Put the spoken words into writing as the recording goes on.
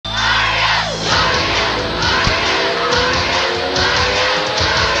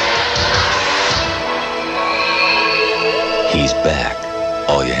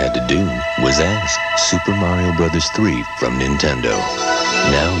had to do was ask Super Mario Bros. 3 from Nintendo.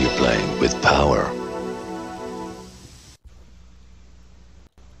 Now you're playing with power.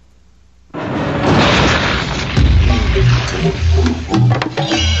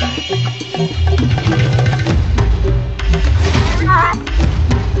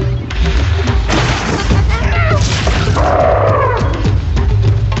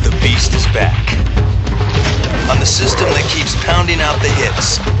 The beast is back. On the system that keeps pounding out the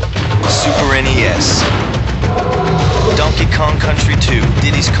hits. Super NES. Donkey Kong Country 2,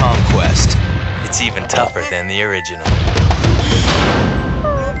 Diddy's Conquest. It's even tougher than the original.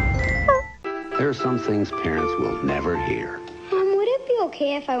 There are some things parents will never hear. Would it be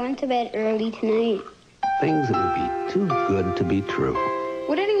okay if I went to bed early tonight? Things that would be too good to be true.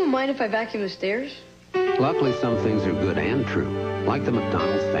 Would anyone mind if I vacuum the stairs? Luckily, some things are good and true. Like the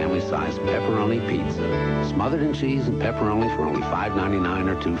McDonald's family-sized pepperoni pizza. Smothered in cheese and pepperoni for only $5.99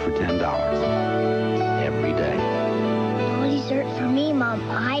 or 2 for $10. Every day. No dessert for me, Mom.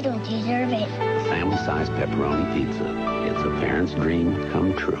 I don't deserve it. Family-sized pepperoni pizza. It's a parent's dream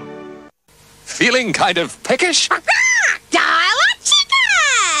come true. Feeling kind of peckish? Dial a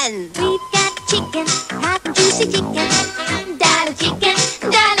chicken! We've got chicken, hot and juicy chicken. Dial a chicken,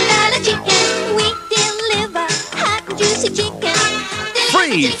 dial a chicken. We deliver hot and juicy chicken.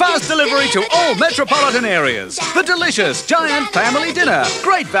 Free fast delivery to all metropolitan areas. The delicious giant family dinner.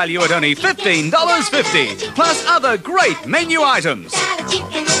 Great value at only $15.50. Plus other great menu items. Dial a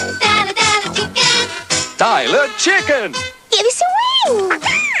chicken, dial a chicken. Dial a chicken! Give us a ring!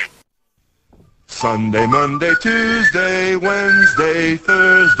 Sunday, Monday, Tuesday, Wednesday,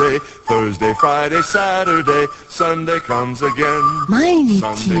 Thursday, Thursday, Friday, Saturday, Sunday comes again.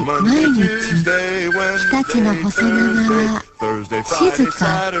 Sunday, Monday, Tuesday, Wednesday, Thursday, Friday,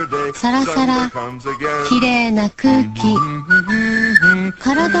 Saturday, Sunday comes again. 綺麗な空気。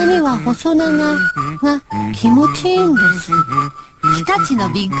体には細長が気持ちいいんです。日立の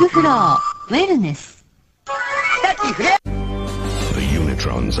ビッグフロー、ウェルネス。The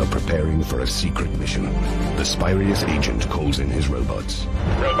Unitrons are preparing for a secret mission. The spurious agent calls in his robots.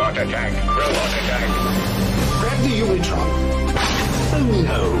 Robot attack! Robot attack! Grab the Unitron. Oh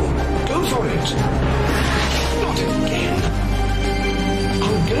no. Go for it. Not again.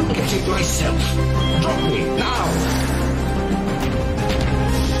 I'll go get it myself. Drop me now.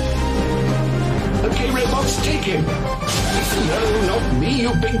 Okay, robots, take him. No, not me,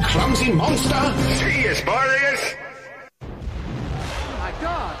 you big clumsy monster. See you, Spurious!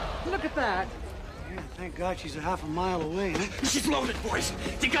 God, look at that. Yeah, thank God she's a half a mile away, huh? She's loaded, boys.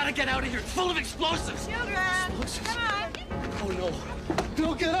 You gotta get out of here. It's full of explosives. Children, explosives? Come on. Oh, no.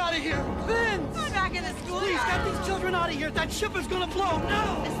 No, get out of here. Vince! We're back in the school. Please, get these children out of here. That ship is gonna blow.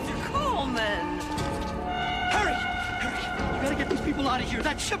 No! Mr. Coleman. Hurry! Hurry! You gotta get these people out of here.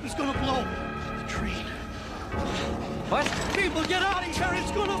 That ship is gonna blow. The train. What? People, get out of here.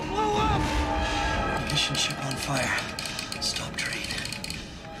 It's gonna blow up. Mission ship on fire. Stop train.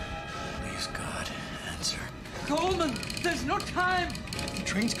 Coleman, there's no time. The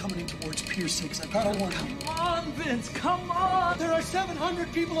train's coming in towards Pier 6. I've got to warn you. Come on, Vince, come on. There are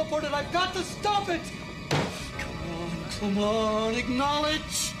 700 people aboard it. I've got to stop it. Come on,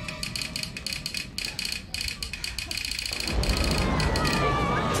 acknowledge.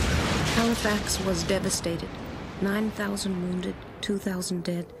 Halifax was devastated. 9,000 wounded, 2,000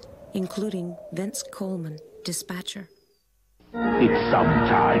 dead, including Vince Coleman, dispatcher. It's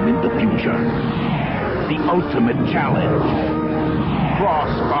sometime in the future. The ultimate challenge.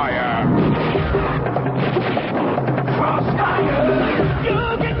 Crossfire. Crossfire.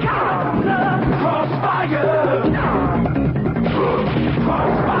 You get caught. Crossfire.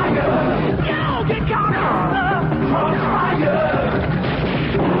 Crossfire. You get caught. Crossfire.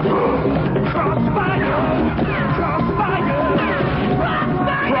 Crossfire. Crossfire.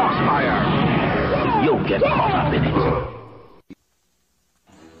 Crossfire. You'll get caught up in it.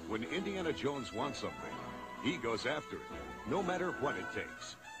 When Indiana Jones wants something, he goes after it, no matter what it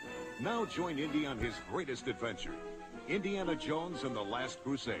takes. Now join Indy on his greatest adventure, Indiana Jones and the Last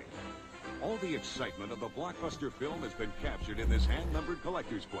Crusade. All the excitement of the blockbuster film has been captured in this hand-numbered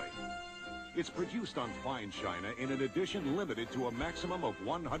collector's plate. It's produced on fine china in an edition limited to a maximum of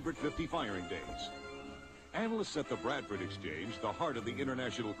 150 firing days. Analysts at the Bradford Exchange, the heart of the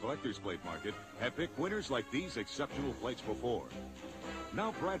international collector's plate market, have picked winners like these exceptional plates before.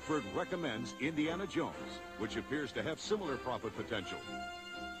 Now Bradford recommends Indiana Jones, which appears to have similar profit potential.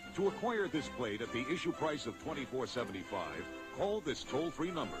 To acquire this plate at the issue price of $24.75, call this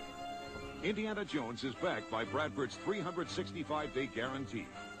toll-free number. Indiana Jones is backed by Bradford's 365-day guarantee,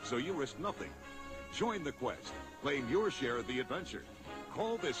 so you risk nothing. Join the quest. Claim your share of the adventure.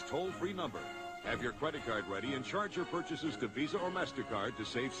 Call this toll-free number. Have your credit card ready and charge your purchases to Visa or MasterCard to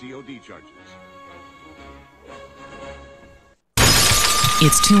save COD charges.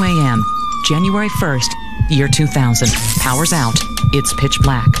 It's 2 a.m., January 1st, year 2000. Power's out. It's pitch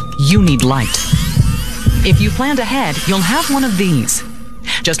black. You need light. If you planned ahead, you'll have one of these.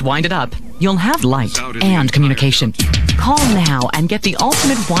 Just wind it up. You'll have light and communication. Call now and get the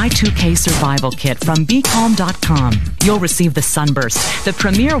ultimate Y2K survival kit from BeCalm.com. You'll receive the Sunburst, the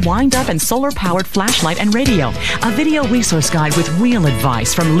premier wind-up and solar-powered flashlight and radio, a video resource guide with real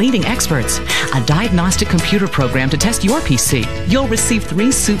advice from leading experts, a diagnostic computer program to test your PC. You'll receive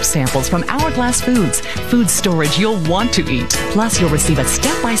 3 soup samples from Hourglass Foods, food storage you'll want to eat. Plus, you'll receive a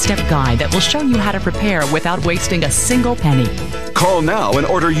step-by-step guide that will show you how to prepare without wasting a single penny. Call now and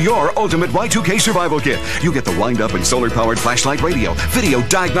order your ultimate Y2K survival kit. You get the wind-up and solar-powered flashlight radio, video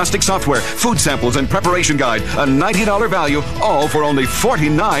diagnostic software, food samples, and preparation guide. A $90 value, all for only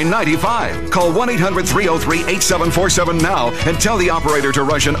 $49.95. Call 1-800-303-8747 now and tell the operator to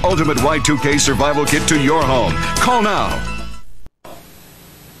rush an ultimate Y2K survival kit to your home. Call now.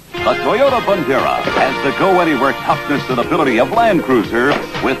 The Toyota Bandera has the go-anywhere toughness and ability of Land Cruiser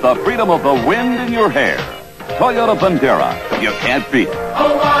with the freedom of the wind in your hair. Toyota Bandera, you can't beat it.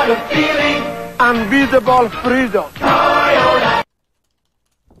 Oh, what a feeling! Unbeatable freedom. Toyota!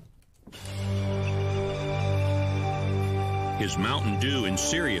 Is Mountain Dew in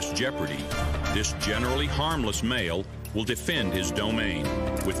serious jeopardy? This generally harmless male will defend his domain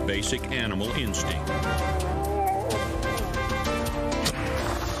with basic animal instinct.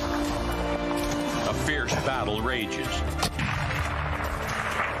 A fierce battle rages.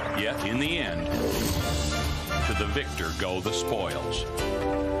 Yet, in the end, to the victor go the spoils.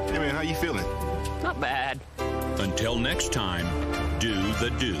 Hey man, how you feeling? Not bad. Until next time, do the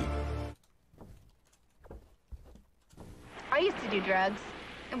do. I used to do drugs.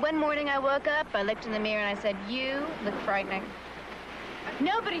 And one morning I woke up, I looked in the mirror and I said, "You look frightening."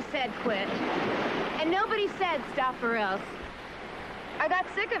 Nobody said quit. And nobody said stop or else. I got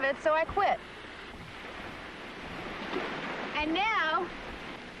sick of it, so I quit. And now,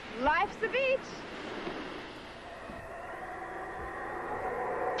 life's the beach.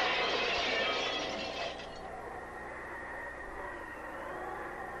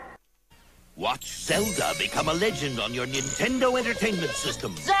 Watch Zelda become a legend on your Nintendo Entertainment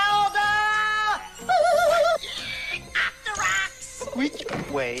System. Zelda! Up the rocks! Which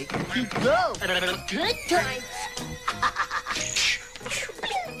way to go? Good times!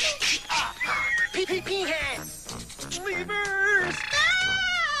 Pee hands! Levers!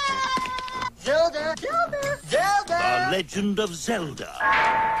 Zelda! Zelda! Zelda! The Legend of Zelda.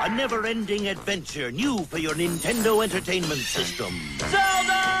 A never-ending adventure new for your Nintendo Entertainment System.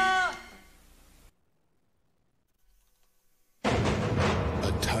 Zelda!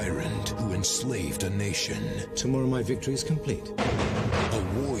 Enslaved a nation. Tomorrow my victory is complete. A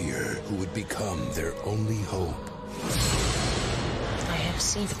warrior who would become their only hope. I have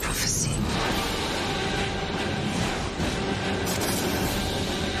seen the prophecy.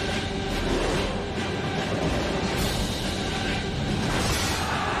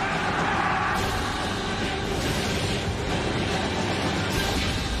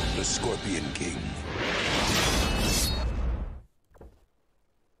 The Scorpion King.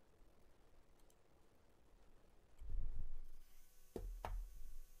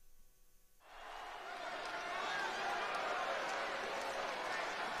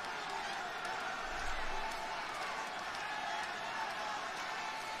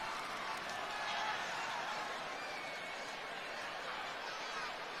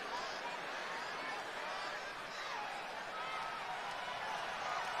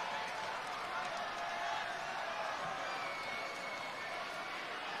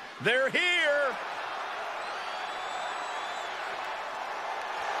 They're here!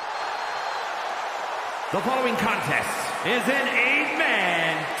 The following contest is an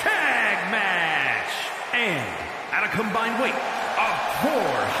 8-man tag match. And at a combined weight of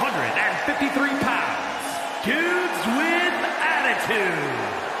 453 pounds, dudes with attitude.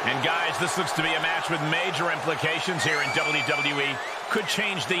 And guys, this looks to be a match with major implications here in WWE. Could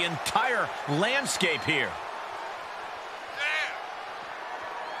change the entire landscape here.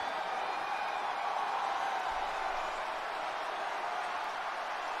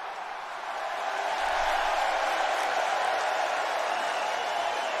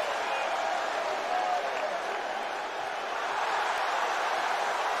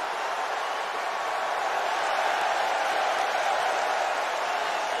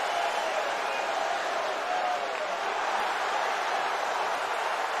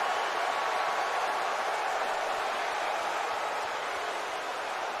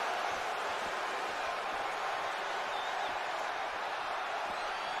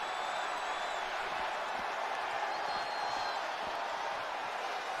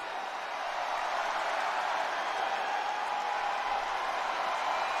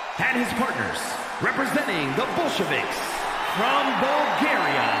 And his partners, representing the Bolsheviks from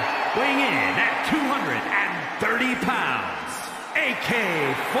Bulgaria, weighing in at 230 pounds,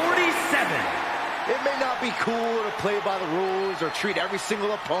 AK-47. It may not be cool to play by the rules or treat every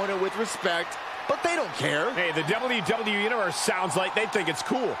single opponent with respect, but they don't care. Hey, the WWE Universe sounds like they think it's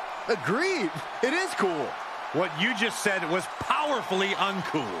cool. Agreed. It is cool. What you just said was powerfully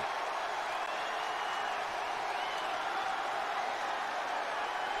uncool.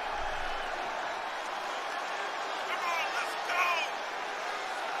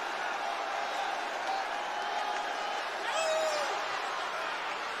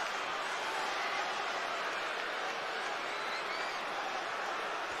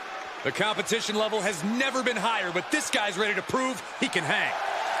 The competition level has never been higher, but this guy's ready to prove he can hang.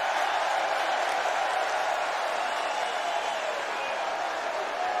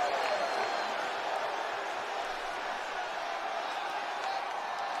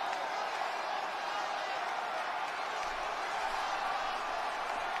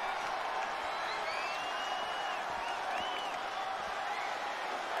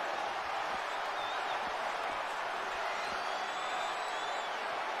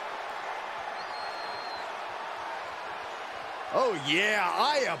 Oh, yeah,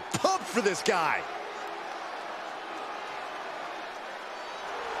 I am pumped for this guy.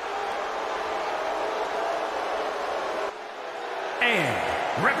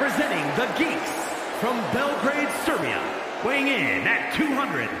 And representing the Geeks from Belgrade, Serbia, weighing in at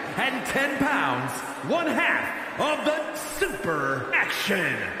 210 pounds, one half of the Super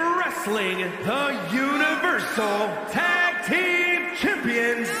Action Wrestling, the Universal Tag Team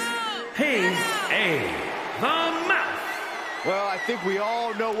Champions, Hayes A. The Mouth. Well, I think we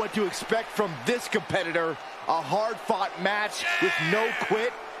all know what to expect from this competitor. A hard-fought match with no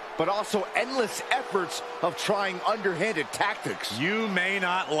quit, but also endless efforts of trying underhanded tactics. You may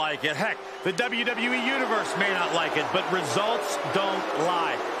not like it. Heck, the WWE Universe may not like it, but results don't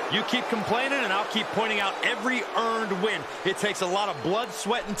lie. You keep complaining, and I'll keep pointing out every earned win. It takes a lot of blood,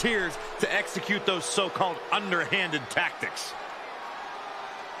 sweat, and tears to execute those so-called underhanded tactics.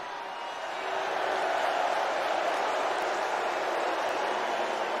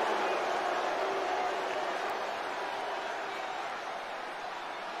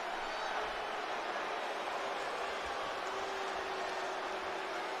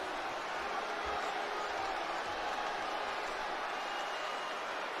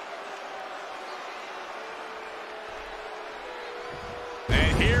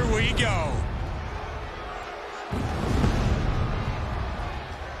 Here we go.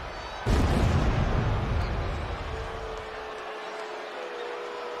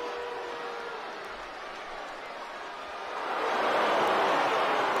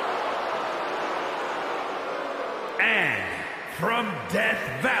 And from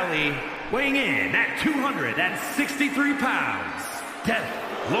Death Valley, weighing in at 263 pounds,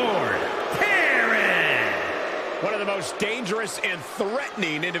 Death Lord Tarquinn. One of the most dangerous and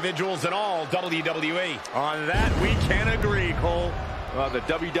threatening individuals in all WWE. On that, we can agree, Cole. Well, the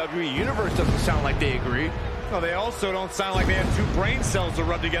WWE Universe doesn't sound like they agree. Well, they also don't sound like they have two brain cells to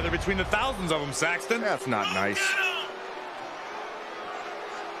rub together between the thousands of them, Saxton. That's not nice.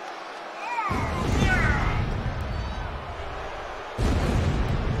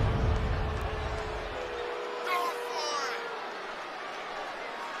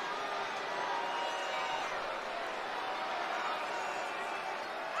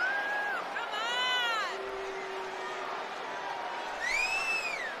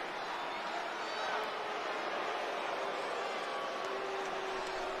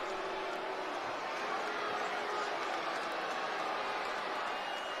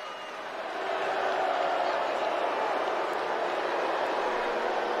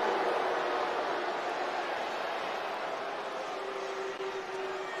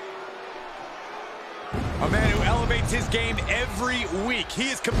 A man who elevates his game every week. He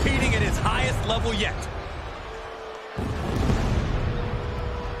is competing at his highest level yet.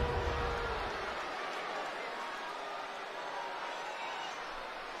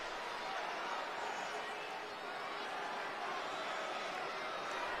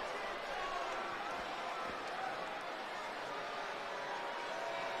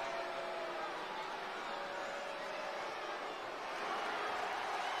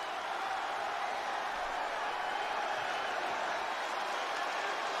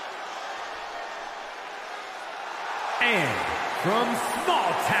 And from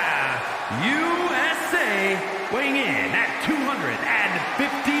small town, USA, weighing in at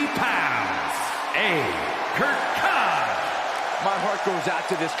 250 pounds, Kurt Cobb. My heart goes out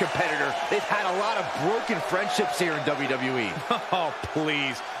to this competitor. They've had a lot of broken friendships here in WWE. Oh,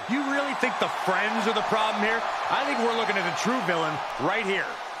 please. You really think the friends are the problem here? I think we're looking at a true villain right here.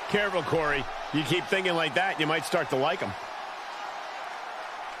 Careful, Corey. You keep thinking like that, you might start to like him.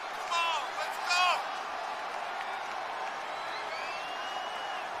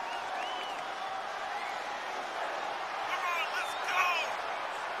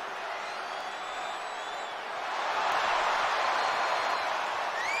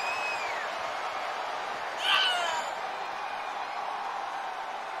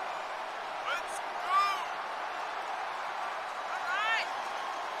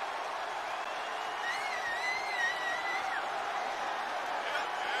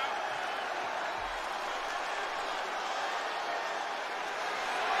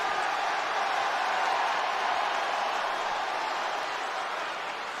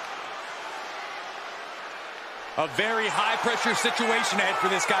 A very high-pressure situation ahead for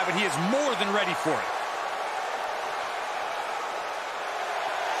this guy, but he is more than ready for it.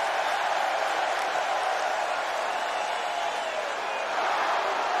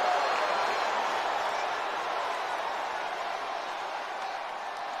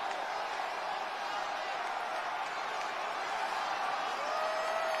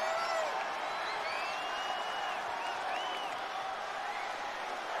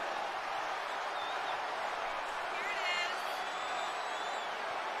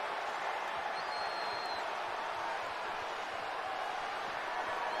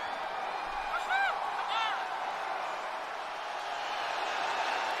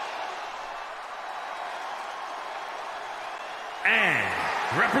 And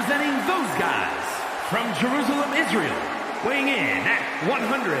representing those guys from Jerusalem, Israel, weighing in at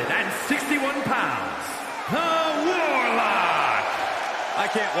 161 pounds, the Warlock. I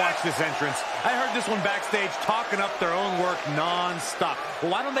can't watch this entrance. I heard this one backstage talking up their own work non-stop.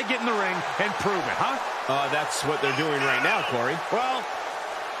 Well, why don't they get in the ring and prove it, huh? That's what they're doing right now, Corey. Well,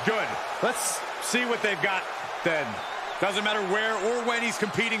 good. Let's see what they've got then. Doesn't matter where or when he's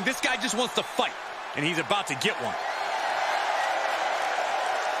competing. This guy just wants to fight, and he's about to get one.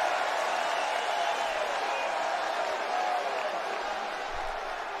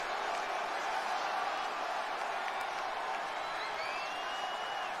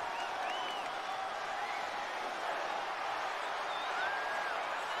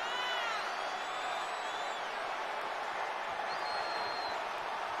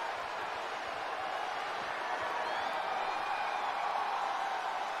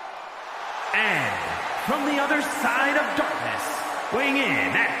 And from the other side of darkness, weighing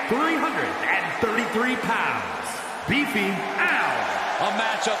in at 333 pounds, Beefy Al. A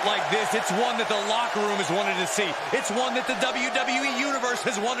matchup like this, it's one that the locker room has wanted to see. It's one that the WWE Universe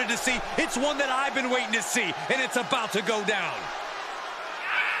has wanted to see. It's one that I've been waiting to see, and it's about to go down.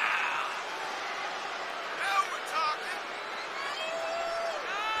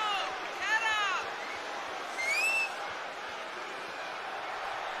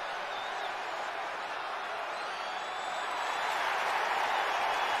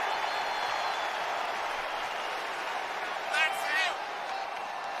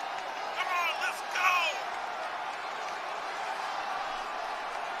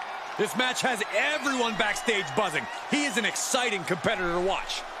 This match has everyone backstage buzzing. He is an exciting competitor to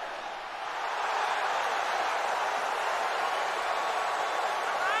watch.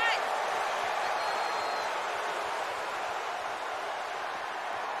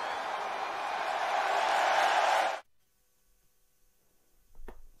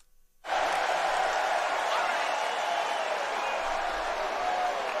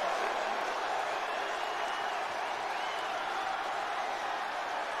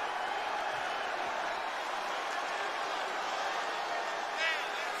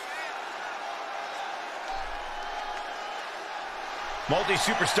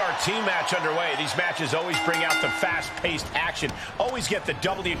 Multi-superstar team match underway. These matches always bring out the fast-paced action. Always get the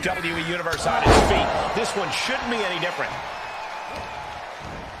WWE Universe on its feet. This one shouldn't be any different.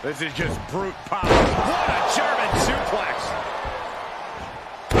 This is just brute power. What a German suplex.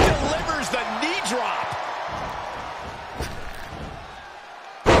 Delivers the knee drop.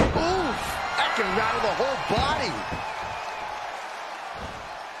 Oof, that can rattle the whole body.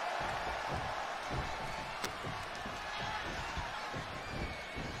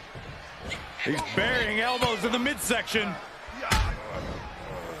 He's burying elbows in the midsection.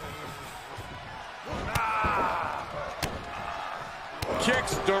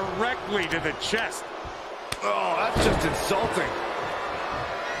 Kicks directly to the chest. Oh, that's just insulting.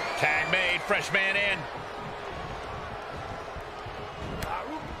 Tag made, fresh man in.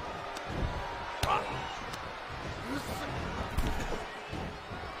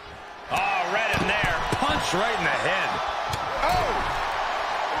 punch right in the head.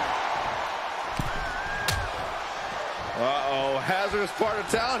 Uh-oh, hazardous part of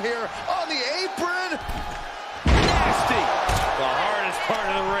town here on the apron. Nasty. The hardest part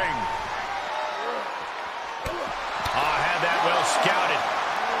of the ring. Oh, had that well scouted.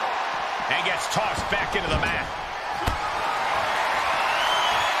 And gets tossed back into the mat.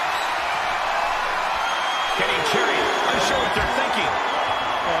 Getting chariot. Unsure what they're thinking.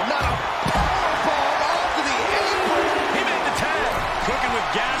 Oh, not a powerbomb onto the apron. He made the tag. Cooking with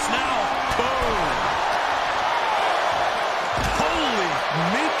gas now. Boom. Holy,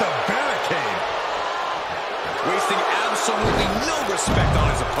 meet the barricade. Wasting absolutely no respect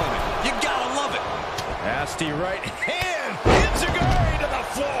on his opponent. You gotta love it. Nasty right hand. Enziguri to the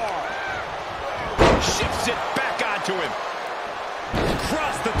floor. Shifts it back onto him.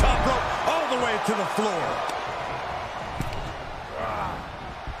 Across the top rope, all the way to the floor.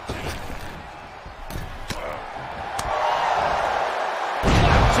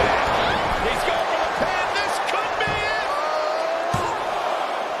 He's going for the pin. This could be it.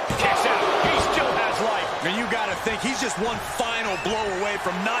 Kicks out. He still has life. And you gotta think he's just one final blow away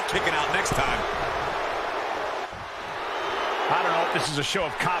from not kicking out next time. I don't know if this is a show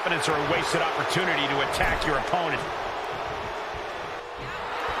of confidence or a wasted opportunity to attack your opponent.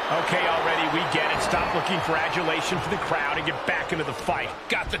 Okay, already, we get it. Stop looking for adulation for the crowd and get back into the fight.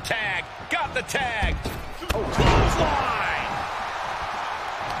 Got the tag. Got the tag. Oh, clothesline.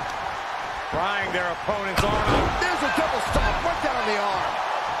 Prying their opponent's arm out. There's a double stop right down on the arm.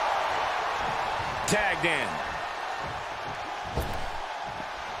 Tagged in.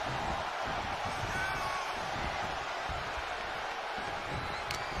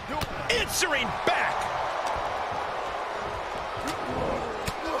 Answering back.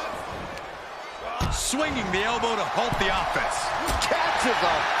 Swinging the elbow to halt the offense. Catches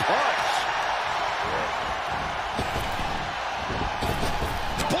a punch.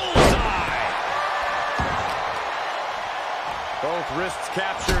 Bullseye. Both wrists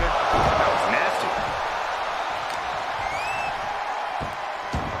captured. That was nasty.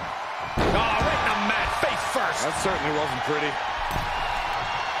 Oh, right in the mat, face first. That certainly wasn't pretty.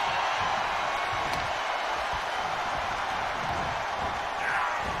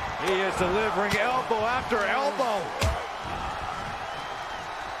 He is delivering elbow after elbow.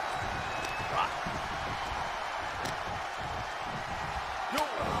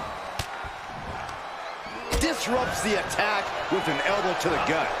 Disrupts the attack with an elbow to the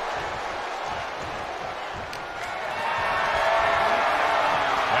gut.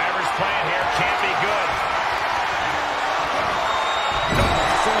 Whatever's playing here can't be good.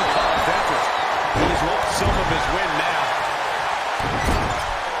 He's lost some of his win now.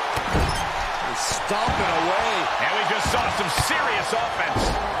 Stomping away. And we just saw some serious offense.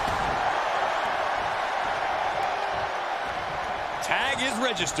 Tag is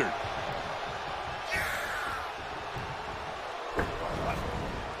registered.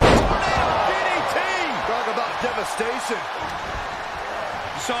 DDT! Talk about devastation.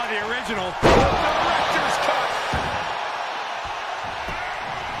 You saw the original. Director's cut.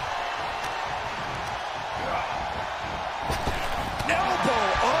 Elbow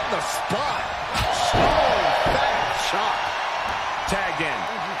on the spot. Oh, bad shot. Tagged in.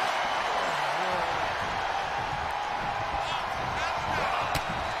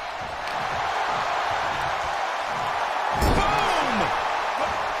 Boom!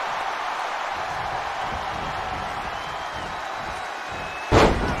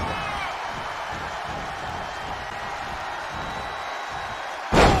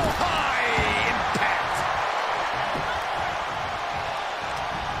 High impact.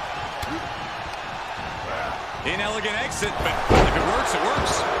 Inelegant exit, but if it works, it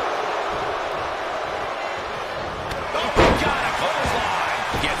works. Oh, got a clothesline.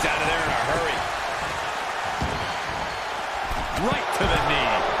 Gets out of there in a hurry. Right to the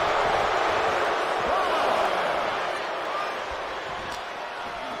knee.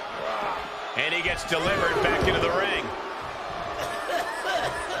 And he gets delivered back into the ring.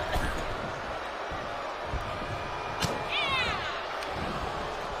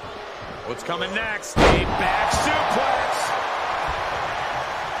 What's coming next? A back suplex.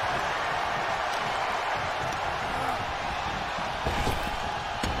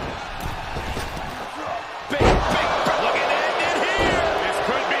 Big, looking to end it here. This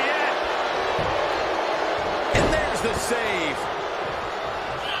could be it. And there's the save.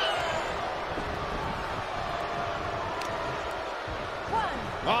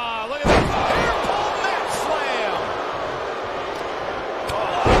 Ah, look at this. Air pull neck slam.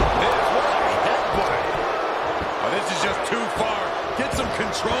 Oh, this is just too far. Get some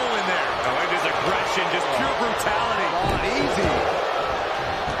control in there. Oh, it is aggression. aggression, just pure brutality. Oh, easy.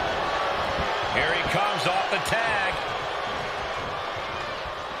 Here he comes off the tag.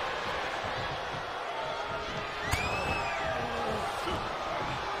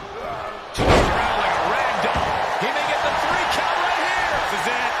 Twists around like a rag doll. He may get the 3 count right here. This is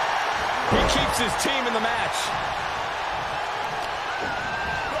it. He keeps his team in the match.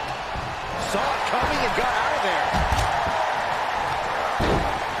 Saw it coming and got out of there.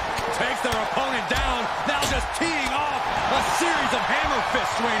 Takes their opponent down, now just teeing off a series of hammer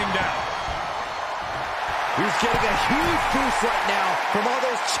fists raining down. He's getting a huge boost right now from all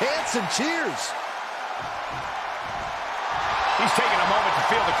those chants and cheers. He's taking a moment to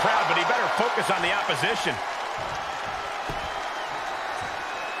feel the crowd, but he better focus on the opposition.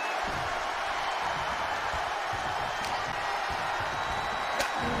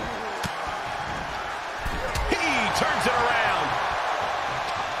 Turns it around.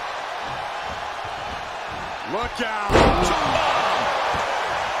 Look out.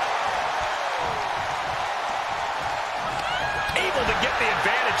 Able to get the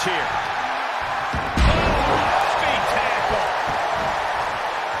advantage here. Oh, speed tackle.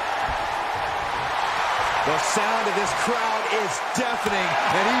 The sound of this crowd is deafening,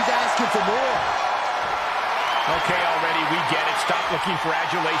 and he's asking for more. Okay, already, we get it. Stop looking for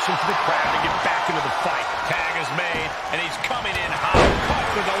adulation for the crowd and get back into the fight. Tag is made, and he's coming in hot. Caught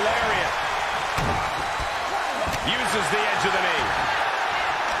with a lariat. Uses the edge of the knee.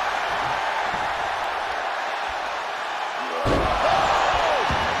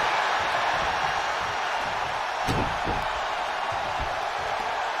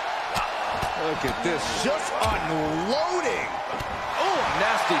 Look at this, just unloading. Oh, a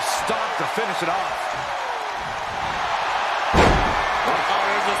nasty stop to finish it off.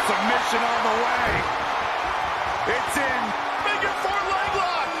 There's a submission on the way. It's in. Make it for leg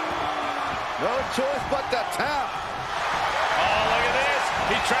lock. No choice but to tap. Oh, look at this.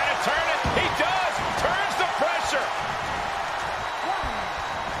 He's trying to turn it. He does. Turns the pressure. 1,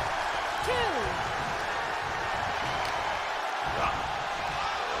 2.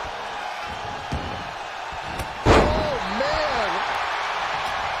 Oh, man.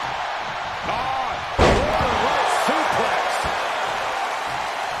 Right suplex.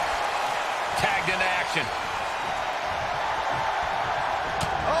 Tagged into action.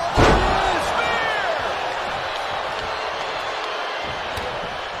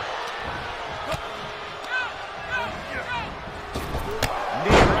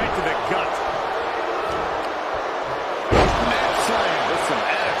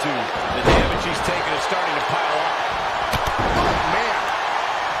 Starting to pile up. Oh, man.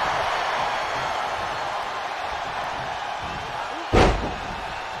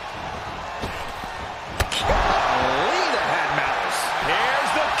 Lead ahead, Malice.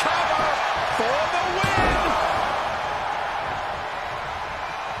 Here's the cover for the win.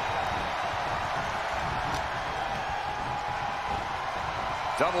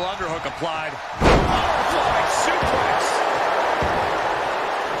 Double underhook applied. Flying suplex.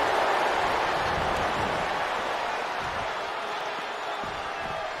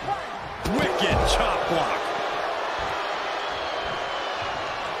 Chop block.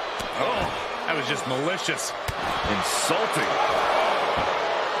 Oh, that was just malicious. Insulting.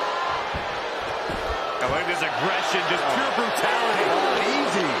 I like this aggression, just pure brutality.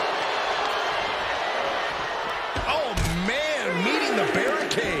 Easy. Oh, man, meeting the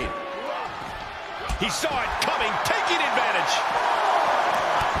barricade. He saw it coming, taking advantage.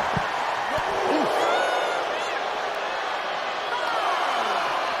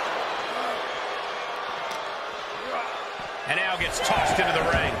 And now gets tossed into the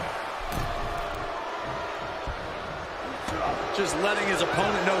ring. Just letting his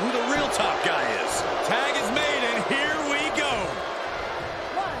opponent know who the real top guy is. Tag is made, and here we go.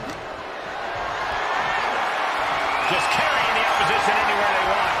 1. Just carrying the opposition anywhere they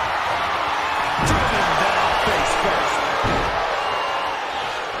want. Driven down face first.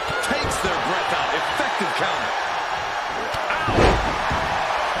 Takes their breath out. Effective counter. Ow.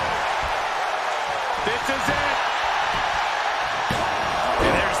 This is it.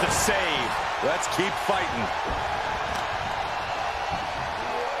 And there's the save. Let's keep fighting.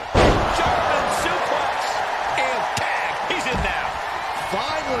 German suplex. And tag. He's in now.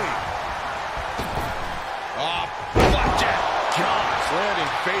 Finally. Oh, blackjack. Gosh,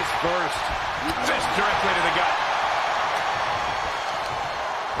 landing face first. Fist directly to the gut.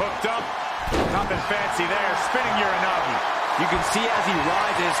 Hooked up. Nothing fancy there. Spinning Uranagi. You can see as he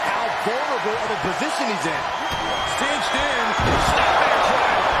rises how vulnerable of a position he's in. Cinched in. Snapback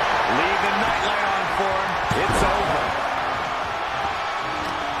driver. Leave the nightlight on for him. It's over.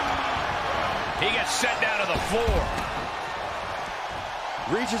 He gets floor.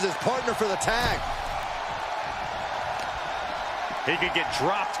 Reaches his partner for the tag. He could get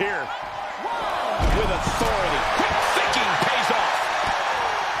dropped here. With authority. Quick thinking pays off.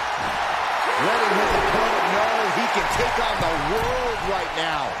 Letting his opponent know he can take on the world right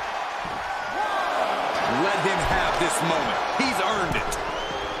now. Let him have this moment. He's earned it.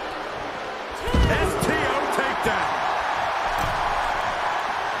 STO takedown.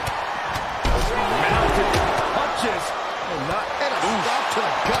 Mounted punches. And a stop to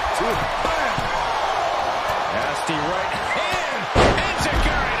the gut, too. Bam! Nasty right hand.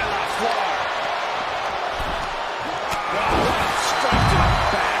 Enziguri to the floor. Straight to the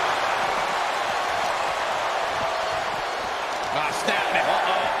back. Snap it.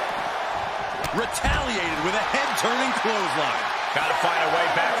 Retaliated with a head-turning clothesline. Got to find a way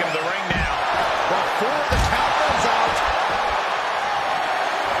back into the ring now. Before the count runs out.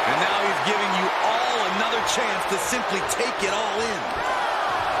 And now he's giving you all another chance to simply take it all in.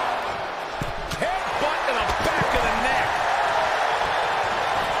 Headbutt to the back of the neck.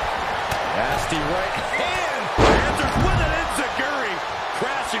 Nasty right hand. Answers with an enziguri.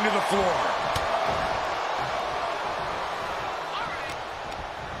 Crashing to the floor.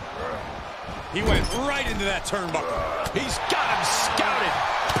 He went right into that turnbuckle. He's got him scouted.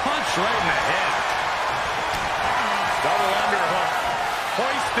 Punch right in the head. Double underhook.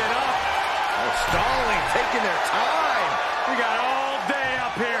 Hoisted up. Oh, stalling, taking their time. We got all day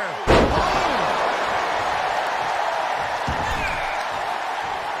up here.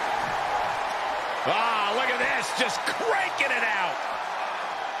 Ah, look at this. Just cranking it out.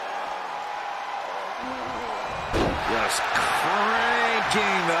 Just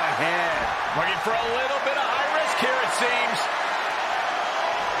cranking the head. Looking for a little bit of high risk here, it seems.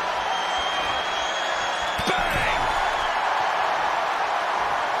 Bang!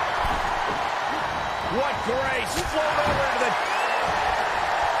 What grace. Float over into the...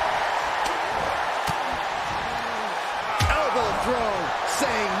 Elbow throw,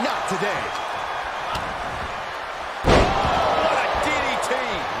 saying not today. Oh, what a DDT.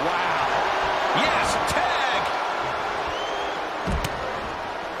 Wow. Yes, tag.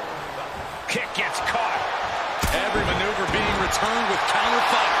 Kick gets caught. Every maneuver being returned with counter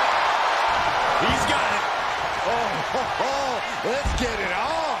fire. He's got it. Oh, let's get it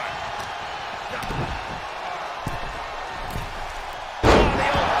on. Oh, the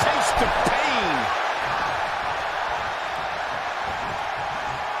old taste of pain.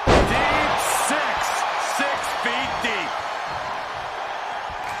 Deep six. 6 feet deep.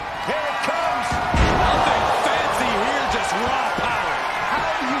 Here it comes. Nothing fancy here, just raw power.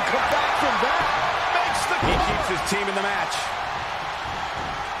 How do you come back from that? Makes the... He keeps his team in the match.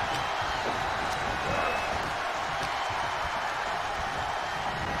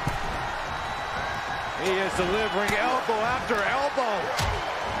 He is delivering elbow after elbow.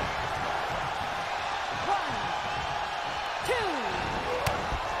 1, 2.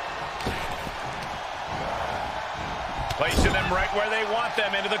 Placing them right where they want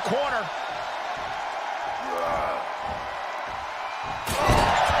them, into the corner.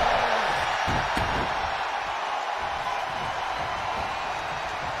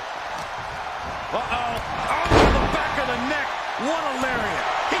 Uh-oh. Oh, to the back of the neck. What a lariat.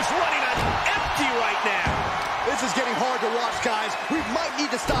 He's running on empty right now. This is getting hard to watch, guys. We might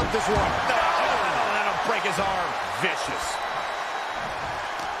need to stop this one. No, that'll break his arm. Vicious.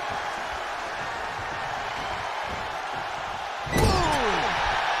 Boom!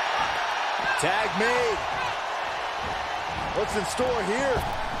 Tag made. What's in store here?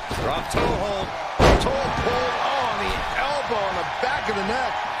 Drop toe hold. Toe pull on the elbow on the back of the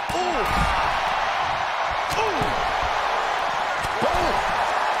neck. Ooh! Ooh! Boom!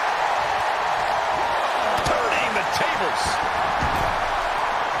 Turning the tables.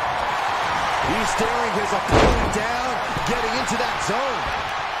 He's staring his opponent down, getting into that zone.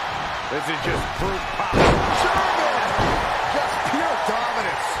 This is just brute power. German! Just pure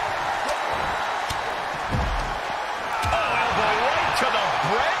dominance. Oh, elbow right to the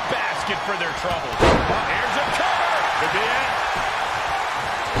breadbasket for their trouble. Here's a cover. Could be it.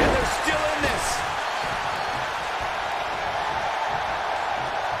 And they're still in this.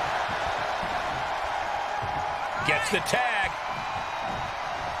 Gets the tag.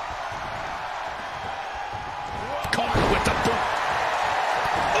 Caught with the boot.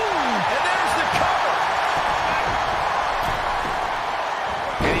 Ooh, and there's the cover.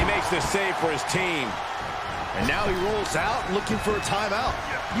 And he makes the save for his team. And now he rolls out looking for a timeout.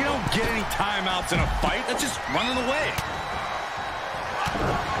 You don't get any timeouts in a fight. That's just running away.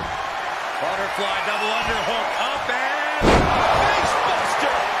 Butterfly double underhook. Up and... Face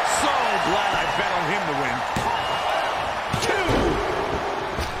buster. So glad I bet on him to win.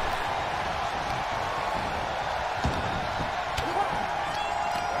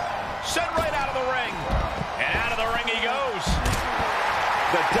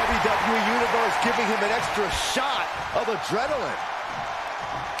 WWE Universe giving him an extra shot of adrenaline.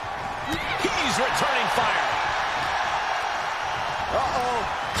 He's returning fire. Uh-oh.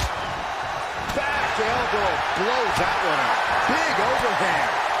 Back elbow blows that one up. Big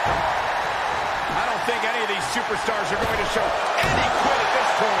overhand. I don't think any of these superstars are going to show any quit at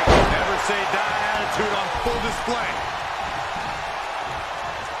this point. Never say die attitude on full display.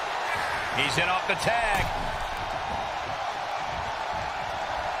 He's in off the tag.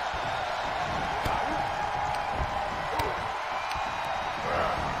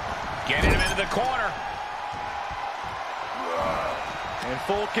 Getting him into the corner. In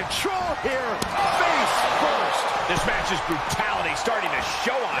full control here. Face first. This match's brutality starting to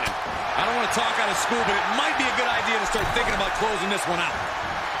show on him. I don't want to talk out of school, but it might be a good idea to start thinking about closing this one out.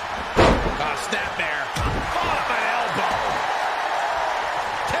 Snap there. Off an elbow.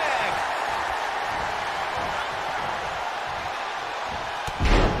 Tag.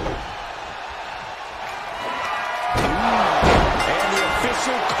 And the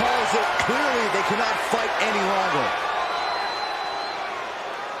official calls it clearly. They cannot fight any longer.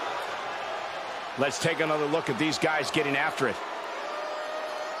 Let's take another look at these guys getting after it.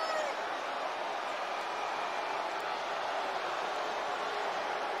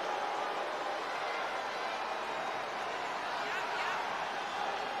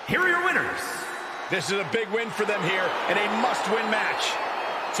 Here are your winners. This is a big win for them here and a must-win match.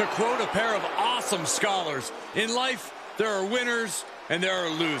 To quote a pair of awesome scholars, in life, there are winners and there are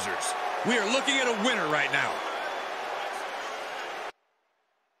losers. We are looking at a winner right now.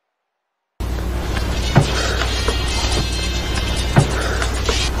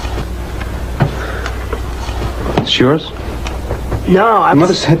 It's yours? No, Your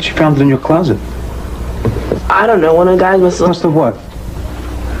mother said she found it in your closet. I don't know. One of the guys must have what?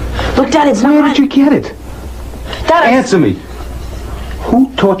 Look, Dad, it's Where did you get it? Dad, answer me.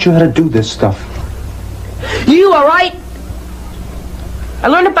 Who taught you how to do this stuff? You, all right? I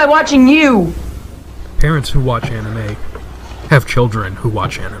learned it by watching you. Parents who watch anime have children who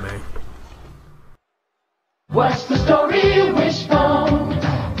watch anime. What's the story, Wishbone?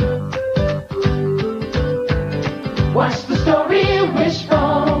 What's the story,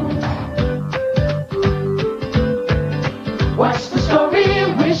 Wishbone? What's the story,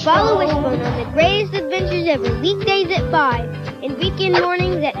 Wishbone? Follow Wishbone on the greatest adventures ever, weekdays at 5 and weekend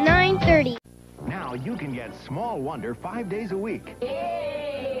mornings at 9:30. Now you can get Small Wonder 5 days a week.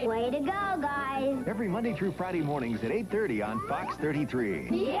 Way to go, guys. Every Monday through Friday mornings at 8:30 on Fox 33.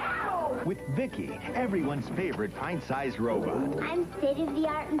 Yeah! With Vicky, everyone's favorite pint-sized robot. I'm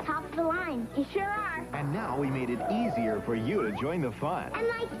state-of-the-art and top of the line. You sure are. And now we made it easier for you to join the fun. And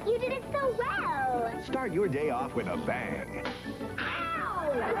you did it so well. Start your day off with a bang.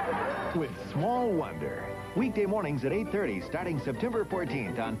 Ow! With Small Wonder. Weekday mornings at 8:30 starting September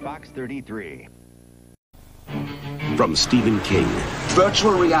 14th on Fox 33. From Stephen King.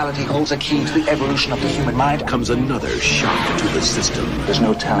 Virtual reality holds a key to the evolution of the human mind. Comes another shock to the system. There's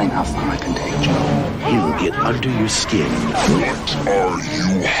no telling how far I can take you. He'll get under your skin. What are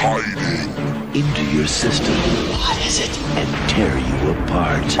you hiding? Into your system. What is it? And tear you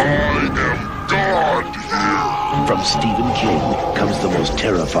apart. I am God here. From Stephen King comes the most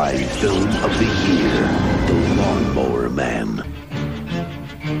terrifying film of the year. The Lawnmower Man.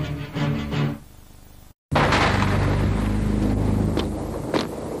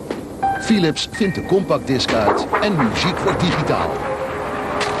 Philips vindt de compactdisc uit en muziek wordt digitaal.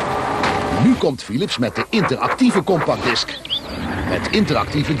 Nu komt Philips met de interactieve compactdisc. Met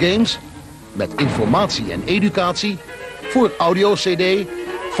interactieve games, met informatie en educatie, voor audio-cd,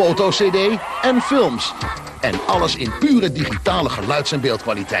 foto-cd en films. En alles in pure digitale geluids- en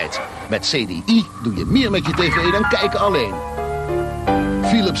beeldkwaliteit. Met CDI doe je meer met je tv dan kijken alleen.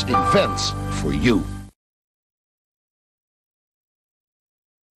 Philips invents for you.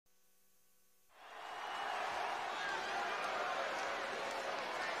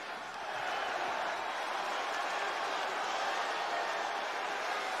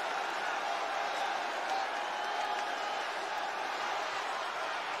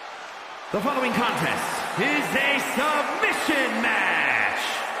 The following contest is a submission match.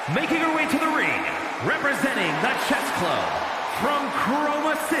 Making her way to the ring, representing the Chess Club from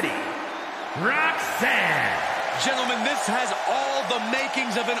Chroma City, Roxanne. Gentlemen, this has all the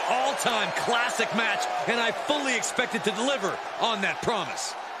makings of an all-time classic match, and I fully expect it to deliver on that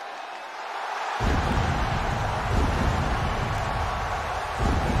promise.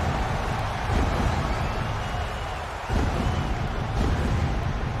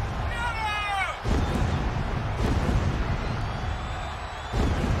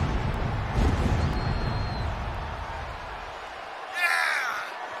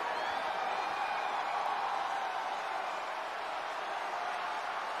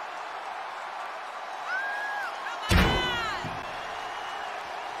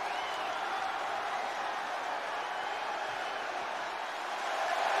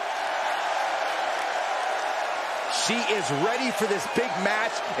 She is ready for this big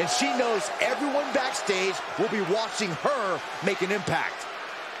match, and she knows everyone backstage will be watching her make an impact.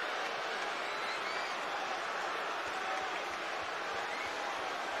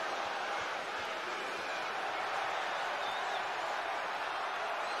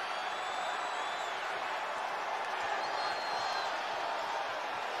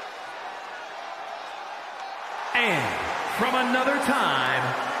 And from another time,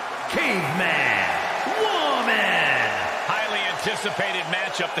 Caveman Woman. Highly anticipated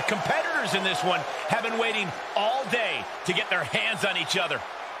matchup. The competitors in this one have been waiting all day to get their hands on each other.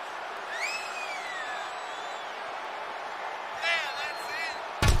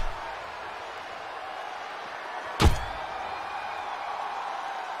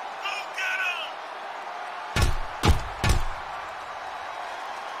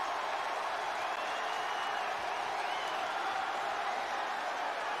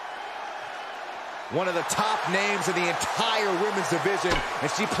 One of the top names in the entire women's division,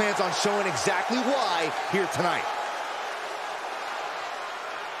 and she plans on showing exactly why here tonight.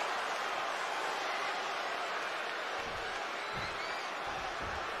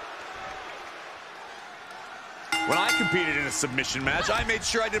 When I competed in a submission match, I made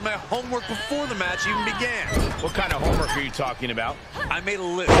sure I did my homework before the match even began. What kind of homework are you talking about? I made a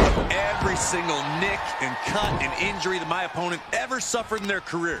list of every single nick and cut and injury that my opponent ever suffered in their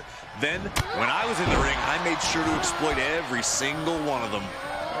career. Then, when I was in the ring, I made sure to exploit every single one of them.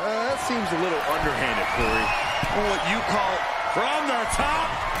 That seems a little underhanded, Corey. What you call from the top?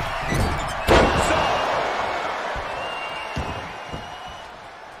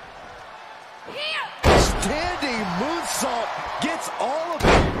 Standing moonsault gets all of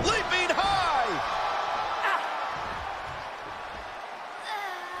it. Leaping high.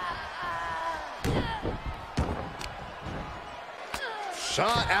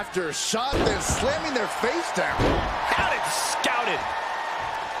 Shot after shot, then slamming their face down. Had it scouted.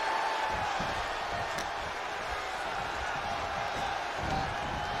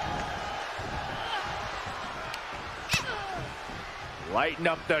 Lighten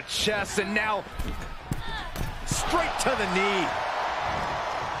up the chest, and now straight to the knee.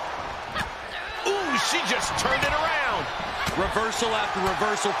 Ooh, she just turned it around. Reversal after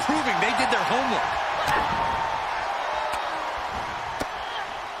reversal, proving they did their homework.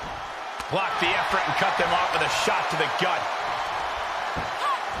 Blocked the effort and cut them off with a shot to the gut.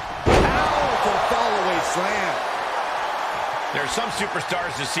 Powerful fall-away slam. There are some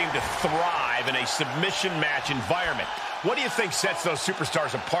superstars that seem to thrive in a submission match environment. What do you think sets those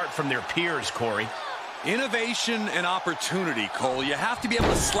superstars apart from their peers, Corey? Innovation and opportunity, Cole. You have to be able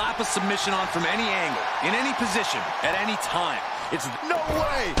to slap a submission on from any angle, in any position, at any time. It's no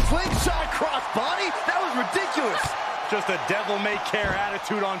way. Slingshot cross body? That was ridiculous. Just a devil-may-care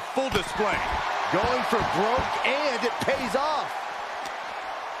attitude on full display. Going for broke, and it pays off.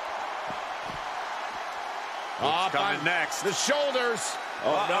 What's coming next? The shoulders.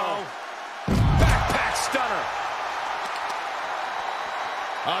 Oh, no. Backpack stunner.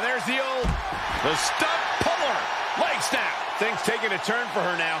 Oh, there's the stump puller. Leg snap. Things taking a turn for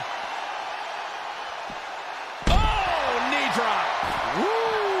her now. Oh, knee drop. Woo!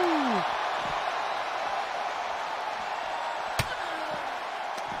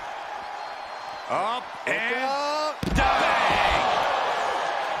 Up and bang!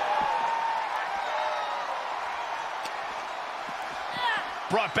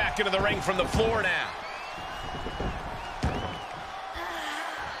 Brought back into the ring from the floor now.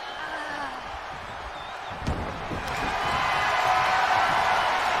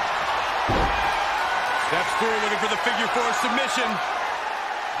 Steps through, looking for the figure four submission.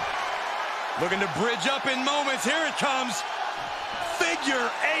 Looking to bridge up in moments. Here it comes.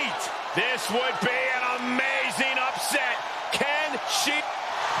 Figure eight. This would be an amazing upset. Can she?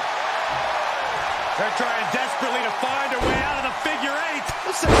 They're trying desperately to find a way out of the figure eight.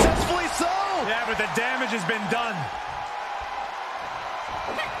 Successfully so. Yeah, but the damage has been done.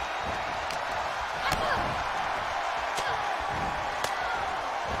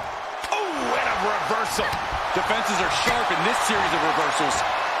 Reversal. Defenses are sharp in this series of reversals.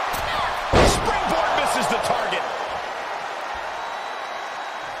 Springboard misses the target.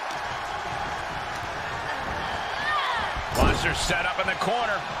 Monster set up in the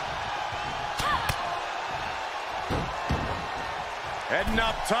corner. Heading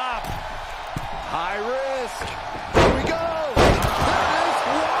up top. High risk. Here we go. There it is.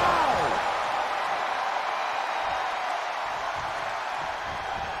 Wow.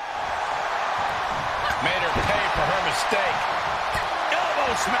 Made her pay for her mistake. Elbow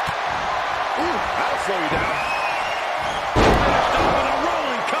smack. Ooh, that'll slow you down. Finished up with a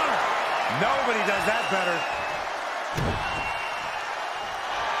rolling cutter. Nobody does that better.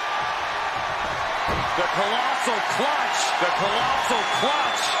 The colossal clutch. The colossal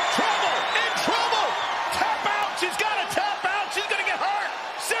clutch. Trouble! In trouble! Tap out! She's got to tap out! She's going to get hurt!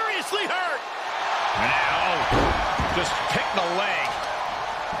 Seriously hurt! Now, just pick the leg.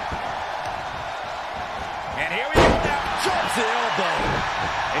 And here we go now. Drops the elbow.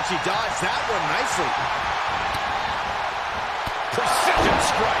 And she dodged that one nicely. Precision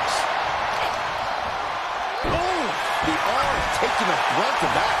strikes. Oh, the arm taking the brunt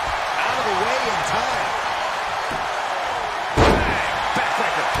of that. Out of the way in time. Bang!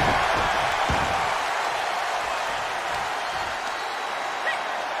 Backbreaker.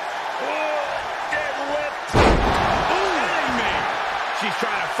 Dead whipped. Kidding me. She's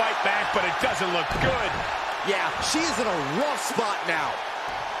trying to fight back, but it doesn't look good. Yeah, she is in a rough spot now.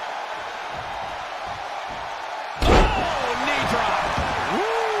 Oh, knee drop.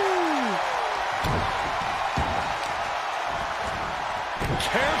 Woo!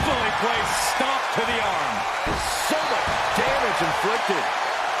 Carefully placed stomp to the arm. So much damage inflicted.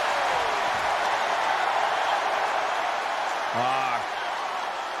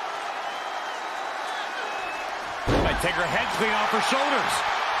 Might take her head clean off her shoulders.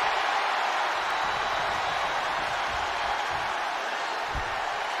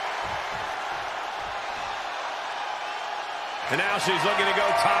 And now she's looking to go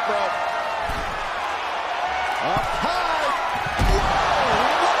top rope. Up high.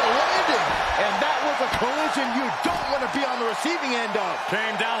 Whoa, what a landing. And that was a collision you don't want to be on the receiving end of.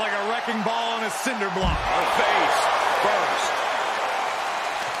 Came down like a wrecking ball on a cinder block. Her face first.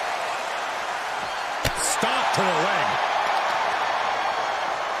 Stop to the leg.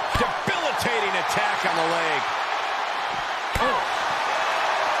 Debilitating attack on the leg. Oh.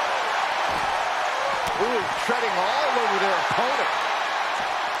 Ooh, treading all over their opponent.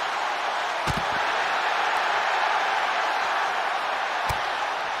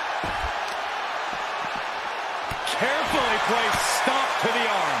 Carefully placed stomp to the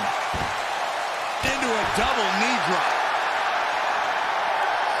arm. Into a double knee drop.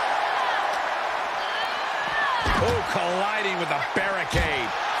 Oh, colliding with a barricade.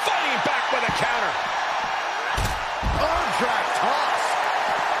 Fighting back with a counter. Arm drag toss.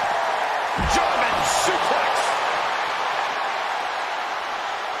 German suplex.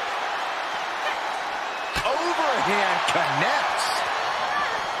 Overhand connects.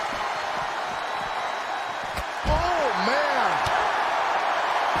 Oh, man.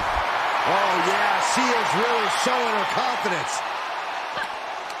 Oh, yeah, she is really showing her confidence.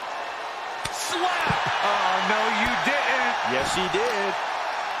 Slap. Oh, no, you didn't. Yes, she did.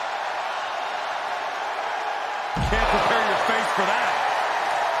 Can't prepare your face for that.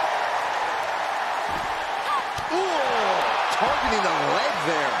 Ooh, targeting the leg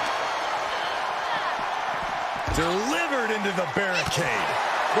there. Delivered into the barricade.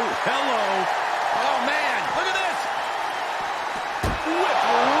 Ooh, hello. Oh, man, look at this. Whip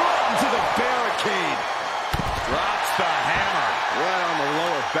right into the barricade. Drops the hammer. Right on the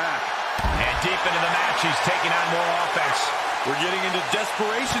lower back. And deep into the match, he's taking on more offense. We're getting into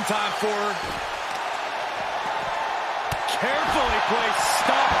desperation time for her. Carefully placed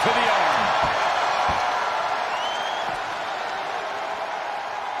stomp to the arm.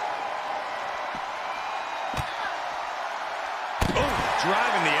 Oh,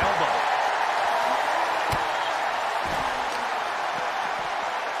 driving the elbow.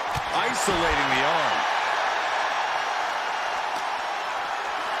 Isolating the arm.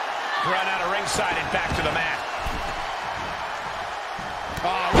 Run out of ringside and back to the mat.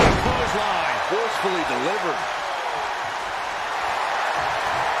 Oh, what a clothesline. Forcefully delivered.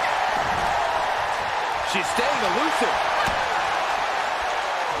 She's staying elusive.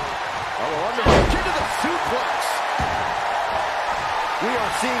 Oh, underhook into the suplex. We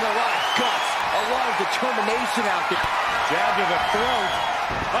are seeing a lot of guts, a lot of determination out there. Jab to the throat.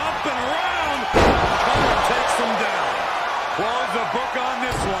 Up and around. Cover takes them down. Close the book on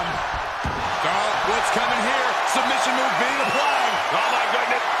this one. Oh, what's coming here? Submission move being applied. Oh, my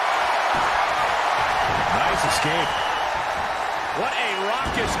goodness. Nice escape. What a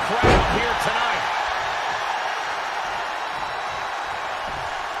raucous crowd here tonight.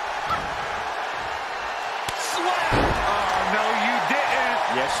 Slap. Oh, no, you didn't.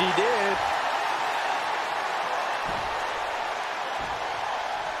 Yes, she did.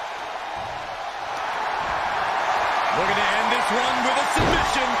 Looking to end this one with a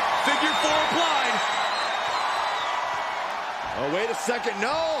submission. Figure 4 applied. Oh, wait a second.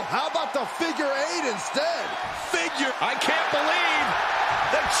 No. How about the figure 8 instead? Figure. I can't believe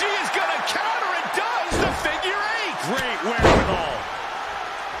that she is going to counter and does the figure 8. Great wherewithal.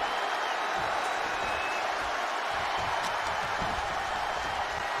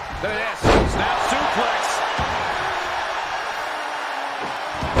 Look at this. Snap suplex.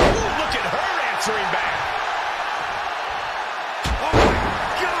 Ooh, look at her answering back. Oh, my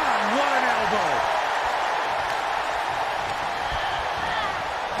God. What an elbow.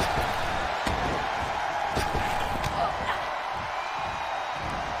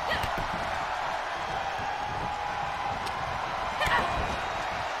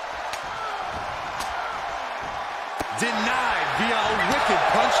 Denied via a wicked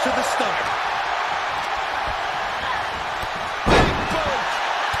punch to the stomach.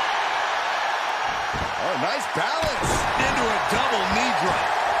 Oh, nice balance. Into a double knee drop.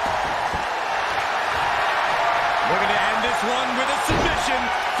 Looking to end this one with a submission.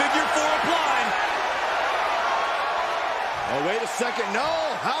 Figure 4 applied. Oh, wait a second. No.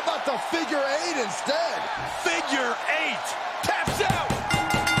 How about the figure 8 instead? Figure 8. Taps out.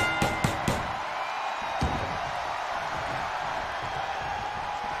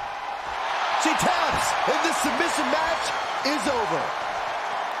 She taps, and this submission match is over.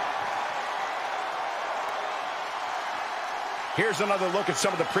 Here's another look at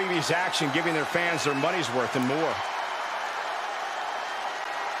some of the previous action, giving their fans their money's worth and more.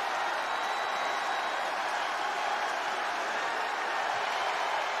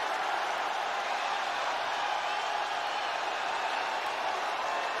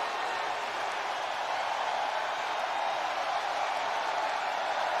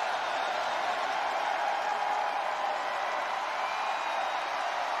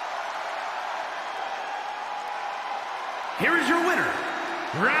 Here is your winner,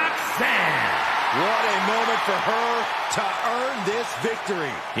 Roxanne. What a moment for her to earn this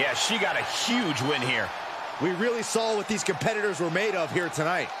victory. Yeah, she got a huge win here. We really saw what these competitors were made of here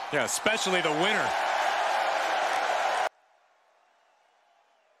tonight. Yeah, especially the winner.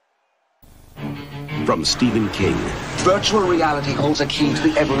 From Stephen King Virtual reality holds a key to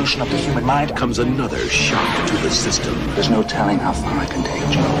the evolution of the human mind. comes another shock to the system. There's no telling how far I can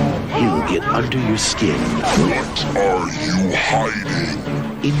take you. He'll get under your skin. What are you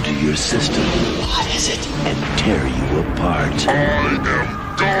hiding? Into your system. What is it? And tear you apart. I am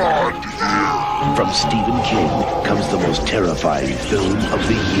God here. From Stephen King comes the most terrifying film of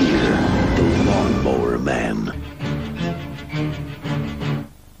the year, The Lawnmower Man.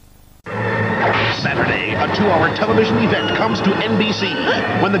 Saturday, a 2-hour television event comes to NBC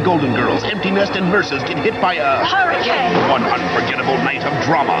when the Golden Girls, Empty Nest, and Nurses get hit by a hurricane. One unforgettable night of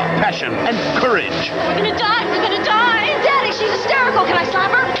drama, passion, and courage. We're gonna die. We're gonna die. Daddy, she's hysterical. Can I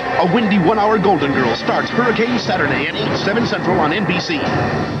slap her? A windy 1-hour Golden Girls starts Hurricane Saturday at 8, 7 Central on NBC.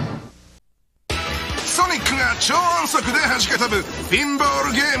 ソニックが超音速で弾け飛ぶピンボー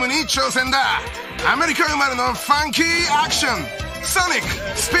ルゲームに挑戦だ。アメリカ生まれのファンキーアクションソニッ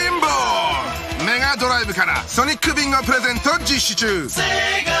クスピンボールメガドライブからソニックビンゴプレゼント実施中。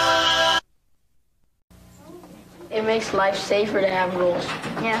 It makes life safer to have rules.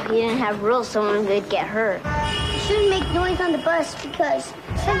 Yeah, if you didn't have rules, someone would get hurt. You shouldn't make noise on the bus because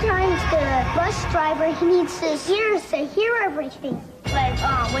sometimes the bus driver, he needs his ears to hear everything. Like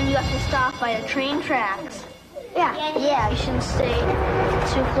when you have to stop by the train tracks. Yeah. You shouldn't stay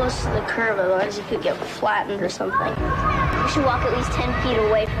too close to the curb, otherwise you could get flattened or something. You should walk at least 10 feet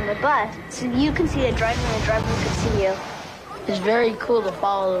away from the bus so you can see the driver and the driver can see you. It's very cool to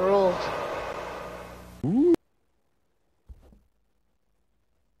follow the rules.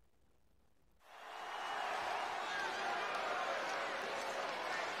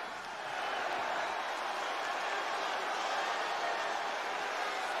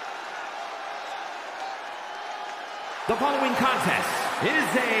 The following contest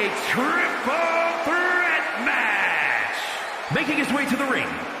is a triple threat match. Making his way to the ring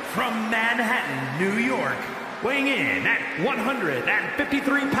from Manhattan, New York, weighing in at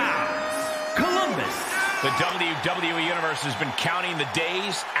 153 pounds, Columbus. The WWE Universe has been counting the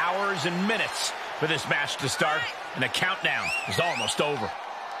days, hours, and minutes for this match to start, and the countdown is almost over.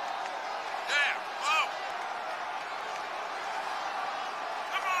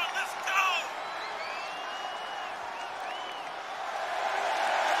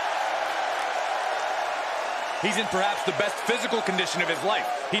 He's in perhaps the best physical condition of his life.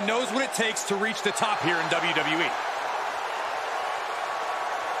 He knows what it takes to reach the top here in WWE.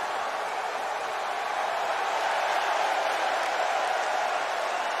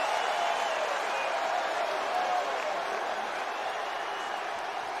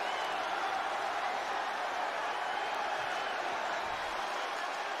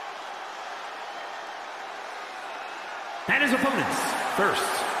 And his opponents, first,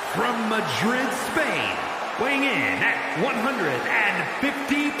 from Madrid, Spain, weighing in at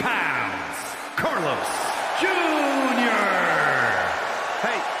 150 pounds, Carlos Jr.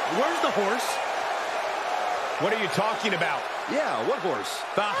 Hey, Where's the horse? What are you talking about? Yeah, what horse?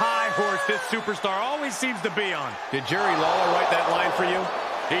 The high horse this superstar always seems to be on. Did Jerry Lawler write that line for you?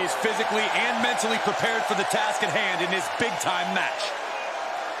 He's physically and mentally prepared for the task at hand in this big-time match.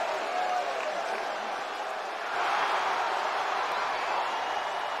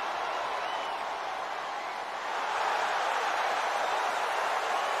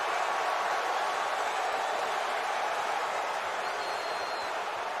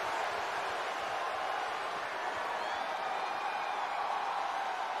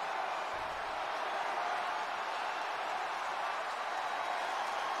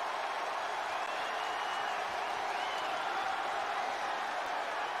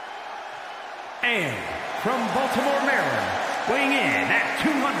 And from Baltimore, Maryland, weighing in at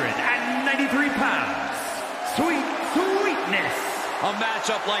 293 pounds, Sweetness. A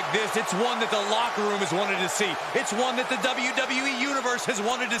matchup like this, it's one that the locker room has wanted to see. It's one that the WWE Universe has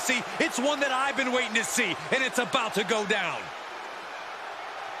wanted to see. It's one that I've been waiting to see, and it's about to go down.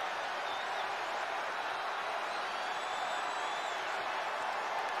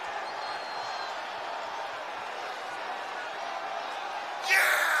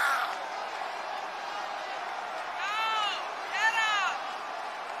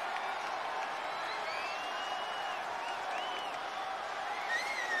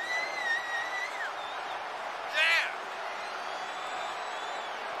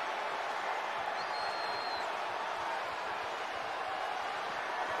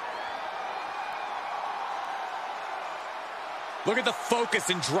 Look at the focus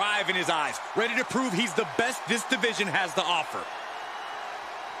and drive in his eyes, ready to prove he's the best this division has to offer.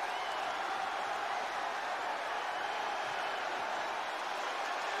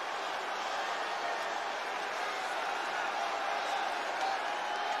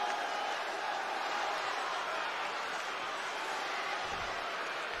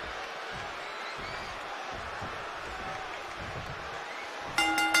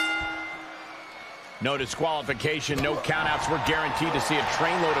 No disqualification, no countouts. We're guaranteed to see a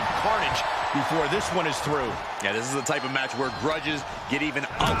trainload of carnage before this one is through. Yeah, this is the type of match where grudges get even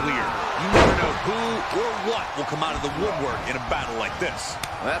uglier. You never know who or what will come out of the woodwork in a battle like this.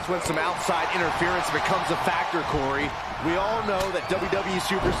 Well, that's when some outside interference becomes a factor, Corey. We all know that WWE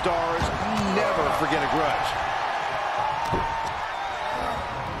superstars never forget a grudge.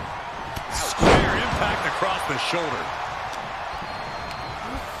 Square impact across the shoulder.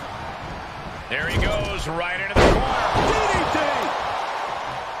 There he goes, right into the corner. DDT!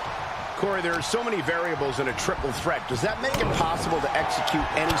 Corey, there are so many variables in a triple threat. Does that make it possible to execute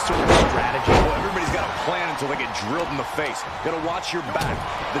any sort of strategy? Well, everybody's got a plan until they get drilled in the face. Got to watch your back.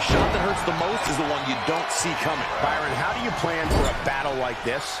 The shot that hurts the most is the one you don't see coming. Byron, how do you plan for a battle like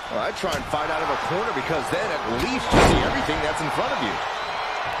this? Well, I try and fight out of a corner because then at least you see everything that's in front of you.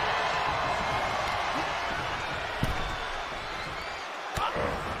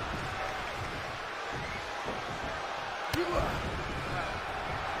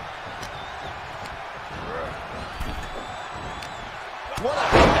 What a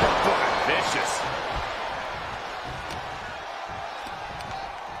headbutt. Vicious.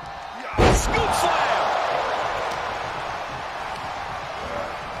 Scoop slam.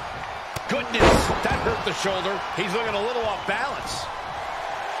 Goodness, that hurt the shoulder. He's looking a little off balance.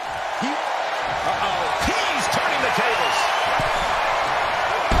 He's turning the tables.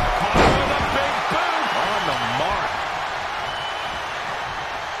 Caught with a big boot. On the mark.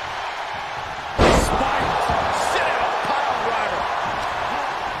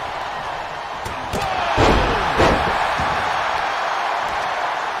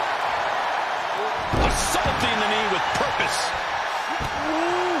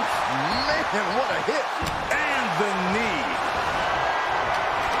 Man, what a hit. And the knee.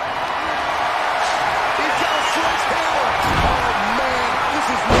 He's got a sledgehammer. Oh, man,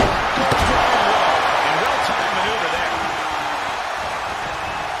 this is not going to end well. And well-timed maneuver there.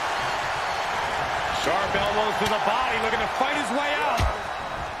 Sharp elbows to the body, looking to fight his way out.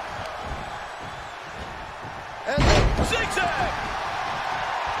 And then zigzag.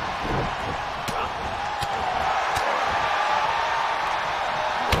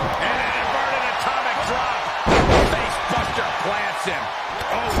 Plants him.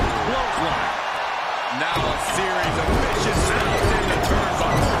 Oh, clothesline. Now a series of vicious sounds in the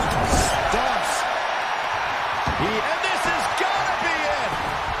turnbuckle. Stumps. And this is gonna be it.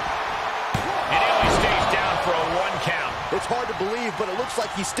 And he only stays down for a 1 count. It's hard to believe, but it looks like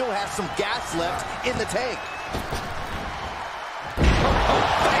he still has some gas left in the tank.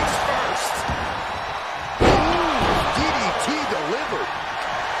 Face first. DDT delivered.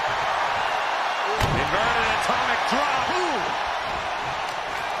 Inverted atomic drop.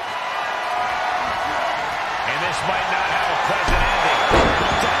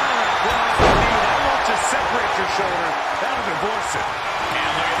 Megamissen.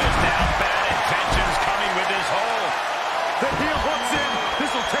 And look at this now. Bad intentions coming with this hole. The heel hooks in.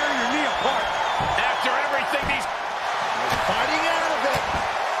 This will tear your knee apart. After everything he's fighting out of it.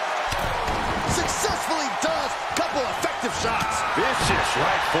 Successfully does. Couple effective shots. Vicious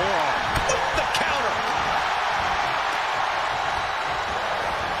right forearm. With the counter.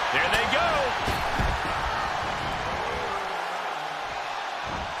 There they go.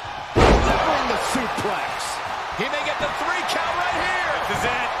 Delivering the suplex. He may get the 3 count right here. This is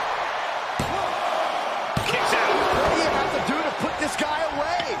it. Kicks out. What do you have to do to put this guy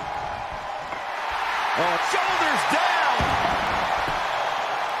away? Oh, shoulders down.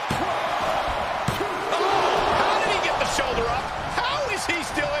 Oh, how did he get the shoulder up? How is he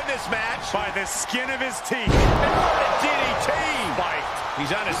still in this match? By the skin of his teeth. And what a DDT. Spiked.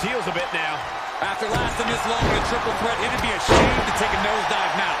 He's on his heels a bit now. After lasting this long in a triple threat, it'd be a shame to take a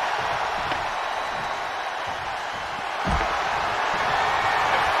nosedive now.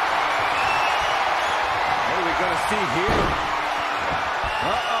 What are we going to see here?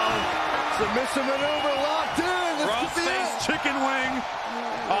 Uh-oh. Submission maneuver locked in. This could be it. Chicken wing.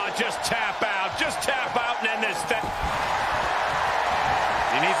 Oh, just tap out. Just tap out and end this thing.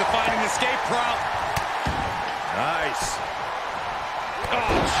 He needs to find an escape route. Nice.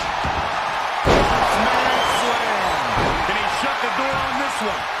 Oh, Smash slam. Can he shut the door on this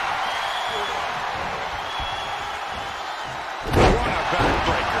one? what a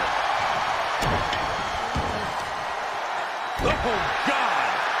backbreaker. Oh,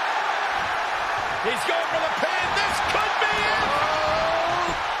 God. He's going for the pin. This could be it.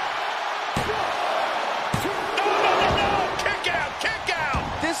 No. Kick out. Kick out.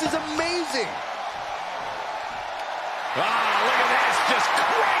 This is amazing. Ah, look at this. Just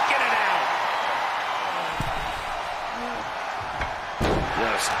cranking it out.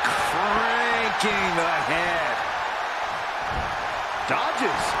 Just cranking the head.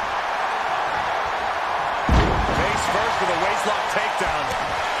 Dodges. Face first with a waistlock takedown.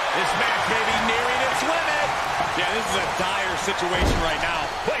 This match may be nearing its limit. Yeah, this is a dire situation right now.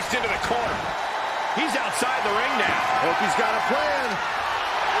 Placed into the corner. He's outside the ring now. Hope he's got a plan.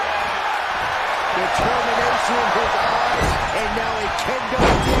 Determination in his eyes, and now a kendo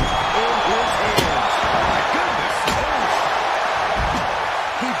stick in his hands. My goodness.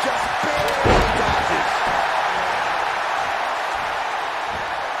 He just barely dodges.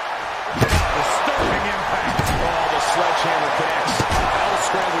 Disturbing impact. Oh, the sledgehammer connects. That'll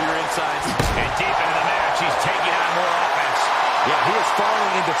scramble your insides. And deep into the match, he's taking on more offense. Yeah, he is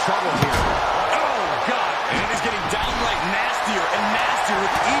falling into trouble here. Oh, God. And he's getting downright nastier and nastier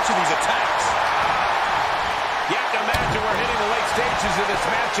with each of these attacks. You have to imagine we're hitting the late stages of this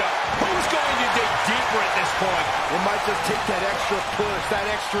matchup. Who's going to dig deeper at this point? It might just take that extra push,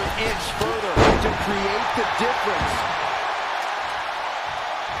 that extra inch further to create the difference.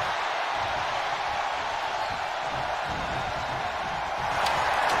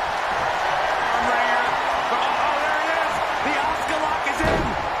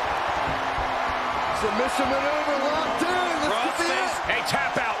 Submission maneuver locked in. This could be it. Hey,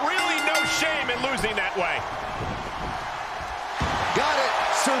 tap out. Really no shame in losing that way. Got it.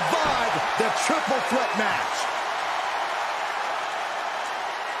 Survived the triple threat match.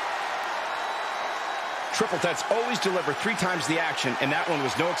 Triple threats always deliver 3 times the action, and that one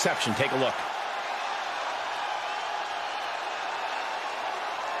was no exception. Take a look.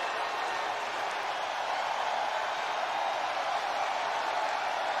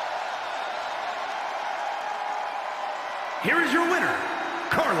 Here is your winner,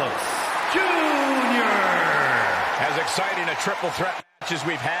 Carlos Jr. As exciting a triple threat match as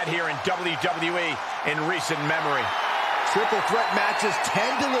we've had here in WWE in recent memory. Triple threat matches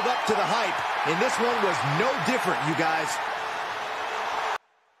tend to live up to the hype, and this one was no different, you guys.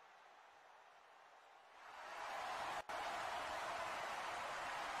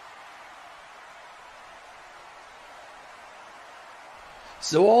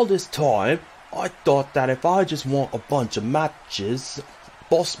 So all this time, I thought that if I just won a bunch of matches,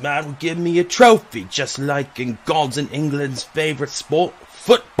 Boss Man would give me a trophy, just like in God's and England's favourite sport,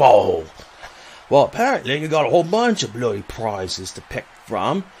 football. Well, apparently you got a whole bunch of bloody prizes to pick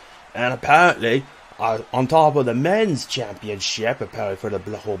from, and apparently, on top of the men's championship, apparently for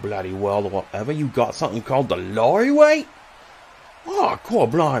the whole bloody world or whatever, you got something called the lorry weight? Oh, cool,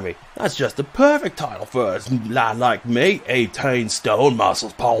 blimey. That's just the perfect title for a lad like me, 18 stone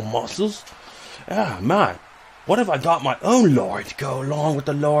muscles, pound muscles. Ah, man, what if I got my own lorry to go along with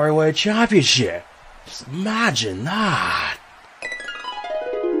the lorry weight championship? Just imagine that.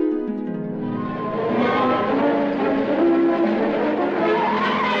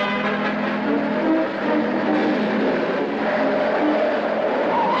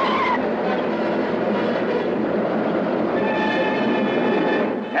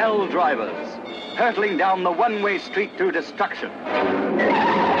 Drivers, hurtling down the one-way street to destruction.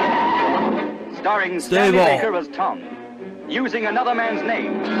 Starring Stanley Baker as Tom, using another man's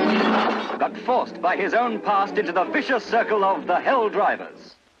name, got forced by his own past into the vicious circle of the Hell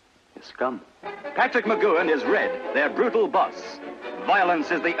Drivers. Scum. Patrick McGowan is Red, their brutal boss.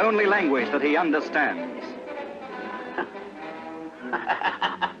 Violence is the only language that he understands.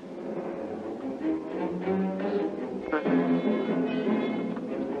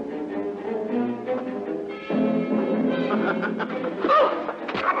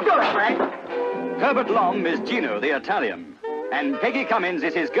 Herbert Lom is Gino, the Italian. And Peggy Cummins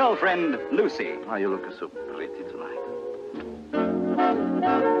is his girlfriend, Lucy. Oh, you look so pretty tonight.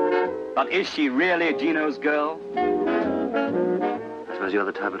 But is she really Gino's girl? I suppose you're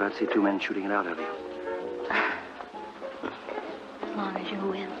the type that I'd see two men shooting it out of you. As long as you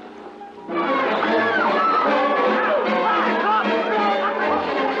win.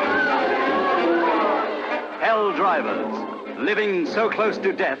 Hell Drivers, living so close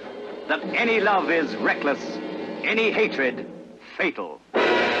to death that any love is reckless, any hatred fatal.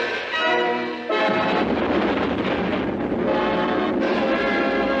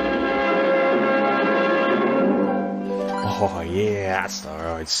 Oh yeah, that's the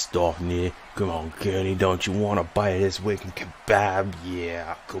right stuff, Nick. Come on, Kenny, don't you want to bite this wicked kebab?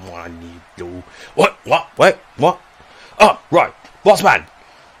 Yeah, come on, I need to. What? Wait, what? Oh, right, boss man.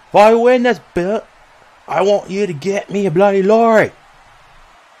 If I win this bet, I want you to get me a bloody lorry.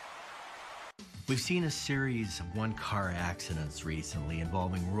 We've seen a series of one-car accidents recently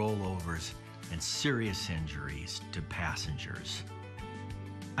involving rollovers and serious injuries to passengers.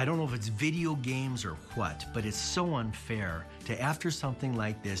 I don't know if it's video games or what, but it's so unfair to, after something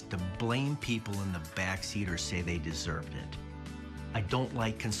like this, to blame people in the backseat or say they deserved it. I don't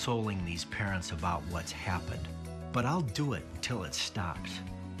like consoling these parents about what's happened, but I'll do it until it stops.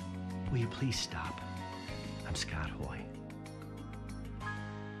 Will you please stop? I'm Scott Hoy.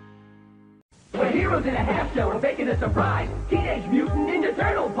 We're heroes in a half shell, we're making a surprise. Teenage Mutant Ninja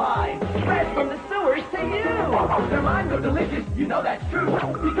Turtle pie. Fresh from the sewers to you. Their minds are delicious, you know that's true.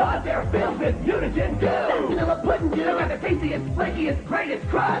 Because they're filled with mutagen goo. That's vanilla pudding goo. Got the tastiest, flakiest, greatest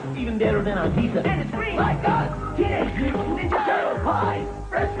crust. Even better than on pizza. And it's green like us. Teenage Mutant Ninja Turtle pie.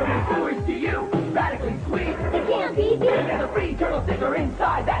 Fresh from the sewers to you. Radically sweet. You can't beat it. And there's a free turtle sticker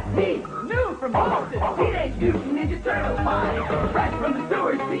inside. That's neat. New from Boston. Teenage Mutant Ninja Turtle pie. Fresh from the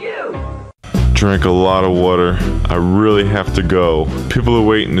sewers to you. Drank a lot of water. I really have to go. People are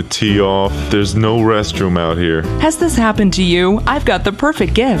waiting to tee off. There's no restroom out here. Has this happened to you? I've got the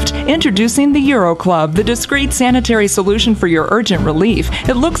perfect gift. Introducing the Euro Club, the discreet sanitary solution for your urgent relief.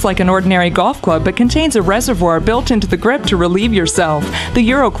 It looks like an ordinary golf club, but contains a reservoir built into the grip to relieve yourself. The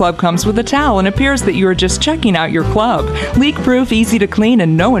Euro Club comes with a towel and appears that you are just checking out your club. Leak-proof, easy to clean,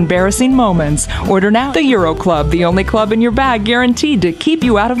 and no embarrassing moments. Order now. The Euro Club, the only club in your bag guaranteed to keep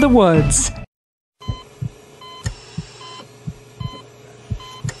you out of the woods.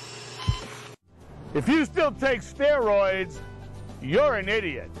 If you still take steroids, you're an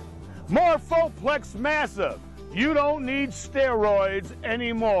idiot. Morphoplex Massive. You don't need steroids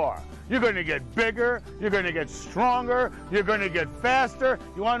anymore. You're going to get bigger, you're going to get stronger, you're going to get faster.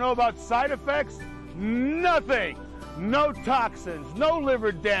 You want to know about side effects? Nothing. No toxins, no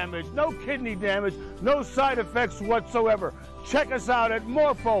liver damage, no kidney damage, no side effects whatsoever. Check us out at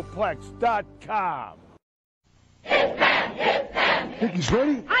morphoplex.com. Think he's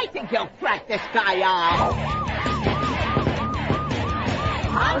ready? I think he'll crack this guy out.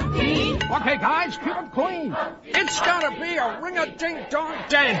 Okay, guys, keep it clean. It's gotta be a ring-a-ding-dong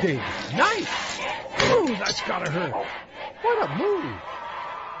dandy. Nice. Ooh, that's gotta hurt. What a move.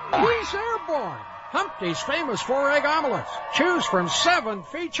 He's airborne. Humpty's famous 4-egg omelets. Choose from 7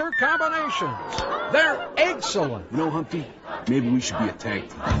 feature combinations. They're excellent. You know, Humpty, maybe we should be a tag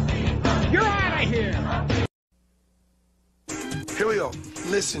team. You're out of here. Here we go.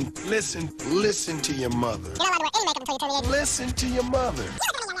 Listen to your mother. Listen to your mother.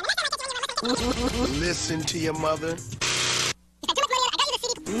 Listen to your mother.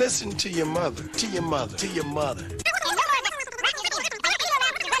 Listen to your mother. To your mother. To your mother.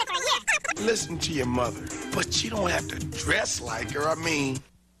 Listen to your mother. But you don't have to dress like her. I mean,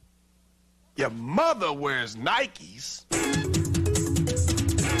 your mother wears Nikes.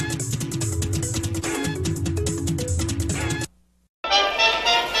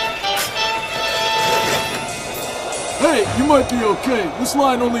 Hey, you might be okay. This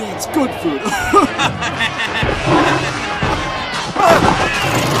line only eats good food.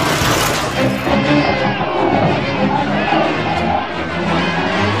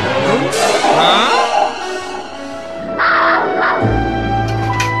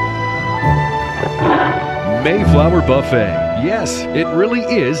 buffet. Yes, it really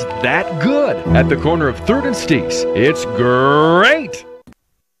is that good. At the corner of 3rd and Steaks. It's great!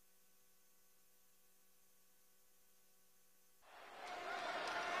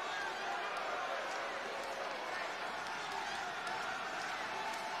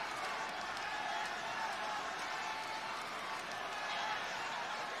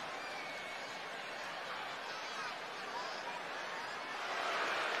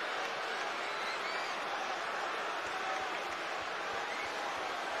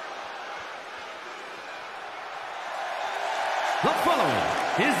 The following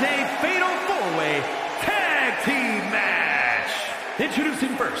is a fatal four-way tag team match.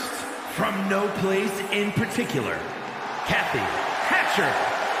 Introducing first, from no place in particular, Kathy Hatcher.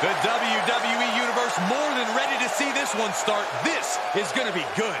 The WWE Universe more than ready to see this one start. This is going to be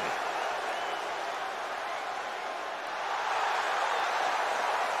good.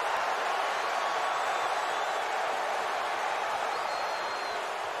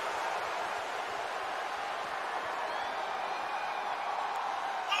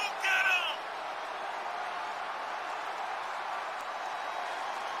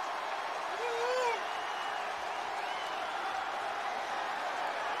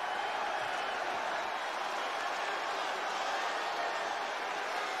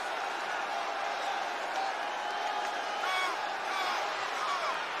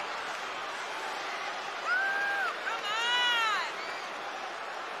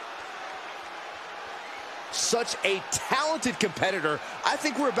 Such a talented competitor. I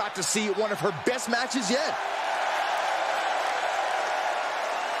think we're about to see one of her best matches yet.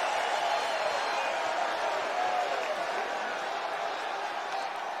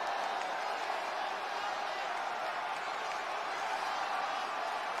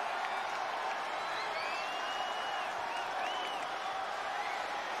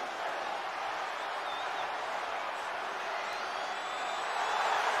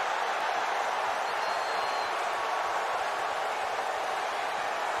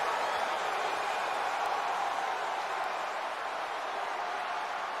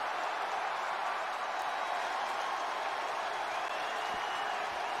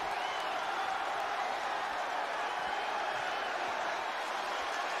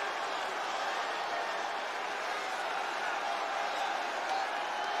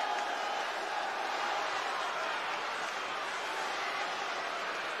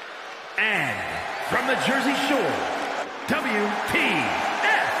 And from the Jersey Shore,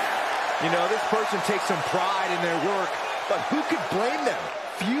 WT.F. You know, this person takes some pride in their work, but who could blame them?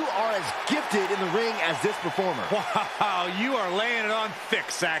 Few are as gifted in the ring as this performer. Wow, you are laying it on thick,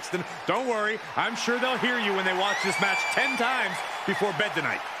 Saxton. Don't worry, I'm sure they'll hear you when they watch this match 10 times before bed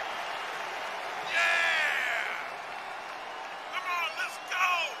tonight.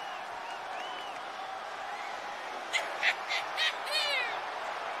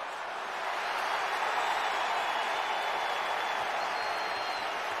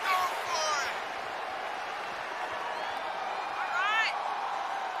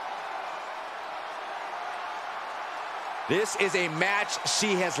 This is a match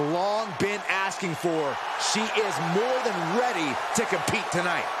she has long been asking for. She is more than ready to compete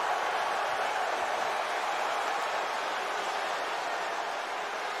tonight.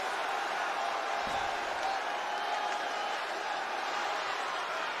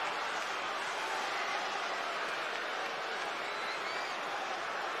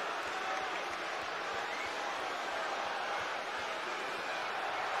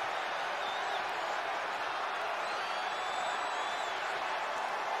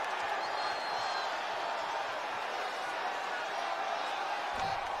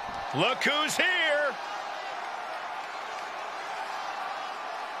 Look who's here!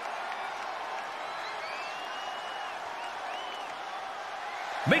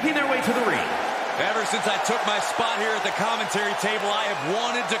 Making their way to the ring. Ever since I took my spot here at the commentary table, I have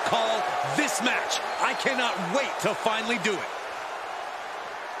wanted to call this match. I cannot wait to finally do it.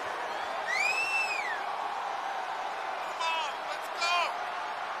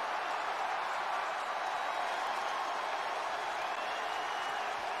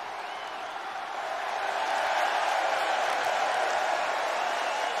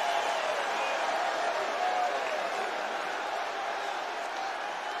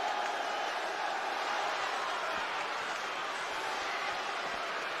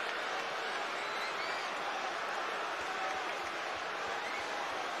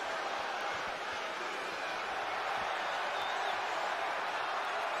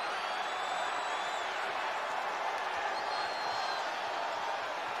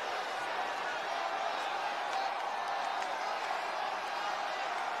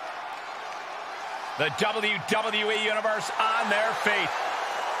 The WWE Universe on their feet.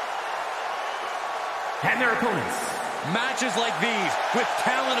 And their opponents. Matches like these, with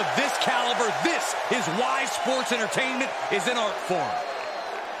talent of this caliber, this is why sports entertainment is an art form.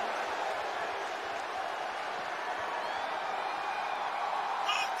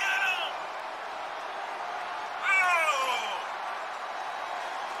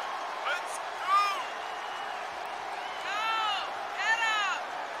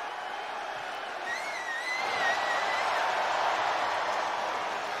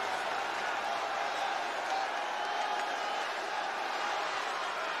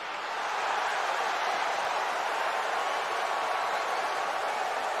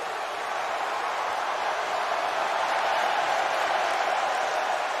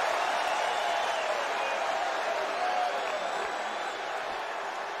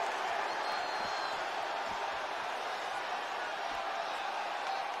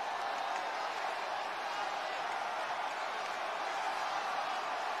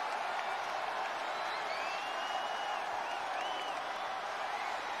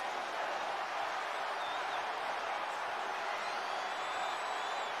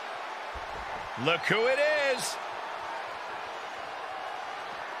 Look who it is.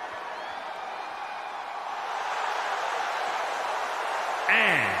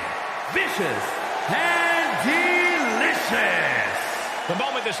 And vicious and delicious. The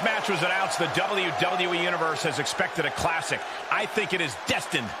moment this match was announced, the WWE Universe has expected a classic. I think it is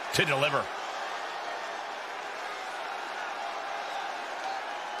destined to deliver.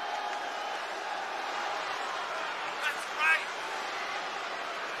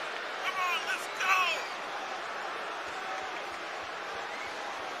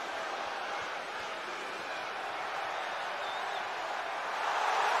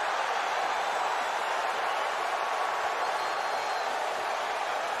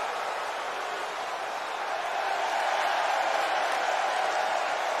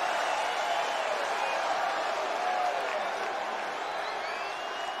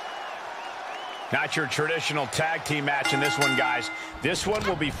 Not your traditional tag team match in this one, guys. This one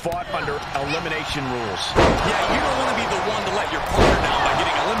will be fought under elimination rules. Yeah, you don't want to be the one to let your partner down by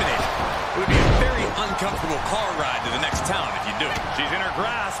getting eliminated. It would be a very uncomfortable car ride to the next town if you do. She's in her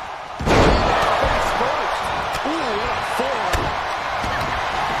grasp. Ooh, what a forearm.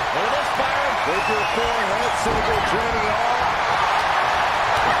 Look at this fire. Wait for a forehead, silver draining it all.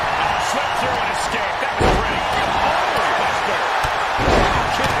 Slip through and escape. That was great. Oh, buster.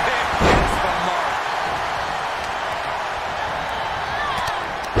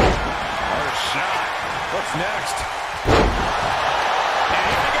 What's next? And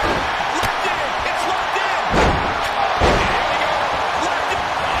here we go. Locked in. It's locked in. And here we go. Locked in.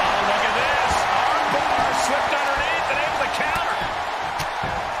 Oh, look at this. Armbar slipped underneath and able to counter.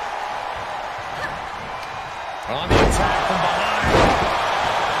 On the attack from behind.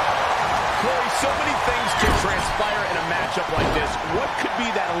 Corey, so many things can transpire in a matchup like this. What could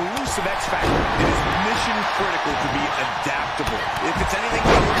be that elusive X factor? It is mission critical to be adaptable. If it's anything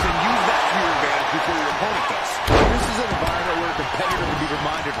other than use that to your advantage before your opponent does. This is an environment where a competitor can be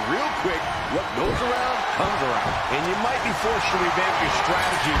reminded real quick what goes around comes around. And you might be forced to revamp your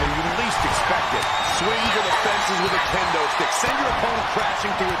strategy when you least expect it. Swing for the fences with a kendo stick. Send your opponent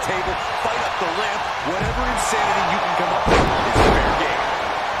crashing through a table. Fight up the ramp. Whatever insanity you can come up with is fair game.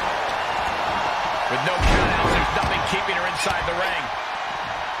 With no countouts, there's nothing keeping her inside the ring.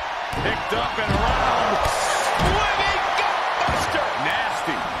 Picked up and around. Swinging gutbuster.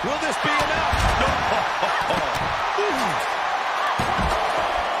 Nasty. Will this be enough? No.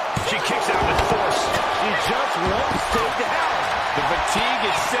 She kicks out with force. She just won't stay down. The fatigue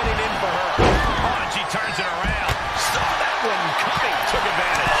is setting in for her. Oh, and she turns it around. Saw that one coming. Took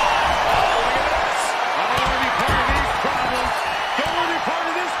advantage. Oh, look at this. I don't want to be part of these problems. Don't want to be part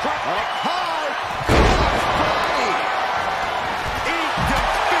of this problem. Up high. Eat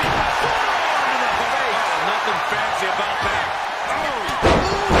defeat. Forearm in the face. Oh, nothing fancy about that.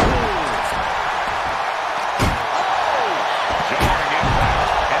 Jarring impact.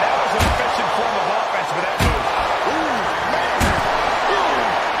 And that was an efficient form of offense for that move.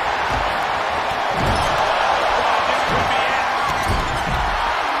 This could be it.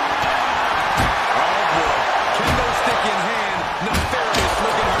 Oh, boy. Kendo stick in hand. Nefarious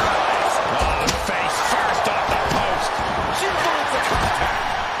look in her eyes. Oh, face first off the post. She avoids the contact.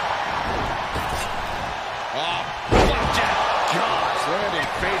 Oh, flapjack. Gosh,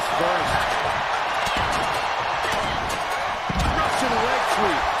 landing face first. Russian leg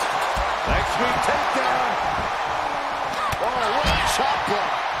sweep. Leg sweep takedown. Oh, what a chop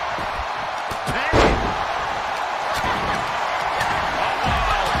block. Bang.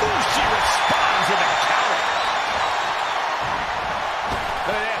 Uh-oh. Ooh, she responds with a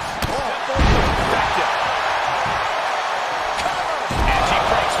Look at this. Simple but effective. And she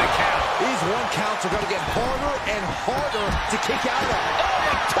breaks the count. These 1 counts are going to get harder and harder to kick out of. Oh,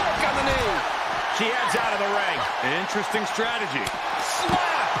 the torque on the knee. She heads out of the ring. Interesting strategy.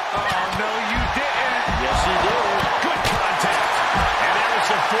 Slap! Oh, no, you didn't. Yes, you did. Good contact. And there was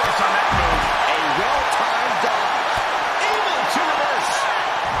some force on that move. A well-timed dodge. Able to reverse.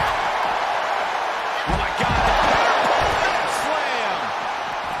 Oh, my God. Slam.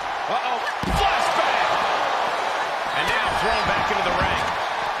 Uh-oh. Flashback. And now thrown back into the ring.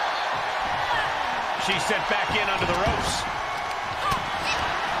 She's sent back in under the ropes.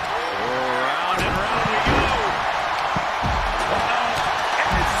 Round and round we go. Uh-oh.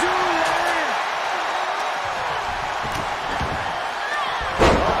 And Zulu.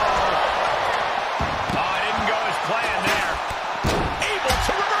 Oh, it didn't go as planned there. Able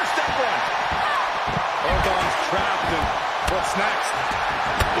to reverse that one. Orgon's trapped, and what's next?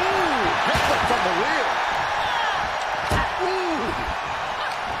 Ooh, headbutt from the rear. Ooh.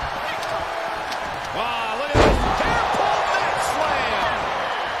 Wow, look at this. Hair pull back slam.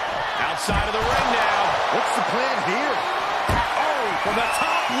 Outside of the ring now. What's the plan here? Oh, from the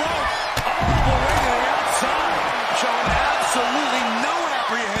top rope. All the way to the outside. Showing absolutely no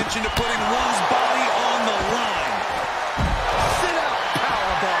apprehension to putting one's body on the line. Sit out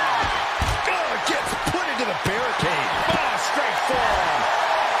powerbomb. Oh, gets put into the barricade. Oh, straight forearm.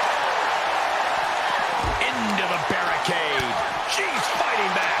 Into the barricade. She's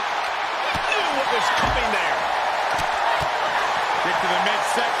fighting back. Knew what was coming there. Get to the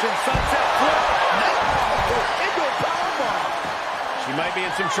midsection, sunset flip. No! Into a powerbomb. She might be in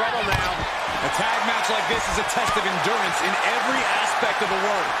some trouble now. A tag match like this is a test of endurance in every aspect of the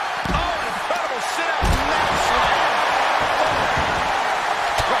word. Oh, an incredible sit-out mat slam.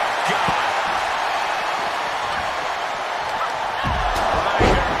 Oh, God. Right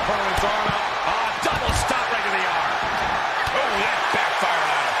here, opponent's arm out. Double stop right to the arm. Oh, that backfired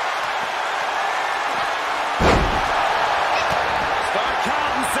on him. Start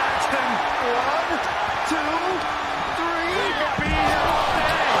counting, Saxton. 1, 2, 3. He could be here all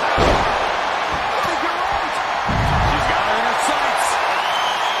day. I think you're right. She's got her in her sights.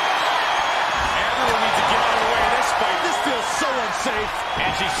 Everyone needs to get out of the way of this fight. This feels so unsafe.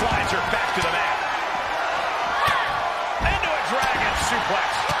 And she slides her back to the mat. Into a dragon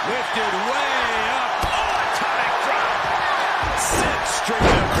suplex. Lifted way up. Oh, atomic drop. Sent straight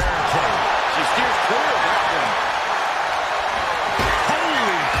to the barricade. She steers clear of that one.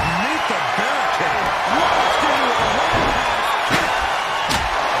 Holy, meet the barricade. Launched into a roundhouse kick.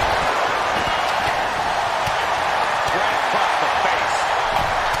 Right across the face.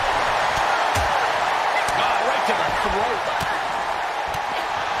 Right to the throat.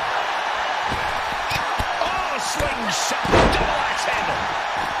 Oh, slingshot. Double axe handle.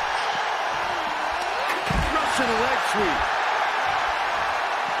 Russian leg sweep.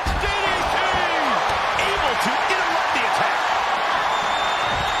 DDT! Able to interrupt the attack.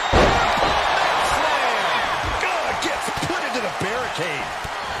 Slam! God, gets put into the barricade.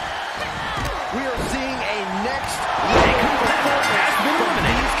 We are seeing a next level performance from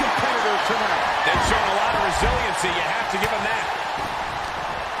these competitors tonight. They've shown a lot of resiliency. You have to give them that.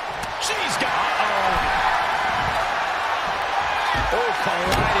 She's got... Oh,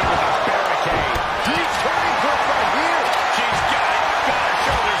 colliding with the barricade. He's turning for it right here. She's got it. Got her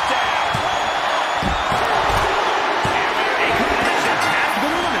shoulders down. And Elimination has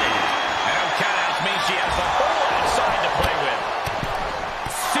been eliminated. And no countouts means she has the whole outside to play with.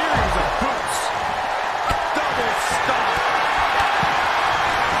 Series of boots. Double stomp.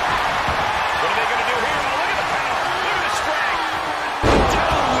 What are they going to do here? Oh, look at the power. Look at the strength.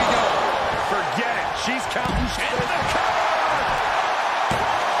 Down we go. Forget it. She's counting. Into the cover.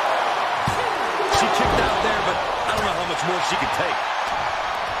 She kicked out there, but I don't know how much more she can take.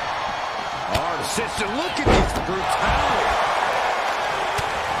 Arm sister, look at this brutality.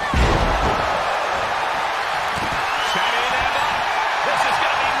 Setting them up. This is going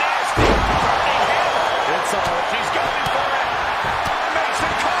to be nasty. Turning hammer. It's all. She's going for it. Makes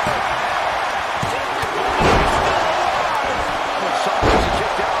the cover. What shot was she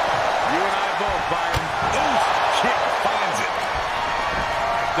kicked out? You and I both, Byron. Oof, kick finds it.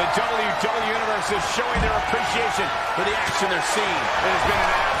 The WWE Universe is showing their appreciation for the action they're seeing. It has been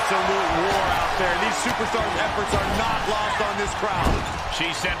an absolute war out there. These superstars' efforts are not lost on this crowd.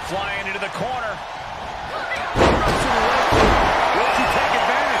 She's sent flying into the corner. Will she take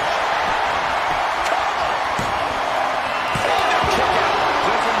advantage?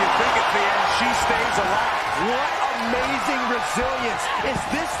 Just when you think it's the end, she stays alive. What amazing resilience. Is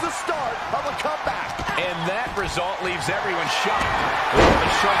this the start of a comeback? And that result leaves everyone shocked.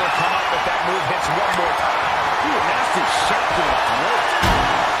 shoulder come up if that move hits one more time. Ooh, nasty shot to the throat.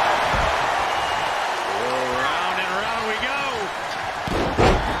 Round and round we go.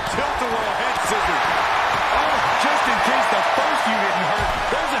 Tilt-a-whirl head scissors. Oh, just in case the first you didn't hurt,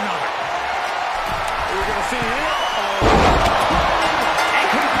 there's another. We're going to see here.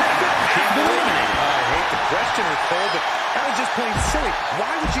 I hate the question or Cole, but that was just plain silly.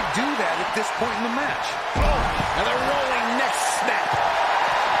 Why would you do that at this point in the match? Oh, and the rolling neck snap.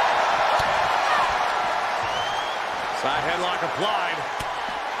 Side headlock applied.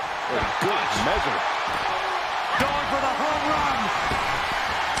 Good measure. Going for the home run.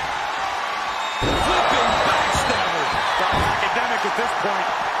 Flipping backstabber. Sounds academic at this point.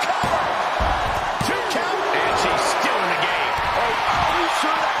 Cover. 2 count. And she's still in the game. Oh, are we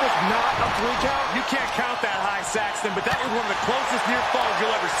sure that was not a 3 count? You can't count that high, Saxton, but that was one of the closest near falls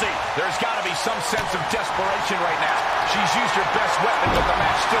you'll ever see. There's got to be some sense of desperation right now. She's used her best weapon, but the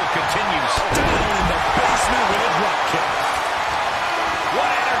match still continues. Down in the basement with a drop kick. What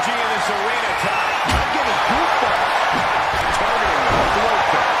energy in this arena, Ty. I'm getting goosebumps. Targeting the throat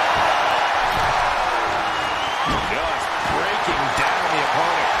there. Just breaking down the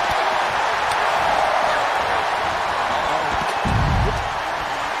opponent.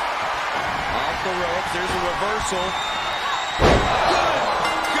 Off the ropes, there's a reversal.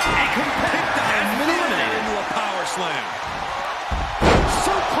 A competitor and eliminated into a power slam.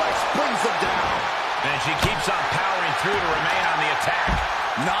 Suplex brings them down. And she keeps on powering through to remain on the attack.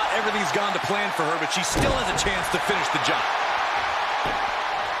 Not everything's gone to plan for her, but she still has a chance to finish the job.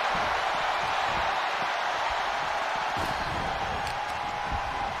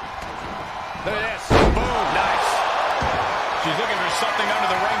 Look at this. Boom. Nice. She's looking for something under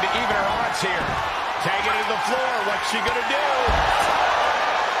the ring to even her odds here. Taking it to the floor. What's she going to do?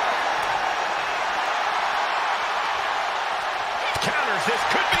 Counters. This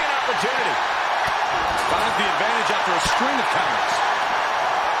could be an opportunity. Finds the advantage after a string of counters.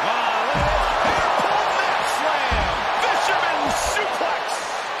 Look at this. Hair-pull mat slam. Fisherman suplex.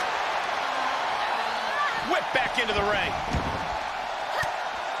 Whip back into the ring.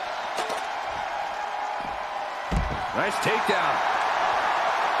 Nice takedown.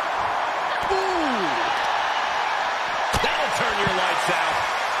 Ooh. That'll turn your lights out.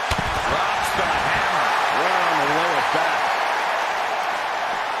 Drops the hammer. Right on the lower back.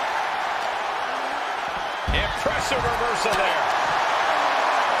 Impressive reversal there.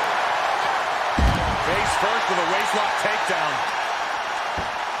 Face first with a waistlock takedown.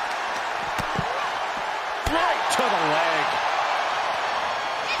 Right to the leg.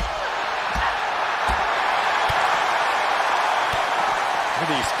 Look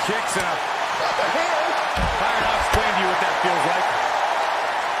at these kicks and what the hell? I'll explain to you what that feels like.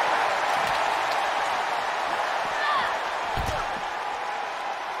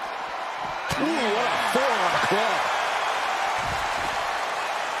 Ooh, what a forearm club.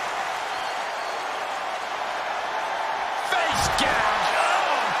 Face gouge.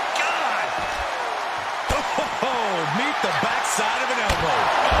 Oh, God. Oh, meet the backside of an elbow.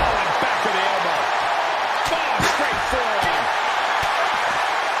 Oh, and back of the elbow. Oh, straight forearm.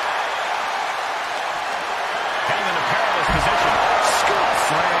 Held in a perilous position. Scoop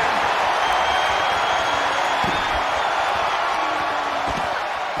slam.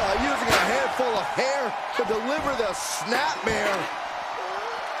 Using a handful of hair to deliver the snapmare.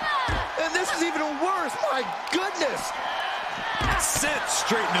 And this is even worse. My goodness. Sent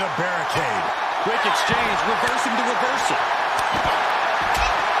straight into the barricade. Quick exchange. Reversing to reversal.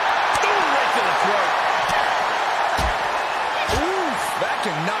 Ooh, right to the throat. Oof, that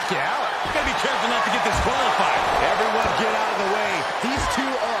can knock you out. You gotta be careful not to get disqualified. Everyone get out of the way. These two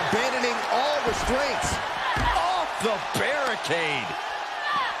are abandoning all restraints. Off the barricade.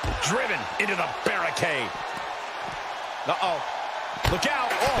 Driven into the barricade. Uh-oh. Look out.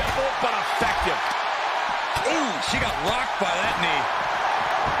 Oh, simple but effective. Ooh, she got rocked by that knee.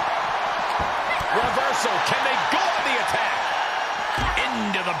 Reversal. Can they go on the attack?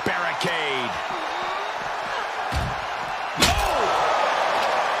 Into the barricade. Oh!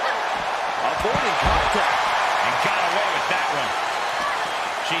 Avoiding contact. And got away with that one.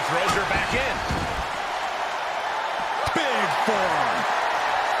 She throws her back in. Big forearm.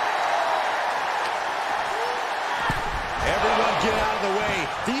 Everyone get out of the way.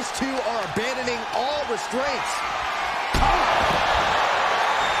 These two are abandoning all restraints.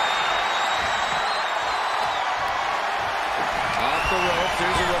 Off the ropes,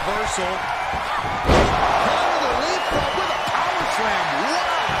 there's a reversal. Counter the leapfrog with a power slam.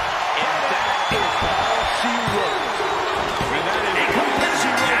 Wow! And that is all she wrote. And that is all she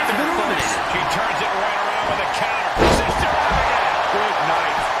wrote there, folks. She turns it right around with a counter. Sister up again. Good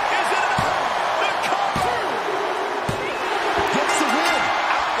night.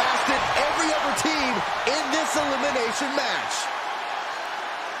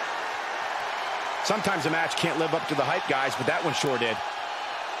 Sometimes a match can't live up to the hype, guys, but that one sure did.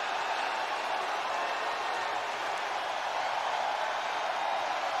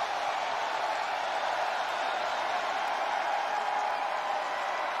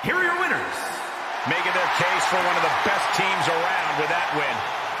 Here are your winners. Making their case for one of the best teams around with that win.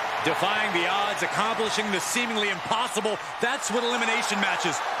 Defying the odds, accomplishing the seemingly impossible. That's what elimination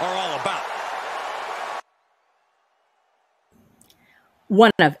matches are all about.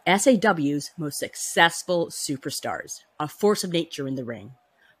 One of SAW's most successful superstars, a force of nature in the ring.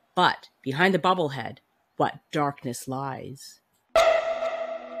 But behind the bobblehead, what darkness lies.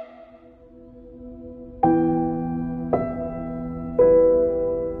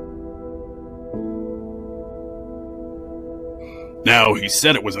 Now, he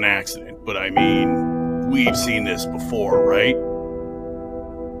said it was an accident, but I mean, we've seen this before, right?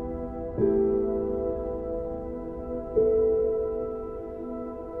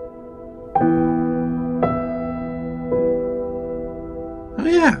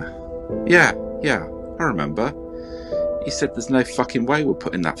 Oh, yeah, I remember. He said there's no fucking way we're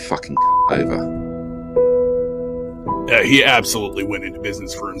putting that fucking over. He absolutely went into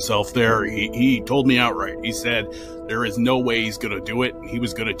business for himself there. He told me outright. He said there is no way he's going to do it, and he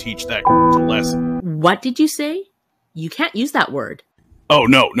was going to teach that a lesson. What did you say? You can't use that word. Oh,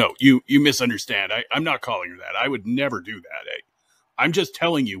 no, you misunderstand. I'm not calling her that. I would never do that. I'm just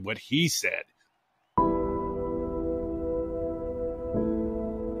telling you what he said.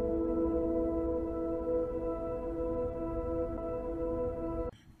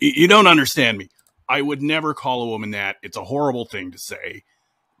 You don't understand me. I would never call a woman that. It's a horrible thing to say.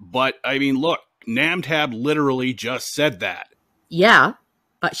 But, I mean, look, Namtab literally just said that. Yeah,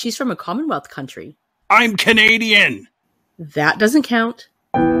 but she's from a Commonwealth country. I'm Canadian! That doesn't count.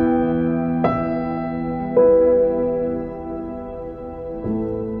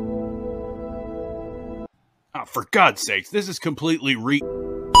 Oh, for God's sakes, this is completely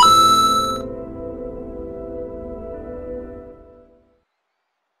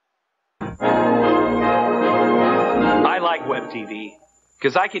I like web TV,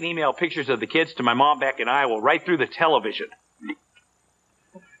 because I can email pictures of the kids to my mom back in Iowa right through the television.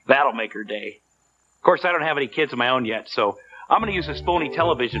 That'll make her day. Of course, I don't have any kids of my own yet, so I'm going to use this phony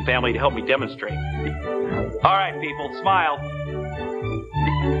television family to help me demonstrate. All right, people, smile.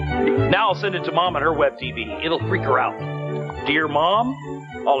 Now I'll send it to Mom on her web TV. It'll freak her out. Dear Mom,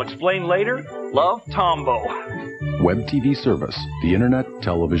 I'll explain later. Love, Tombo. Web TV service, the internet,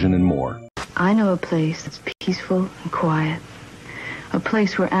 television, and more. I know a place that's peaceful and quiet. A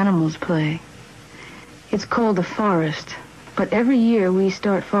place where animals play. It's called the forest. But every year we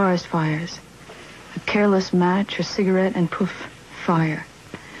start forest fires. A careless match or cigarette and poof, fire.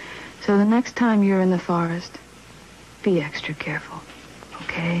 So the next time you're in the forest, be extra careful,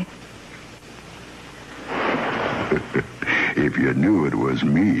 okay? If you knew it was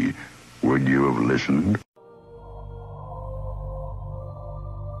me, would you have listened?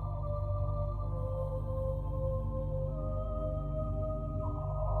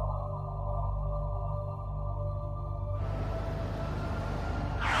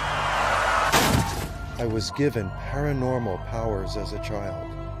 I was given paranormal powers as a child.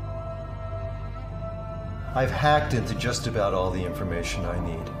 I've hacked into just about all the information I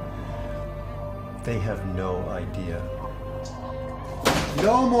need. They have no idea.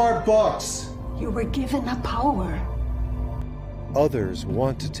 No more books! You were given a power. Others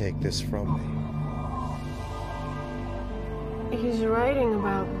want to take this from me. He's writing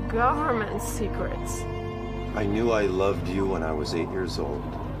about government secrets. I knew I loved you when I was 8 years old.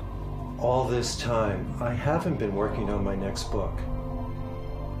 All this time, I haven't been working on my next book.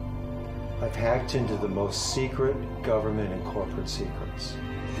 I've hacked into the most secret government and corporate secrets.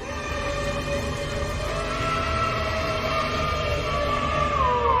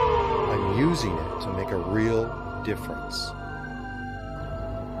 I'm using it to make a real difference.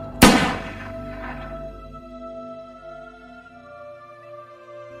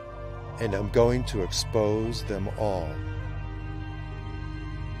 And I'm going to expose them all.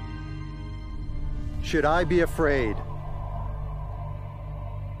 Should I be afraid?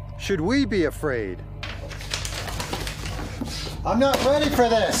 Should we be afraid? I'm not ready for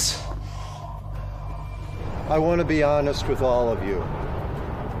this! I want to be honest with all of you.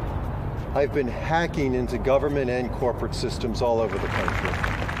 I've been hacking into government and corporate systems all over the country.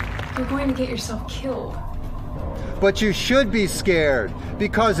 You're going to get yourself killed. But you should be scared,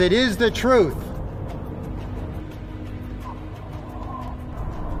 because it is the truth.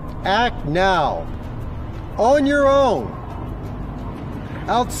 Act now. On your own,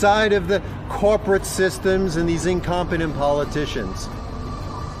 outside of the corporate systems and these incompetent politicians.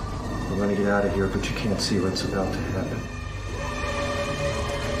 want to get out of here, but you can't see what's about to happen.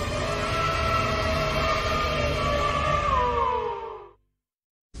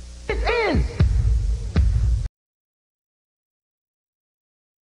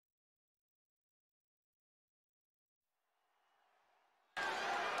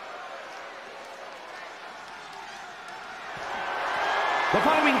 The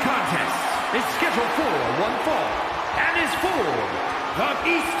following contest is scheduled for one fall and is for the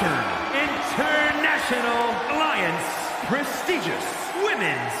Eastern International Alliance Prestigious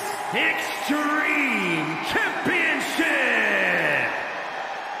Women's Extreme Championship.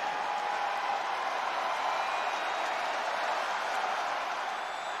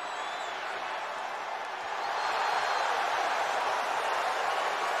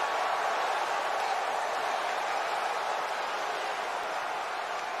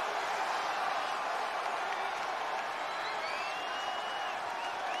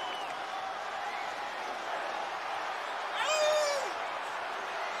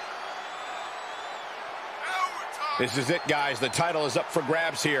 This is it, guys. The title is up for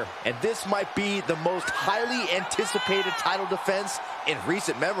grabs here. And this might be the most highly anticipated title defense in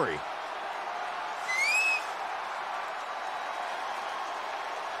recent memory.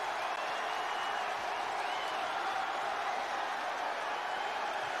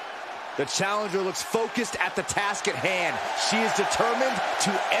 The challenger looks focused at the task at hand. She is determined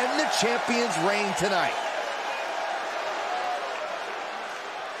to end the champion's reign tonight.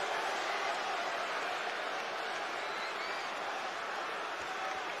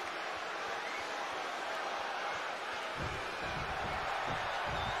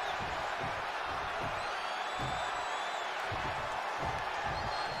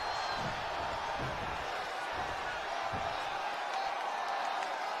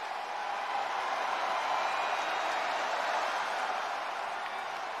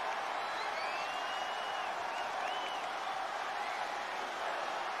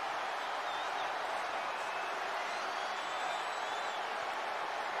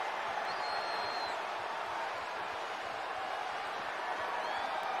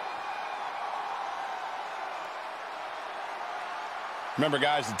 Remember,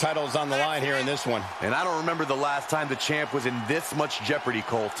 guys, the title is on the line here in this one. And I don't remember the last time the champ was in this much jeopardy,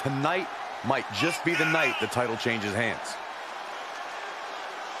 Cole. Tonight might just be the night the title changes hands.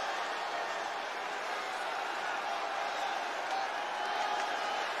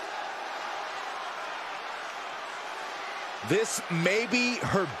 This may be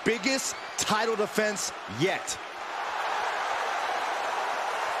her biggest title defense yet.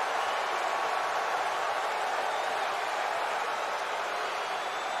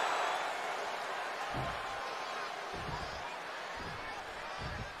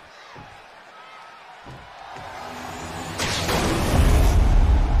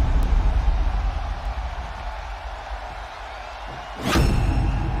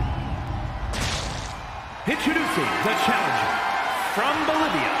 Introducing the challenger from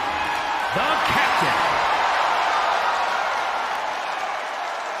Bolivia, the captain.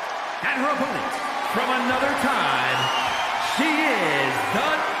 And her opponent from another time, she is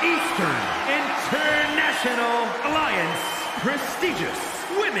the Eastern International Alliance Prestigious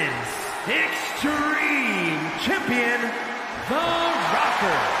Women's Extreme Champion, the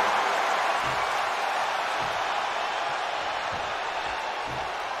Rocker.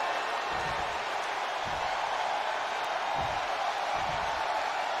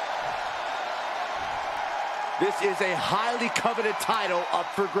 This is a highly coveted title up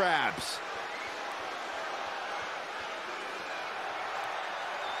for grabs.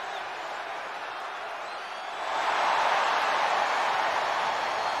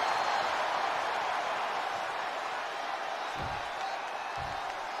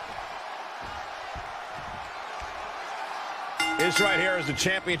 This right here is a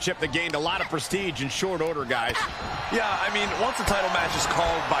championship that gained a lot of prestige in short order, guys. Yeah, I mean, once the title match is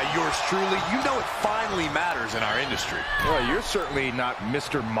called by yours truly, you know it finally matters in our industry. Well, you're certainly not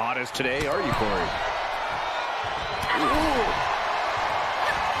Mr. Modest today, are you, Corey? Ooh.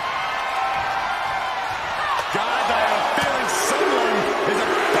 Guys, I have a feeling someone is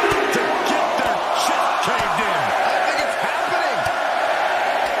about to get their chest caved in. I think it's happening.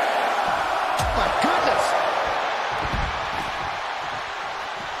 My goodness.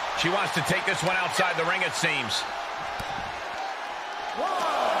 She wants to take this one outside the ring, it seems.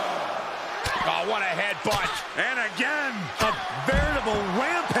 Oh, what a headbutt. And again, a veritable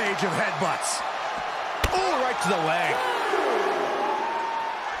rampage of headbutts. Oh, right to the leg.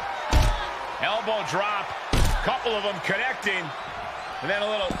 Elbow drop. Couple of them connecting. And then a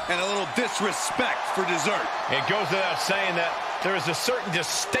little disrespect for dessert. It goes without saying that There is a certain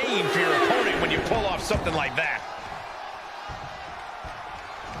disdain for your opponent when you pull off something like that.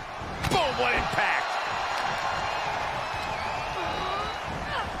 Boom, what impact.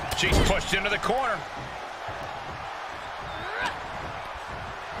 She's pushed into the corner.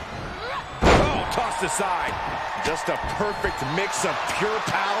 Oh, tossed aside. Just a perfect mix of pure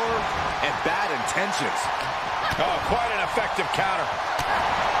power and bad intentions. Oh, quite an effective counter.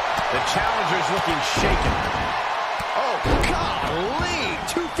 The challenger's looking shaken. Oh, golly!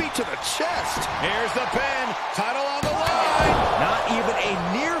 2 feet to the chest. Here's the pin. Title on the line. Not even a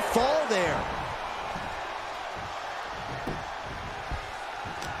near fall there.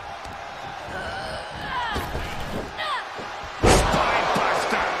 Spine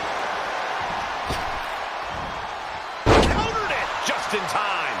buster. Countered it just in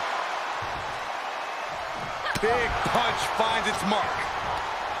time. Big punch finds its mark.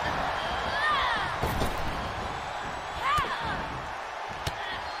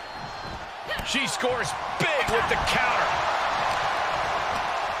 She scores big with the counter.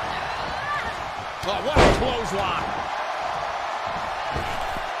 Oh, what a clothesline.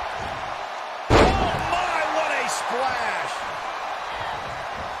 Oh, my, what a splash.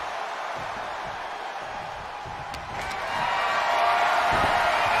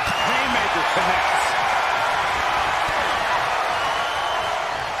 Haymaker connects.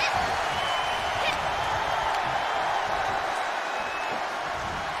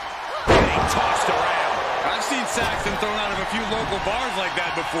 Tossed around. I've seen Saxton thrown out of a few local bars like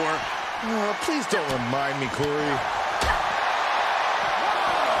that before. Please don't remind me, Corey.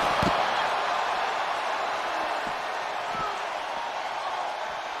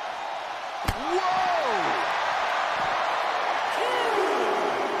 Whoa!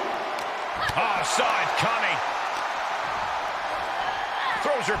 Oh, saw it coming.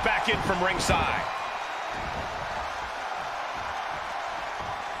 Throws her back in from ringside.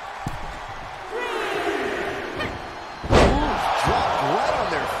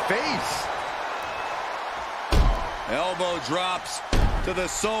 Face. Elbow drops to the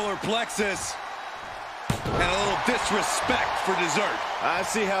solar plexus. And a little disrespect for dessert. I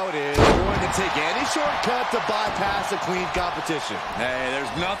see how it is. You're going to take any shortcut to bypass a clean competition. Hey,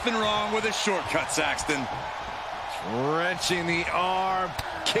 there's nothing wrong with a shortcut, Saxton. Wrenching the arm.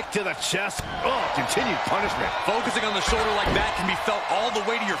 Kick to the chest. Oh, continued punishment. Focusing on the shoulder like that can be felt all the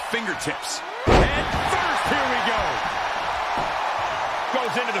way to your fingertips. Head first, here we go.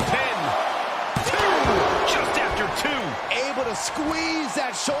 Goes into the pin. 2, just after 2. Able to squeeze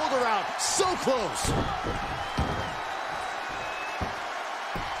that shoulder out. So close.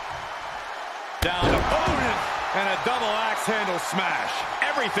 Down opponent. And a double axe handle smash.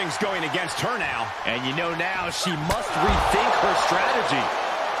 Everything's going against her now. And you know now she must rethink her strategy.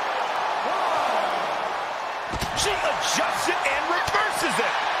 She adjusts it and reverses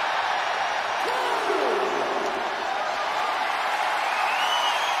it.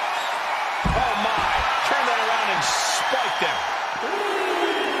 Oh, my. Turn that around and spike them.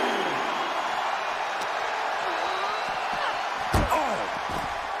 Oh.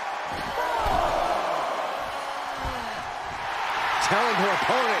 Telling her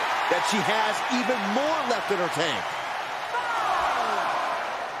opponent that she has even more left in her tank.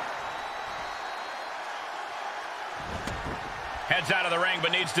 Heads out of the ring,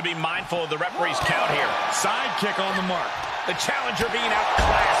 but needs to be mindful of the referee's count here. Sidekick on the mark. The challenger being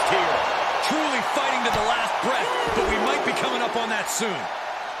outclassed here. Truly fighting to the last breath, but we might be coming up on that soon.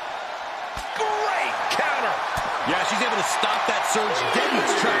 Great counter. Yeah, she's able to stop that surge dead in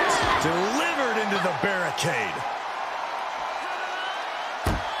its tracks. Delivered into the barricade.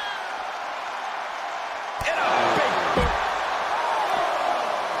 And a big boot.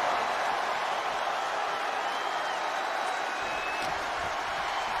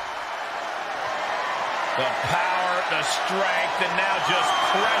 The power, the strength, and now just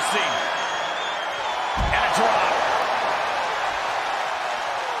pressing. And a drop.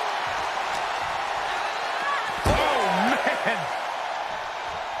 Oh, man.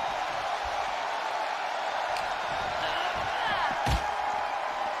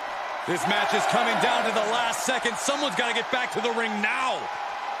 This match is coming down to the last second. Someone's got to get back to the ring now.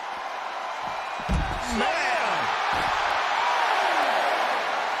 Man.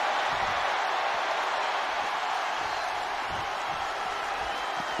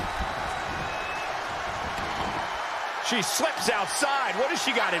 She slips outside. What has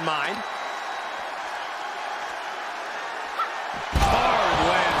she got in mind? Hard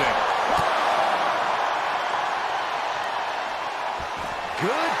landing.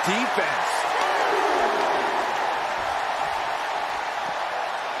 Good defense.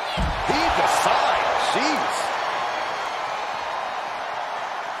 Heave the side. Jeez.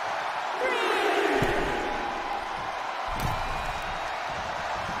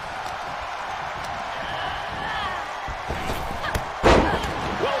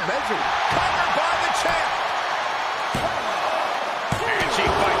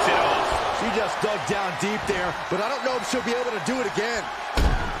 dug down deep there, but I don't know if she'll be able to do it again.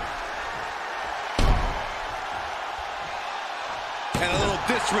 And a little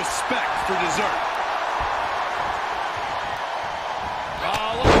disrespect for dessert.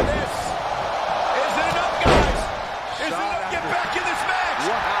 Oh, look at this. Is it enough, guys? Is it enough to get back in this match?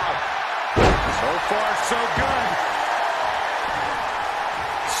 Wow. So far, so good.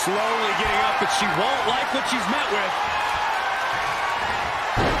 Slowly getting up, but she won't like what she's met with.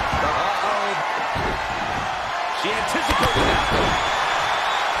 Uh-oh. She anticipated that.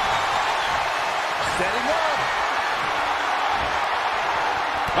 Setting up.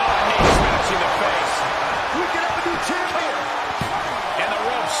 Oh, knee smash in the face. We can have a new champion. And the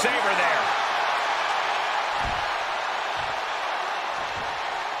rope saver there.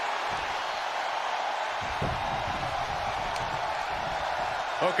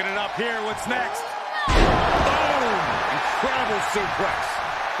 Hooking it up here. What's next? Boom! Incredible suplex.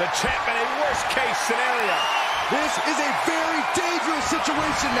 The champ in a worst-case scenario. This is a very dangerous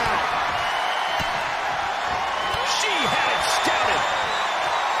situation now. She had it scouted.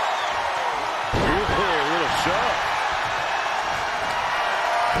 Ooh, a little shove.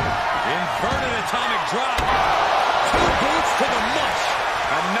 Inverted atomic drop. 2 boots to the mush.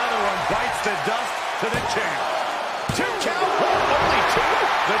 Another one bites the dust to the champ. 2 count. Only 2.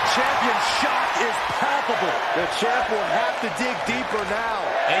 The champion's shock is palpable. The champ will have to dig deeper now.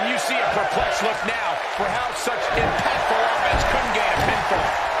 And you see a perplexed look now for how such impactful offense couldn't gain a pinfall.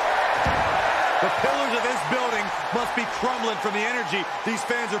 The pillars of this building must be crumbling from the energy these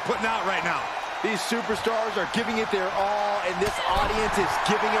fans are putting out right now. These superstars are giving it their all, and this audience is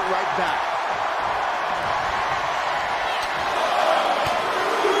giving it right back.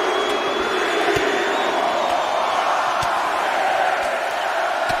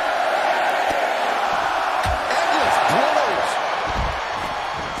 Endless blows.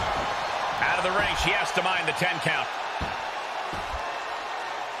 Out of the ring, she has to mind the 10 count.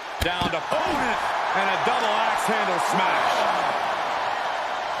 Down to opponent, and a double axe handle smash.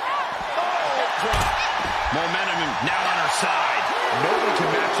 Momentum now on her side. Nobody can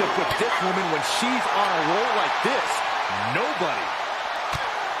match up with this woman when she's on a roll like this. Nobody.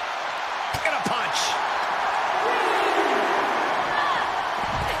 And a punch.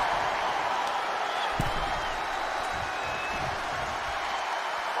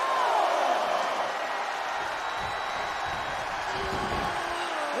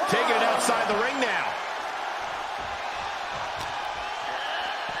 Taking it outside the ring now.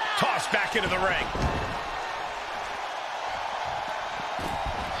 Tossed back into the ring.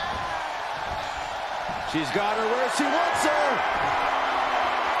 She's got her where she wants her.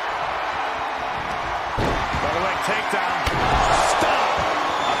 By the way, takedown. Stop.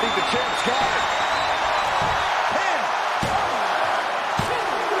 I think the champ's got it. Pin.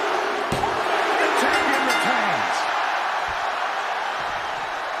 The champion retains.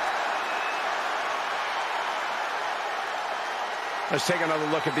 Let's take another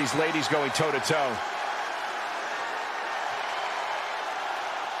look at these ladies going toe-to-toe.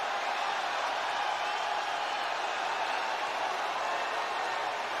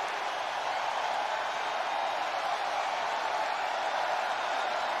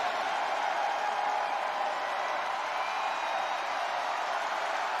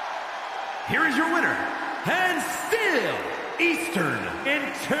 Here is your winner, and still Eastern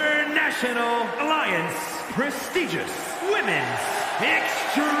International Alliance prestigious Women's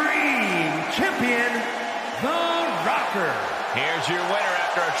Extreme Champion, The Rocker. Here's your winner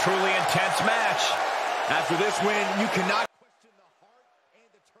after a truly intense match. After this win, you cannot question the heart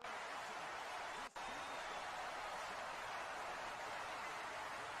and determination.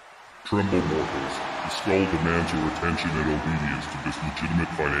 Tremble, mortals. The skull demands your attention and obedience to this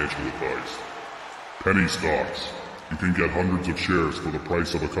legitimate financial advice. Penny stocks. You can get hundreds of shares for the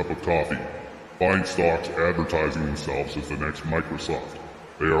price of a cup of coffee. Find stocks advertising themselves as the next Microsoft.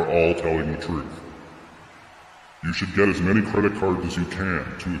 They are all telling the truth. You should get as many credit cards as you can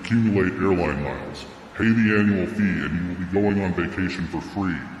to accumulate airline miles. Pay the annual fee and you will be going on vacation for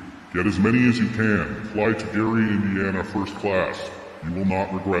free. Get as many as you can. Fly to Gary, Indiana first class. You will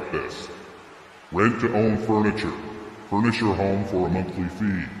not regret this. Rent to own furniture. Furnish your home for a monthly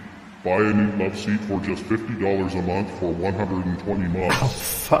fee. Buy a new love seat for just $50 a month for 120 months. Oh,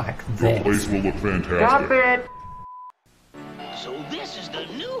 fuck The this. place will look fantastic. Stop it! So this is the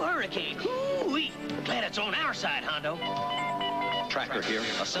new hurricane. Hoo-wee! Glad it's on our side, Hondo. Tracker here.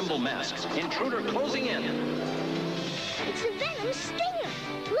 Assemble masks. Intruder closing in. It's a venom stinger.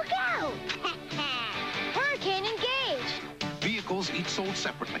 Look out! Hurricane engaged. Vehicles each sold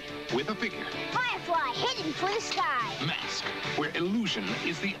separately, with a figure. Firefly hidden for the sky. Mask, where illusion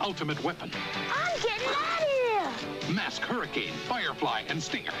is the ultimate weapon. I'm getting out of here. Mask Hurricane, Firefly, and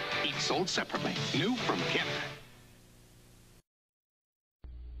Stinger, each sold separately. New from Kenner.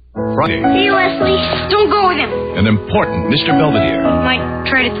 Friday. Hey, Leslie, don't go with him. An important Mr. Belvedere. Might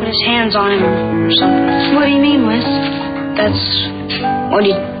try to put his hands on him or something. What do you mean, Wes? That's what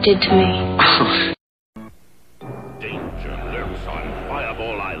he did to me. Danger lurks on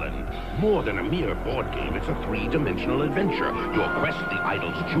Fireball Island. More than a mere board game, it's a three-dimensional adventure. Your quest, the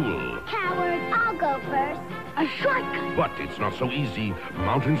idol's jewel. Coward, I'll go first. A shortcut. But it's not so easy.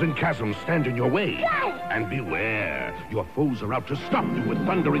 Mountains and chasms stand in your way. Got it. And beware, your foes are out to stop you with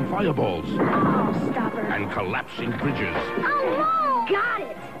thundering fireballs. Oh, stop her. And collapsing bridges. Oh, no. Got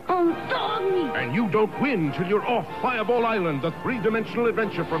it. Dog me. And you don't win till you're off Fireball Island, the three-dimensional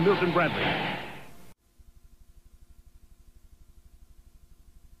adventure from Milton Bradley.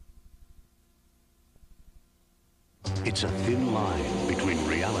 It's a thin line between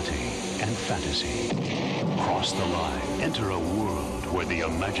reality and fantasy. Cross the line. Enter a world where the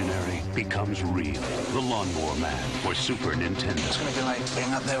imaginary becomes real. The Lawnmower Man for Super Nintendo. It's gonna be like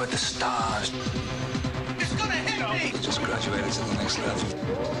being up there with the stars. It's gonna hit me! Just graduated to the next level.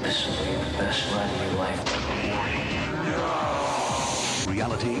 This will be the best ride of your life.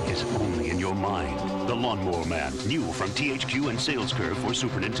 Reality is only in your mind. The Lawnmower Man, new from THQ and Sales Curve for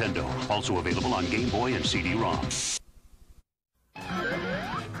Super Nintendo. Also available on Game Boy and CD-ROM.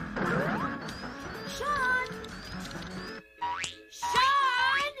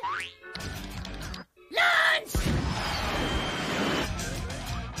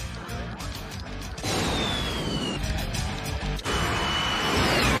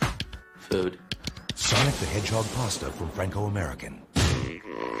 Food. Sonic the Hedgehog pasta from Franco-American.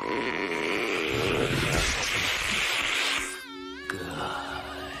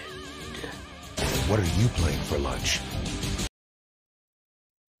 What are you playing for lunch?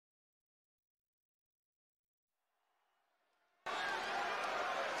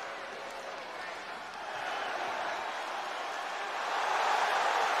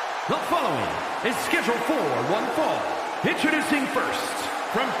 The following is scheduled for one fall. Introducing first,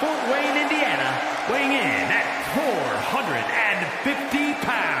 from Fort Wayne, Indiana, weighing in at 450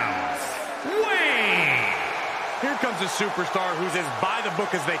 pounds, Wayne! Here comes a superstar who's as by the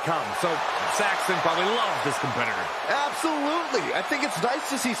book as they come, so Saxon probably loves this competitor. Absolutely. I think it's nice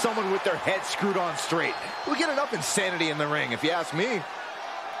to see someone with their head screwed on straight. We get enough insanity in the ring, if you ask me.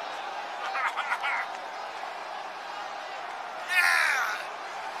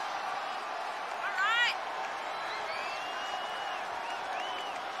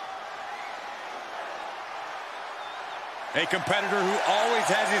 A competitor who always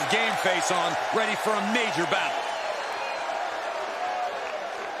has his game face on, ready for a major battle.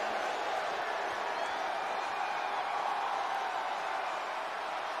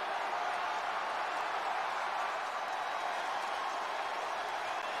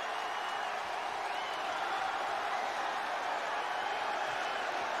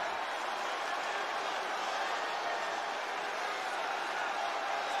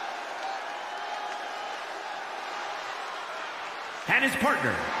 And his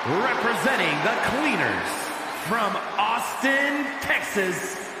partner, representing the Cleaners, from Austin,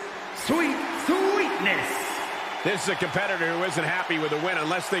 Texas, Sweet Sweetness. This is a competitor who isn't happy with a win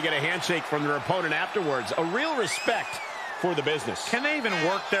unless they get a handshake from their opponent afterwards. A real respect for the business. Can they even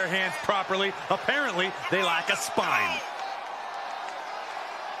work their hands properly? Apparently, they lack a spine.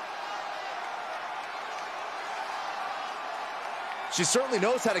 She certainly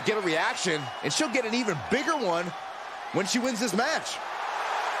knows how to get a reaction, and she'll get an even bigger one when she wins this match.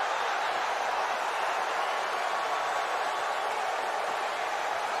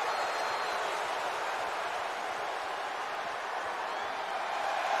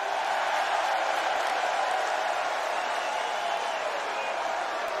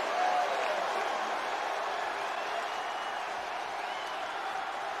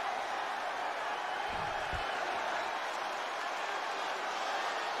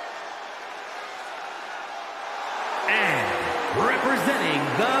 Representing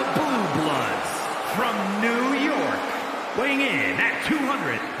the Blue Bloods from New York, weighing in at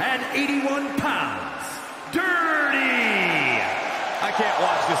 281 pounds, Dirty! I can't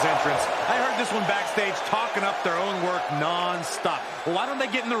watch this entrance. I heard this one backstage talking up their own work non-stop. Well, why don't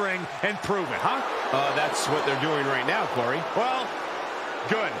they get in the ring and prove it, huh? That's what they're doing right now, Corey. Well,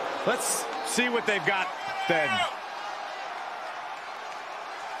 good. Let's see what they've got then.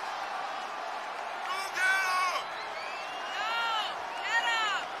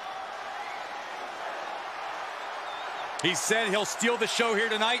 He said he'll steal the show here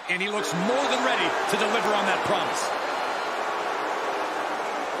tonight, and he looks more than ready to deliver on that promise.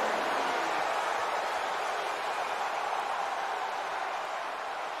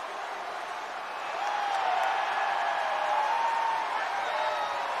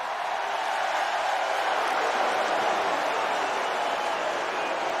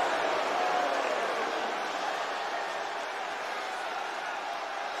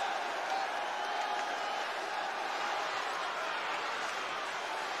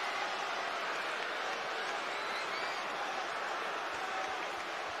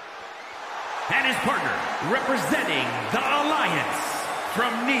 And his partner, representing the Alliance,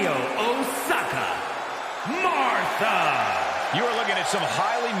 from Neo, Osaka, Martha. You are looking at some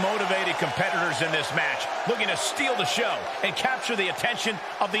highly motivated competitors in this match, looking to steal the show and capture the attention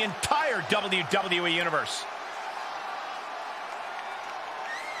of the entire WWE Universe.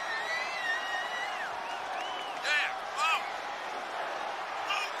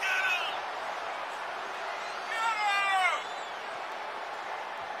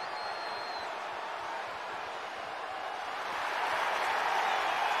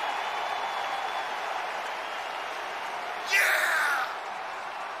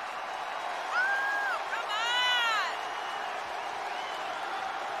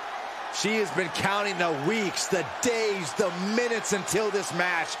 She has been counting the weeks, the days, the minutes until this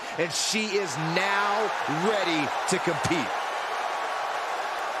match, and she is now ready to compete.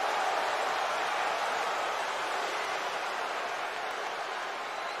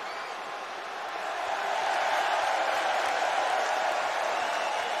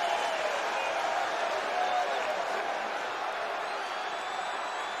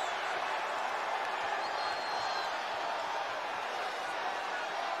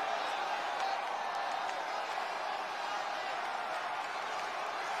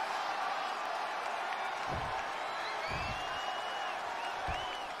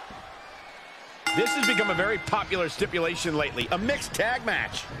 This has become a very popular stipulation lately, a mixed tag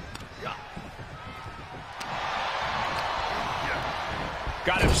match.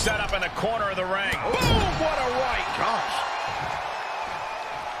 Got him set up in the corner of the ring. Boom, what a right. Gosh.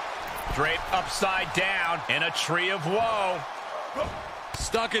 Draped upside down in a tree of woe.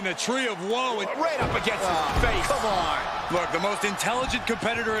 Stuck in the tree of woe and right up against his face. Come on. Look, the most intelligent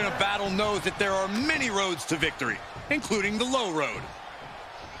competitor in a battle knows that there are many roads to victory, including the low road.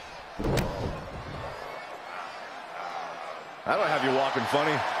 I don't have you walking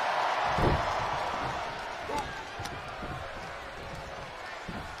funny.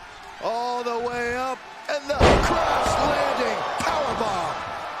 All the way up, and the cross landing powerbomb.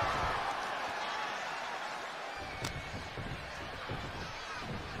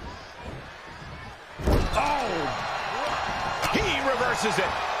 Oh! He reverses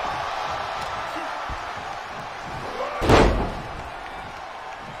it.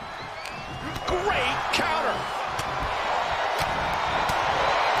 Great counter.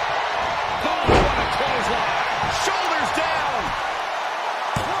 Shoulders down.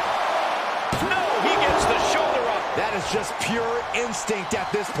 No, he gets the shoulder up. That is just pure instinct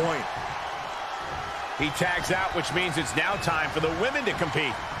at this point. He tags out, which means it's now time for the women to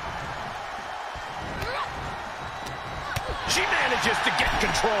compete. She manages to get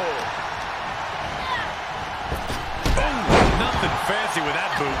control. Oh, nothing fancy with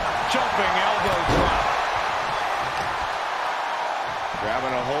that boot. Jumping elbow drop.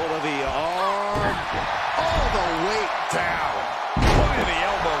 Grabbing a hold of the arm. All the weight down. Point of the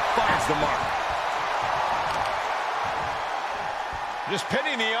elbow finds the mark. Just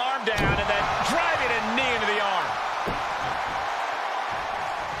pinning the arm down and then driving a knee into the arm.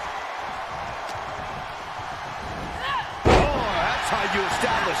 Oh, that's how you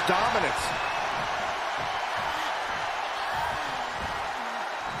establish dominance.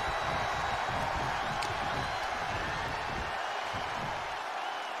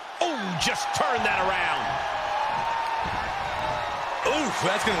 Just turn that around. Oof,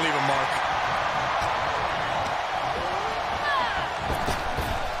 that's going to leave a mark.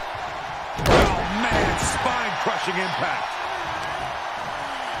 Oh, man, spine-crushing impact.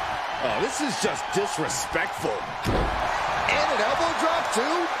 Oh, this is just disrespectful. And an elbow drop,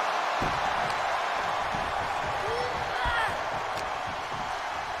 too?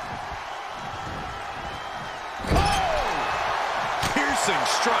 Oh! Piercing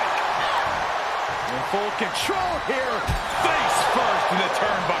strike. In full control here. Face first in the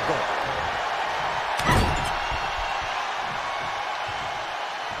turnbuckle.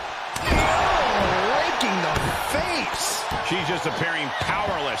 Oh, raking the face. She's just appearing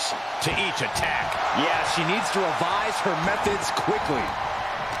powerless to each attack. Yeah, she needs to revise her methods quickly.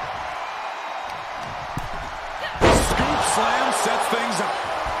 Scoop things up.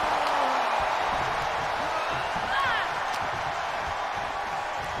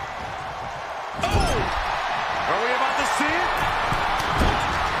 Oh! Are we about to see it?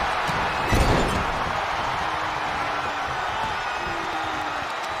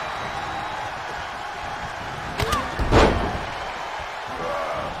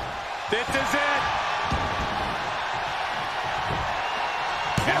 This is it.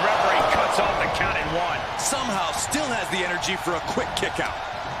 And referee cuts off the count in one. Somehow still has the energy for a quick kick out.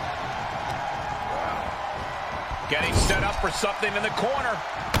 Getting set up for something in the corner.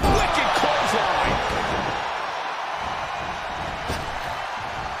 Wicked clothesline.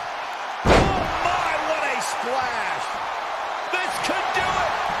 Oh my, what a splash. This could do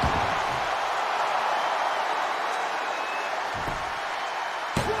it.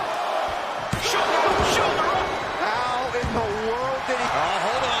 Shoulder up. How in the world did he...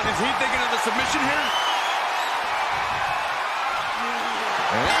 Hold on. Is he thinking of the submission here?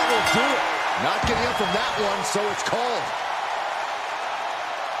 And that will do it. Not getting up from that one, so it's called.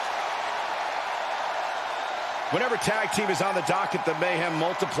 Whenever tag team is on the docket, the mayhem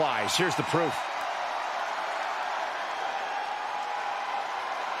multiplies. Here's the proof.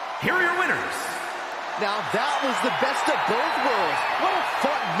 Here are your winners. Now that was the best of both worlds. What a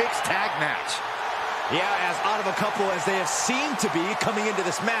fun mixed tag match. Yeah, as odd of a couple as they have seemed to be coming into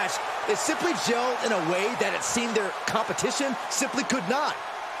this match, it simply gelled in a way that it seemed their competition simply could not.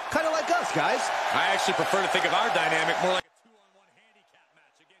 Kind of like us, guys. I actually prefer to think of our dynamic more like a 2-on-1 handicap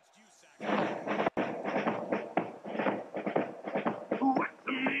match against you, What's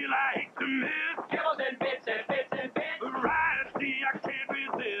the meal I hate to miss? Kibbles and bits and bits and bits. Variety I can't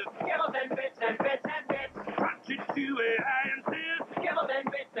resist. Kibbles and bits and bits and bits. Crunch it to a high insist. Kibbles and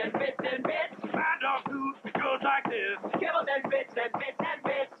bits and bits and bits. My dog food goes like this. Kibbles and bits and bits and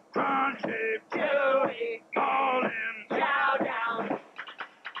bits. Crunch it, chewy, all in, chow down.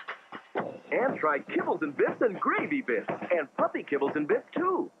 And try Kibbles and Bits and Gravy Bits. And Puppy Kibbles and Bits,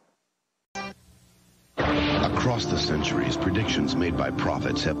 too. Across the centuries, predictions made by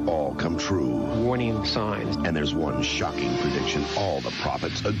prophets have all come true. Warning signs. And there's one shocking prediction all the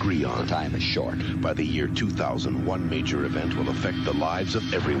prophets agree on. The time is short. By the year 2000, one major event will affect the lives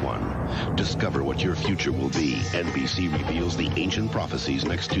of everyone. Discover what your future will be. NBC reveals the ancient prophecies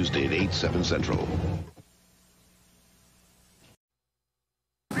next Tuesday at 8, 7 Central.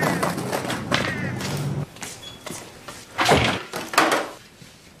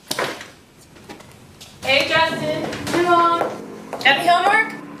 Hey, Justin. Hey, Mom. Have homework?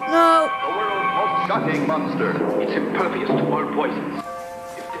 No. The world's most shocking monster. It's impervious to all poisons.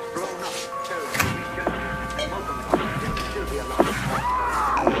 If it's grown up, terribly weakened, most of the still be alive.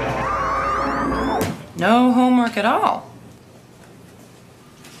 No homework at all.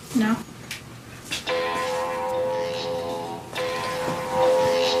 No.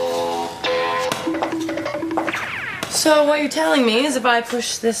 So what you're telling me is if I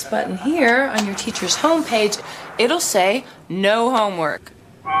push this button here on your teacher's homepage, it'll say no homework.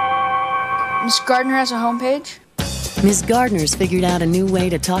 Miss Gardner has a homepage? Ms. Gardner's figured out a new way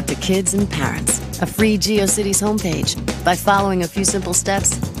to talk to kids and parents. A free GeoCities homepage. By following a few simple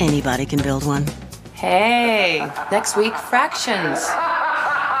steps, anybody can build one. Hey, next week, fractions.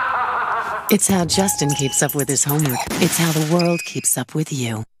 It's how Justin keeps up with his homework. It's how the world keeps up with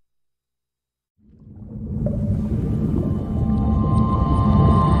you.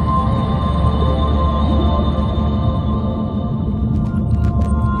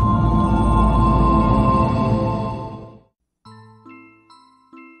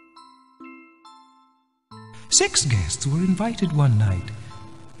 Six guests were invited one night.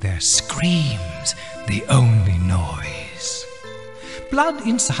 Their screams, the only noise. Blood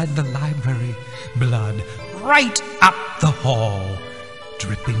inside the library, blood right up the hall,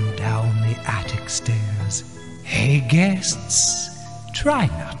 dripping down the attic stairs. Hey, guests, try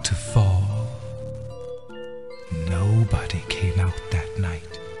not to fall. Nobody came out that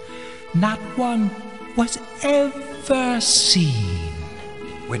night. Not one was ever seen.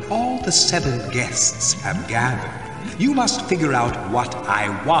 When all the 7 guests have gathered, you must figure out what I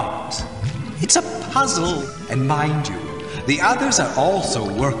want. It's a puzzle, and mind you, the others are also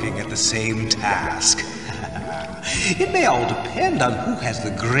working at the same task. It may all depend on who has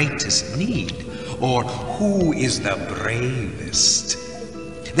the greatest need, or who is the bravest.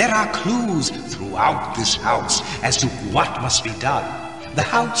 There are clues throughout this house as to what must be done. The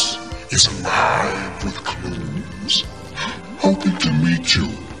house is alive with clues. Hoping to meet you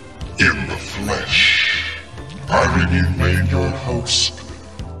in the flesh. I remain your host.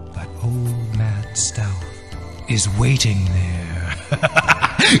 But old Mad Stout is waiting there.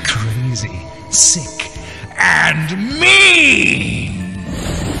 Crazy, sick, and mean!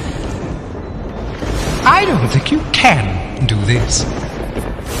 I don't think you can do this.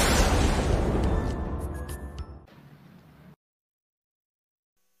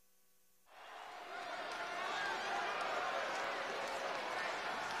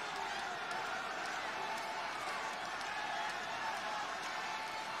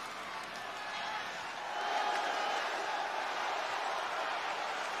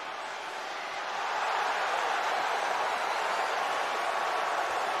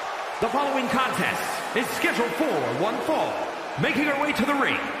 The following contest is scheduled for one fall. Making her way to the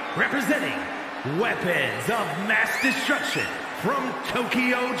ring, representing Weapons of Mass Destruction from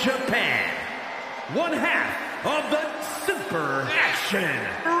Tokyo, Japan. One half of the Super Action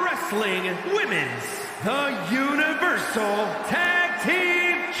Wrestling Women's, the Universal Tag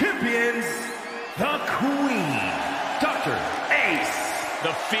Team Champions, the Queen, Dr. Ace.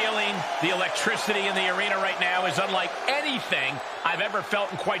 The feeling, the electricity in the arena right now is unlike anything I've ever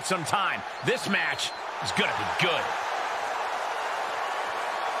felt in quite some time. This match is going to be good.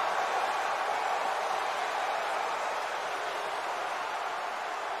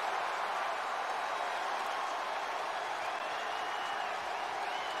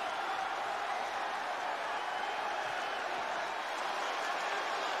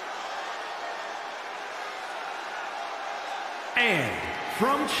 And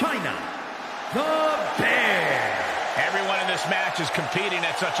from China, the Bear. Everyone in this match is competing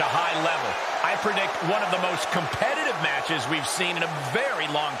at such a high level. I predict one of the most competitive matches we've seen in a very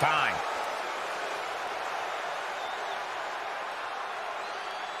long time.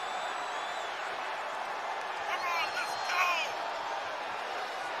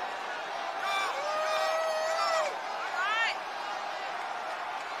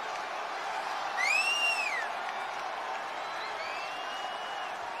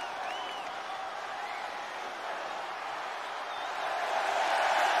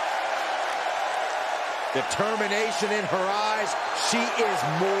 Determination in her eyes. She is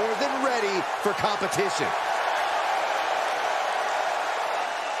more than ready for competition.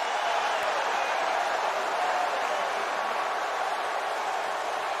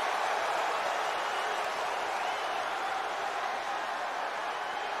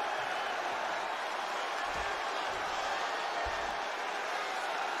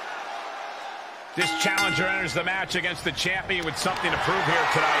 This challenger enters the match against the champion with something to prove here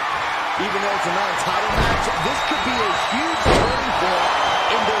tonight. Even though it's a non-title match, this could be a huge turning point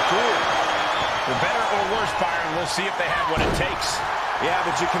in their career. For better or worse, Byron, we'll see if they have what it takes. Yeah,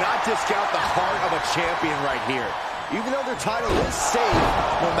 but you cannot discount the heart of a champion right here. Even though their title is safe,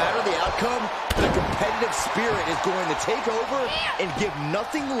 no matter the outcome, the competitive spirit is going to take over and give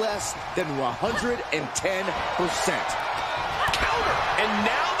nothing less than 110%. Counter! And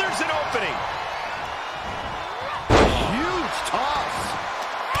now there's an opening. Huge toss.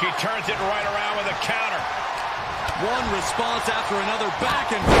 She turns it right around with a counter. One response after another,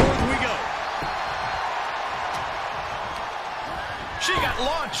 back and forth we go. She got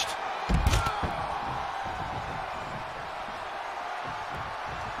launched.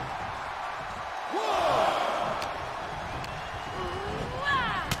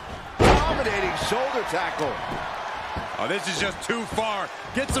 Dominating shoulder tackle. Oh, this is just too far.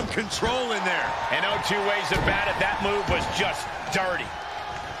 Get some control in there. And no two ways about it, that move was just dirty.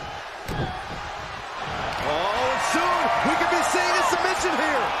 Oh, and soon we could be seeing a submission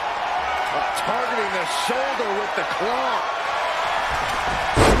here. Targeting the shoulder with the claw.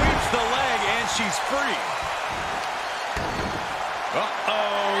 Sweeps the leg, and she's free.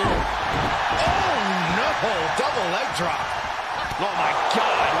 Uh-oh. Oh, no. Double leg drop. Oh, my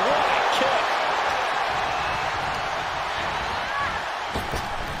God. What a kick.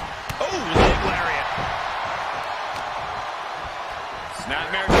 Oh, leg lariat.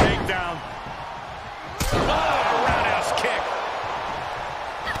 Snapmare takedown. Oh, roundhouse kick.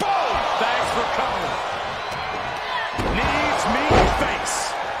 Boom! Thanks for coming. Knees meet face.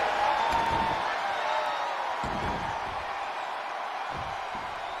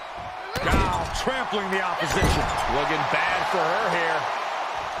 Now trampling the opposition. Looking bad for her here.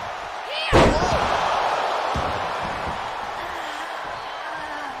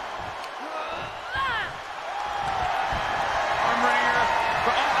 Armringer.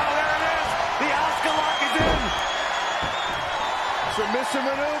 Uh-oh, there it is. The Oscar lock is in. Submission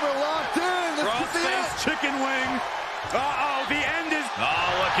maneuver locked in. This could be it. Crossface chicken wing. Uh-oh, the end is... Oh,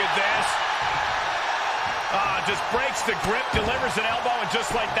 look at this. Just breaks the grip, delivers an elbow, and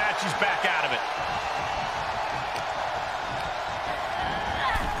just like that, she's back out of it.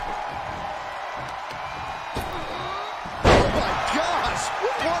 Oh, my gosh.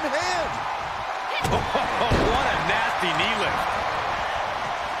 With one hand. Oh, what a nasty knee lift.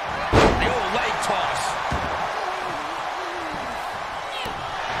 The old leg toss.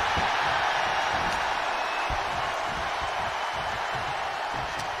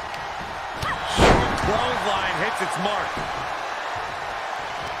 clothesline hits its mark.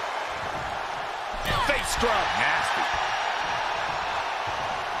 Face scrub. Nasty.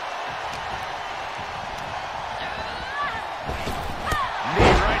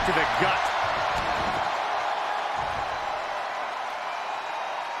 Knee right to the gut.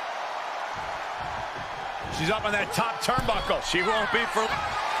 She's up on that top turnbuckle. She won't be for...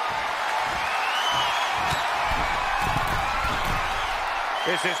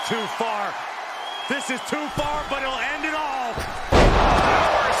 This is too far. This is too far, but it'll end it all.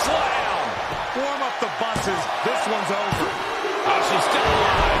 Power slam. Warm up the buses. This one's over. Oh, she's still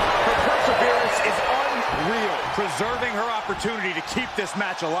alive. Her perseverance is unreal. Preserving her opportunity to keep this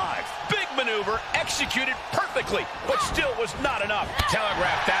match alive. Big maneuver, executed perfectly, but still was not enough.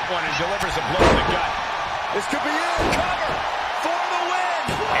 Telegraphed that one and delivers a blow to the gut. This could be it. Cover for the win.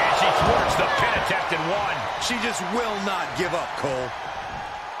 And she thwarts the pin attempt and won. She just will not give up, Cole.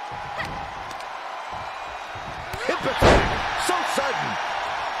 Hip attack. So sudden.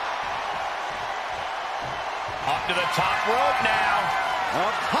 Up to the top rope now.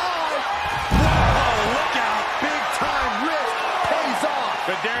 Up high. Whoa, look out. Big time risk pays off.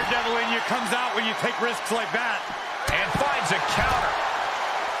 The daredevil in you comes out when you take risks like that. And finds a counter.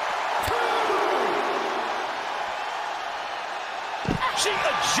 She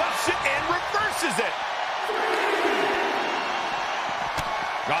adjusts it and reverses it.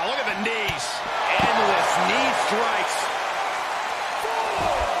 Oh, look at the knees. Endless knee strikes.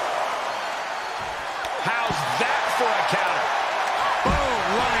 How's that for a counter? Boom,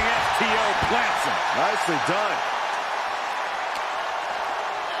 running FTO plants him. Nicely done.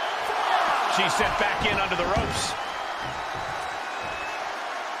 She's sent back in under the ropes.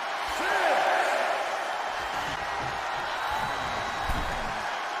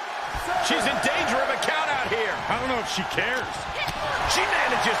 She's in danger of a count out here. I don't know if she cares. She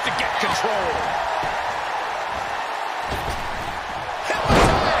manages to get control. Hip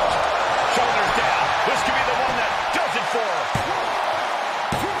attack. Shoulders down. This could be the one that does it for her.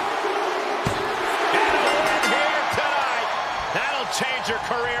 And a win here tonight. That'll change her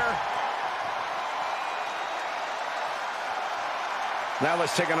career. Now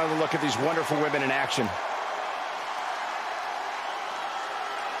let's take another look at these wonderful women in action.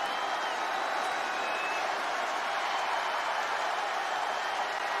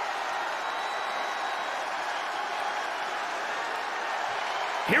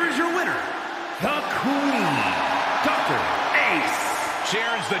 Here is your winner, the Queen, Dr. Ace. She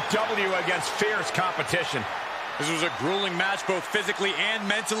earns the W against fierce competition. This was a grueling match, both physically and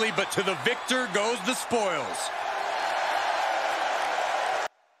mentally, but to the victor goes the spoils.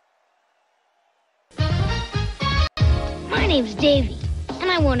 My name's Davey, and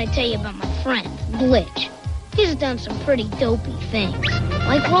I want to tell you about my friend, Glitch. He's done some pretty dopey things,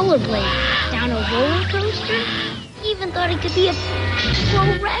 like rollerblading down a roller coaster. He even thought he could be a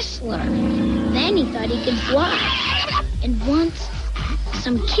pro wrestler. Then he thought he could fly. And once,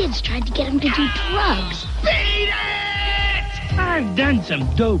 some kids tried to get him to do drugs. Beat it! I've done some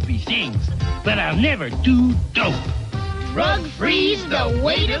dopey things, but I'll never do dope. Drug-free's the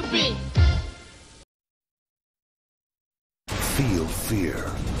way to be. Feel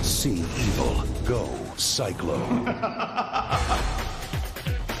fear. See evil. Go Cyclone.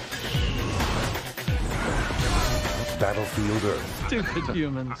 Battlefield Earth. Stupid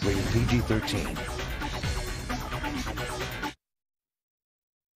humans. Rated PG-13.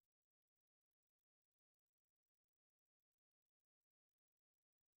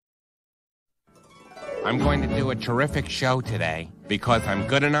 I'm going to do a terrific show today because I'm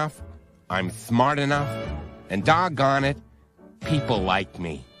good enough, I'm smart enough, and doggone it, people like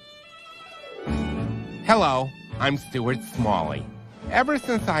me. Hello, I'm Stuart Smalley. Ever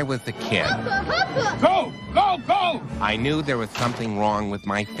since I was a kid, Go! Go! Go! I knew there was something wrong with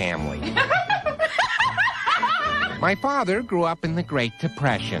my family. My father grew up in the Great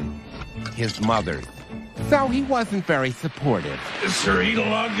Depression. His mother's. So he wasn't very supportive. Is Sir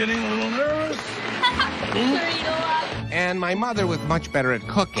Eat-A-Lot getting a little nervous? And my mother was much better at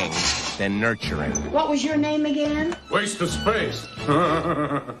cooking than nurturing. What was your name again? Waste of space.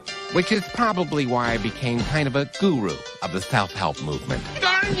 Which is probably why I became kind of a guru of the self-help movement.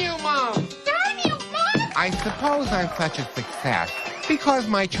 Darn you, Mom! Darn you, Mom! I suppose I'm such a success because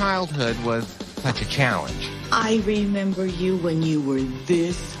my childhood was such a challenge. I remember you when you were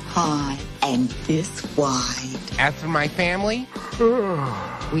this high and this wide. As for my family,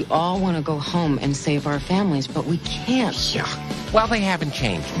 we all want to go home and save our families, but we can't. Well, they haven't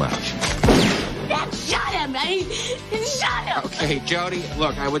changed much. Shut him, eh? Shut him! Okay, Jody,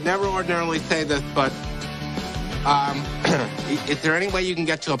 look, I would never ordinarily say this, but, is there any way you can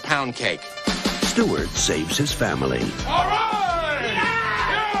get to a pound cake? steward saves his family. All right! Yeah!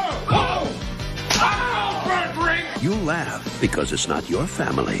 You'll laugh because it's not your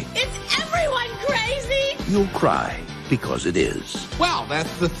family. Is everyone crazy? You'll cry because it is. Well,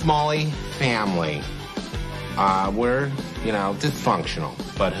 that's the Smalley family. We're, dysfunctional.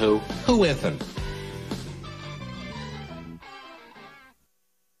 But who isn't?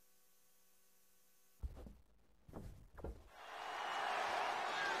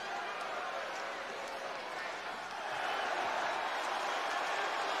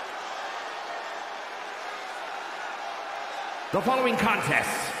 The following contest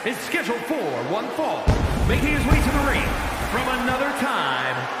is scheduled for one fall. Making his way to the ring from another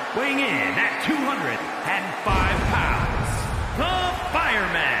time, weighing in at 205 pounds, the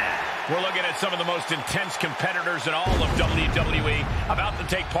Fireman. We're looking at some of the most intense competitors in all of WWE about to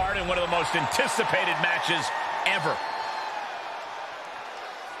take part in one of the most anticipated matches ever.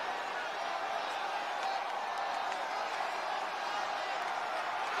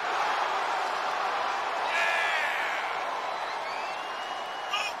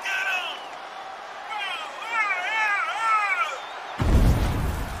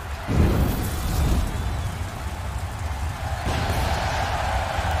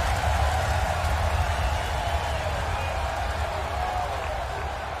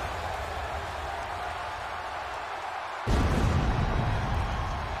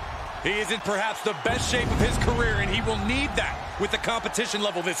 He is in perhaps the best shape of his career, and he will need that with the competition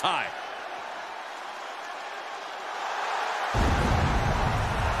level this high.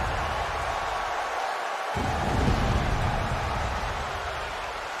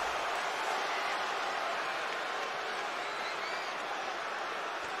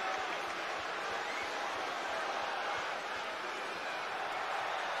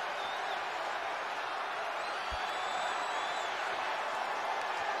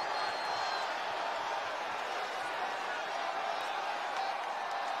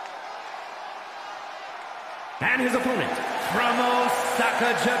 And his opponent from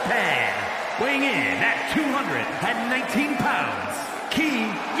Osaka, Japan, weighing in at 219 pounds,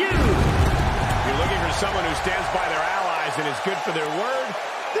 Ki-Yu. You're looking for someone who stands by their allies and is good for their word?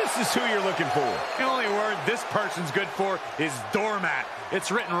 This is who you're looking for. The only word this person's good for is doormat.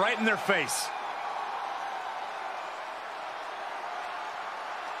 It's written right in their face.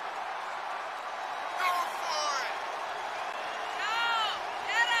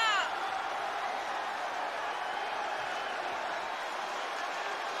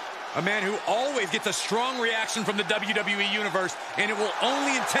 A man who always gets a strong reaction from the WWE Universe, and it will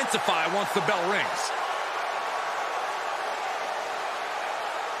only intensify once the bell rings.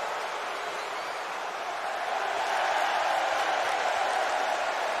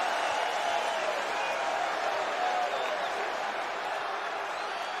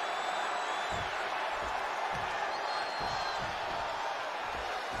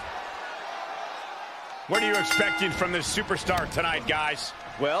 What are you expecting from this superstar tonight, guys?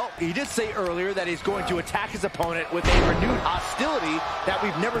 Well, he did say earlier that he's going to attack his opponent with a renewed hostility that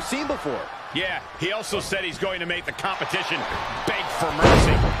we've never seen before. Yeah, he also said he's going to make the competition beg for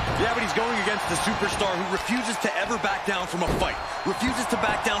mercy. Yeah, but he's going against the superstar who refuses to ever back down from a fight, refuses to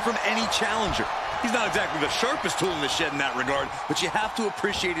back down from any challenger. He's not exactly the sharpest tool in the shed in that regard, but you have to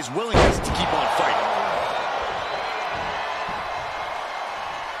appreciate his willingness to keep on fighting.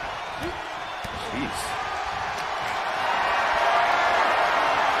 Jeez.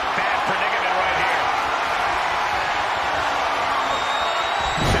 Bad predicament right here.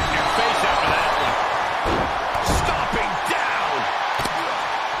 Setting your face after that one. Stomping down.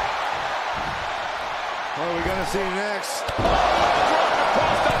 What are we going to see next?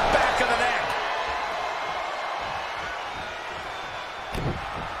 Across the back of the neck.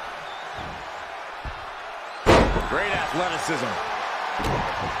 Great athleticism.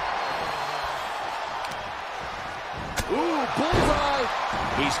 Ooh, bullseye!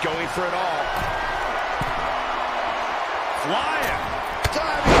 He's going for it all. Flying.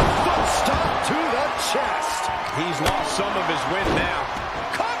 Diving foot stomp to the chest. He's lost some of his wind now.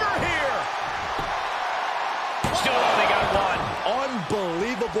 Cover here! Still only got one.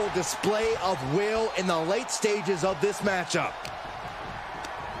 Unbelievable display of will in the late stages of this matchup.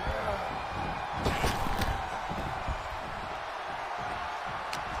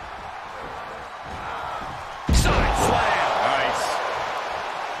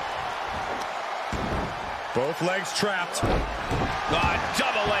 Both legs trapped.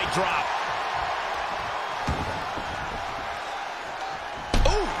 Double leg drop.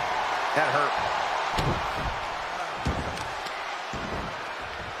 Ooh, that hurt.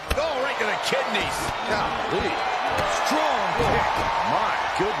 Oh, right to the kidneys. Golly. Strong kick. My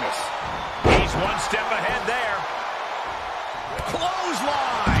goodness. He's step ahead there.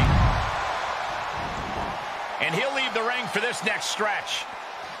 Clothesline. And he'll leave the ring for this next stretch.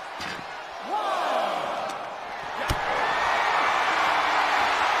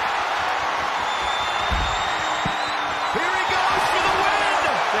 Here he goes for the win.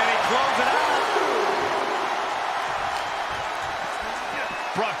 Then he closes it out.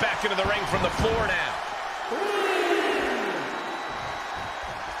 Brought back into the ring from the floor now.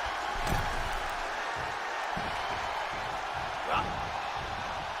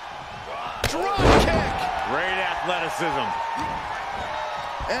 Drop kick. Great athleticism.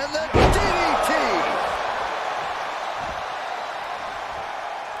 And the DDT.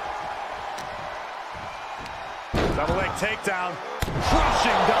 Double leg takedown.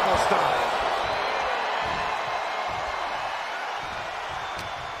 Crushing double stomp.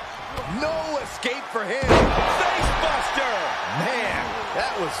 No escape for him. Face buster. Man,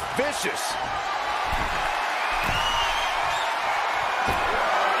 that was vicious.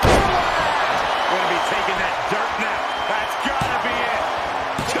 Gonna be taking that dirt now. That's gotta be it.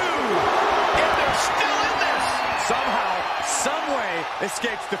 2. And they're still in this. Somehow, some way,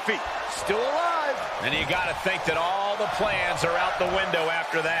 escapes defeat. Still alive. And you gotta think that all the plans are out the window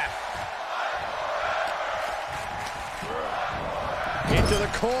after that. Into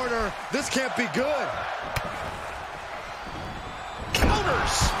the corner. This can't be good.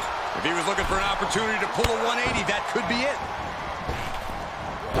 Counters. If he was looking for an opportunity to pull a 180, that could be it.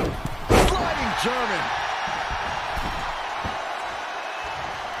 Sliding German.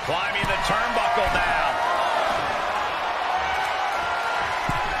 Climbing the turnbuckle now.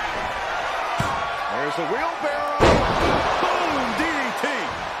 There's the wheelbarrow. Boom, DDT.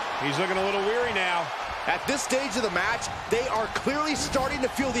 He's looking a little weary now. At this stage of the match, they are clearly starting to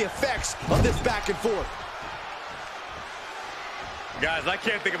feel the effects of this back and forth. Guys, I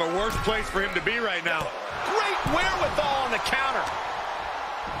can't think of a worse place for him to be right now. Great wherewithal on the counter.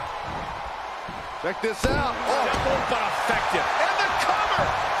 Check this out. Simple but effective. And the cover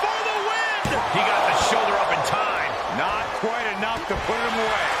for the win. He got the shoulder up in time. Not quite enough to put him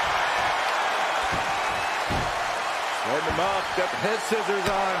away. Setting him up. Got the head scissors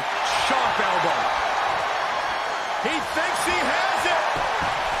on. Sharp elbow. He thinks he has it.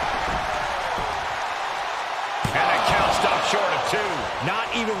 And the count stopped short of 2. Not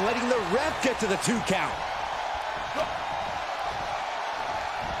even letting the ref get to the 2 count.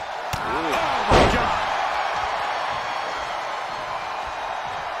 Oh, my God.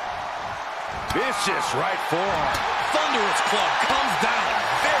 Vicious right forearm. Thunderous club comes down.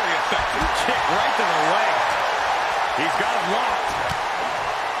 Very effective. Kick right to the leg. He's got him locked.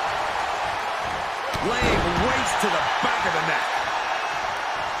 Laying weights to the back of the neck.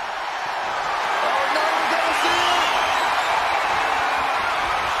 Oh, no, we gotta see it.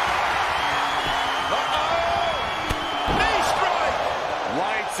 Uh-oh. Knee strike.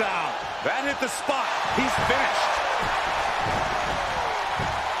 Lights out. That hit the spot. He's finished.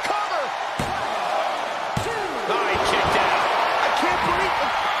 Cover. Oh, he kicked out. I can't believe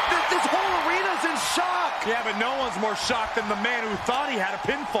this whole arena's in shock. Yeah, but no one's more shocked than the man who thought he had a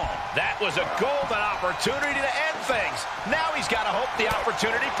pinfall. That was a golden opportunity to end things. Now he's got to hope the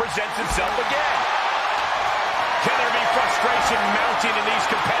opportunity presents itself again. Can there be frustration mounting in these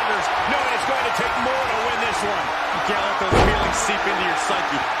competitors, knowing it's going to take more to win this one? You can't let those feelings seep into your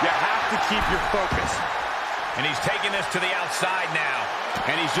psyche. You have to keep your focus. And he's taking this to the outside now.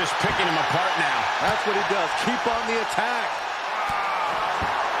 And he's just picking him apart now. That's what he does. Keep on the attack.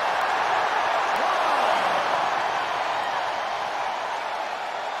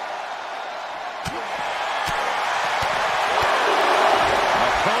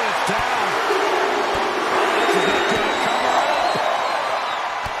 Opponent's down. This is not good. Cover up.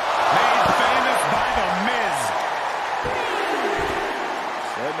 Made famous by The Miz.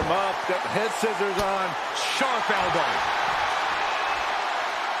 Setting him up. Got the head scissors on. Sharp elbow.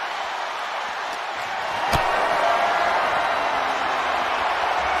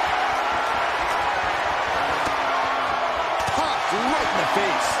 Popped right in the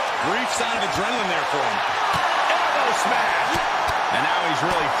face. Brief sign of adrenaline there for him. Elbow smash. And now he's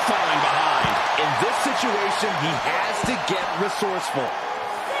really falling behind. In this situation, he has to get resourceful.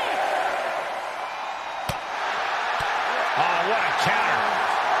 Oh, what a counter.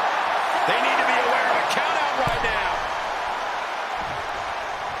 They need to be aware of a count out right now.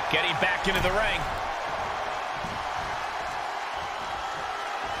 Getting back into the ring.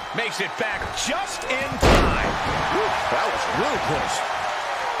 Makes it back just in time. Whew, that was really close.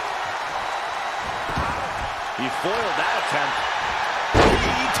 He foiled that attempt.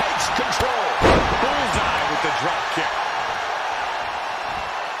 He takes control. Bullseye with the drop kick.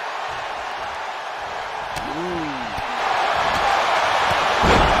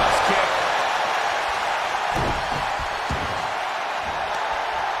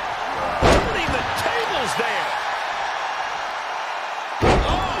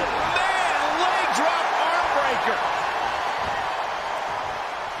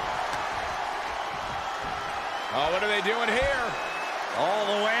 they doing here? All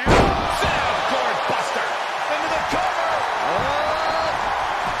the way out. Soundboard buster. Into the cover.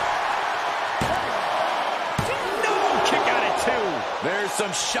 No, kick out at 2. There's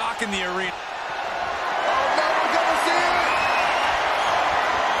some shock in the arena.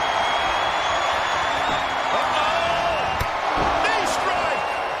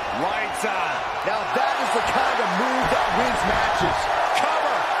 Now that is the kind of move that wins matches.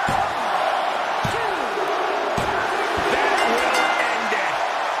 Cover. That will end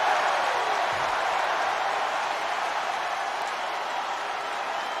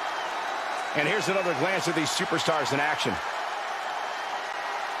it. And here's another glance at these superstars in action.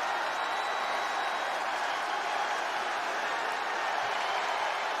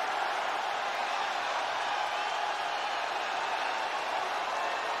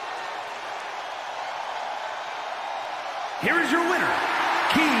 Here is your winner,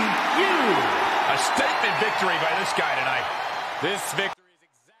 KO. A statement victory by this guy tonight. This victory is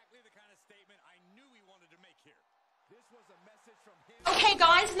exactly the kind of statement I knew he wanted to make here. This was a message from him. Okay,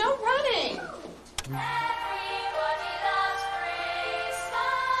 guys, no running. Everybody loves Christmas.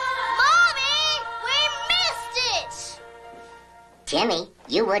 Mommy, we missed it. Timmy,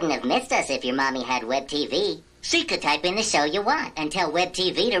 you wouldn't have missed us if your mommy had Web TV. She could type in the show you want and tell Web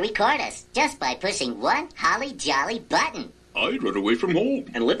TV to record us just by pushing one holly jolly button. I'd run away from home.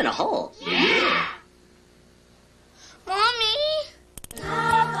 And live in a hole. Yeah. Mommy.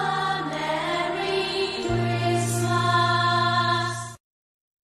 Have a Merry Christmas.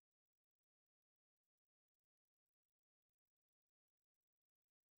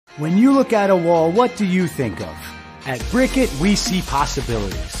 When you look at a wall, what do you think of? At Brickit, we see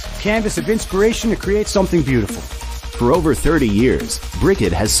possibilities. Canvas of inspiration to create something beautiful. For over 30 years,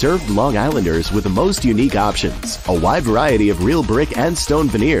 Brickit has served Long Islanders with the most unique options, a wide variety of real brick and stone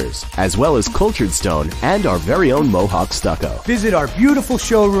veneers, as well as cultured stone and our very own Mohawk stucco. Visit our beautiful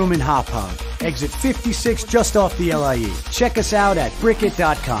showroom in Hop Hog, exit 56 just off the LIE. Check us out at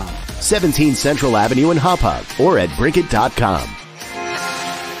Brickit.com. 17 Central Avenue in Hop Hog or at Brickit.com.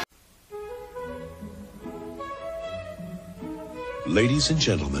 Ladies and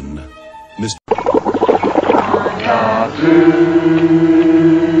gentlemen, Mr.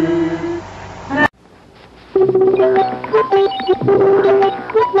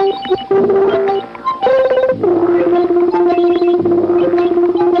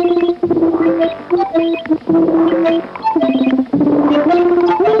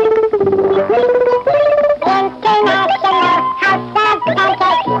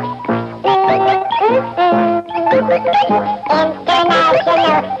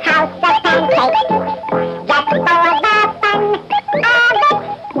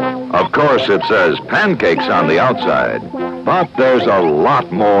 Of course, it says pancakes on the outside, but there's a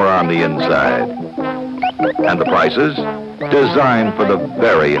lot more on the inside. And the prices? Designed for the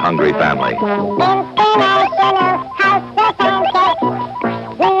very hungry family.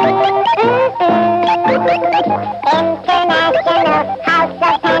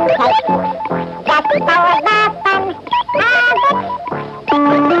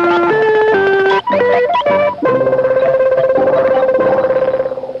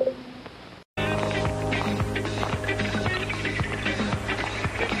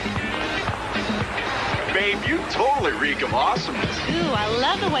 Babe, you totally reek of awesomeness. Ooh, I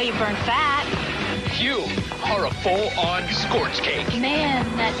love the way you burn fat. You are a full-on scorch cake. Man,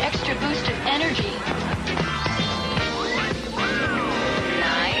 that extra boost of energy.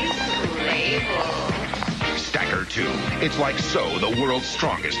 Nice label. Stacker 2. It's like so the world's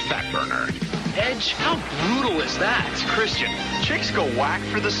strongest fat burner. Edge, how brutal is that? Christian, chicks go whack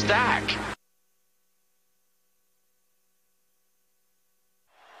for the stack.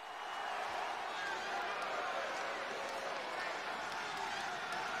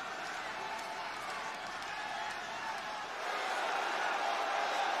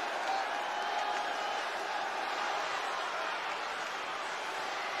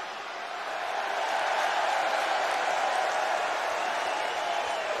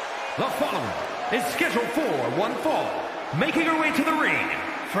 The following is scheduled for one fall, making her way to the ring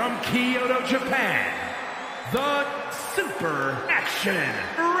from Kyoto, Japan, the Super Action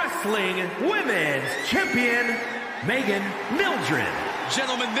Wrestling Women's Champion, Megan Mildred.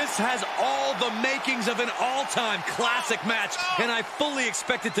 Gentlemen, this has all the makings of an all-time classic match, and I fully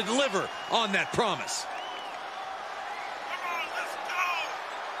expect it to deliver on that promise.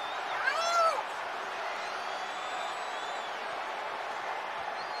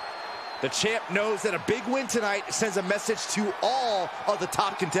 The champ knows that a big win tonight sends a message to all of the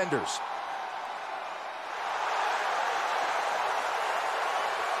top contenders.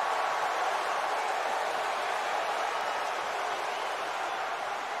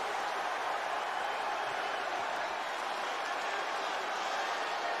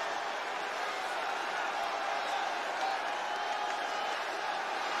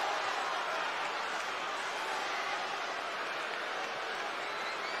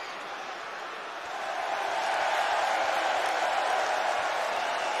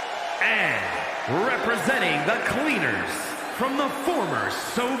 And representing the Cleaners from the former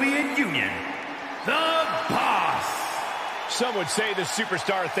Soviet Union, the Boss. Some would say the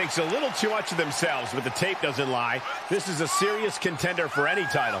superstar thinks a little too much of themselves, but the tape doesn't lie. This is a serious contender for any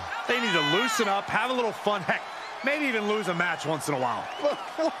title. They need to loosen up, have a little fun. Heck, maybe even lose a match once in a while. What?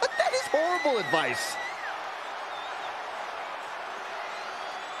 That is horrible advice.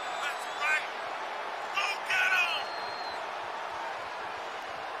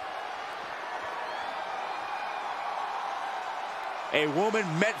 A woman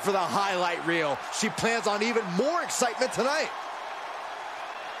meant for the highlight reel. She plans on even more excitement tonight.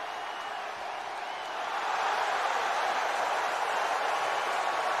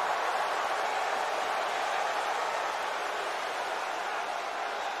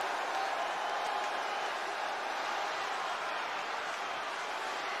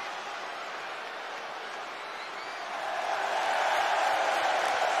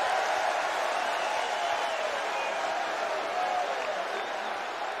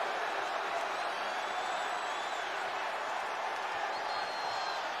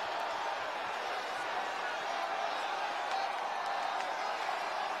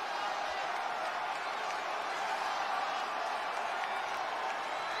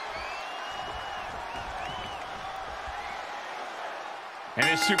 And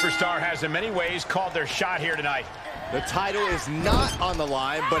this superstar has in many ways called their shot here tonight. The title is not on the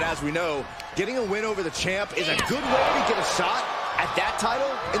line, but as we know, getting a win over the champ is a good way to get a shot at that title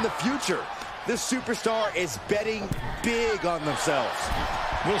in the future. This superstar is betting big on themselves.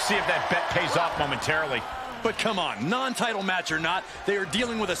 We'll see if that bet pays off momentarily. But come on, non-title match or not, they are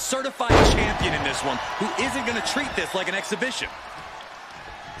dealing with a certified champion in this one who isn't going to treat this like an exhibition.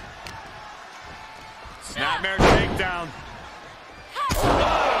 Snapmare takedown.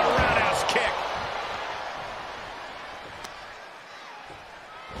 Oh, roundhouse kick.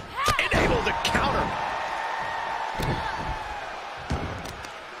 Enabled to counter.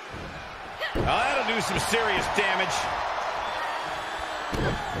 Oh, that'll do some serious damage.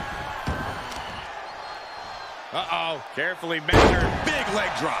 Uh-oh, carefully measured. Big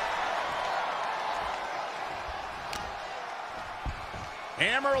leg drop.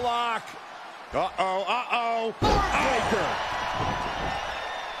 Hammerlock. Uh-oh, uh-oh. Heartbreaker.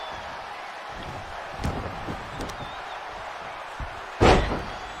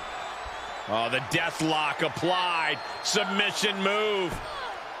 Oh, the death lock applied. Submission move.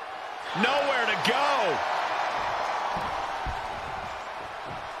 Nowhere to go.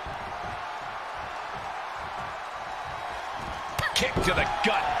 Kick to the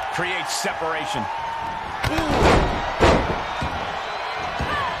gut creates separation. Ooh.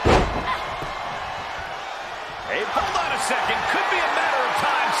 Hey, hold on a second. Could be a matter of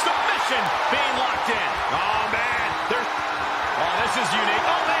time. Submission being locked in. Oh, man. Oh, this is unique.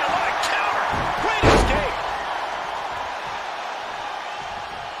 Oh, man, what a counter. Great escape.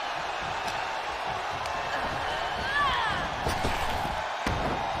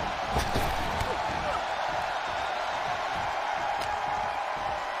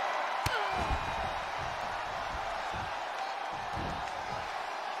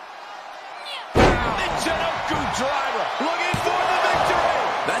 Driver looking for the victory.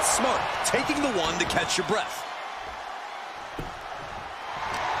 That's smart. Taking the one to catch your breath.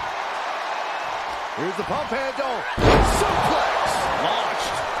 Here's the pump handle. Suplex.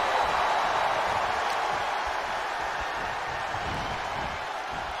 Launched.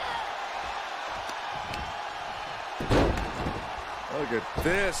 Look at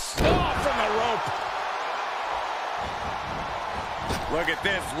this. Oh, from the rope. Look at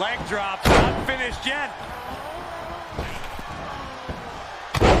this. Leg drop. Not finished yet.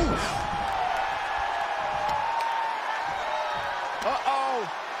 Uh-oh.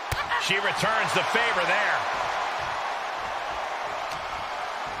 She returns the favor there.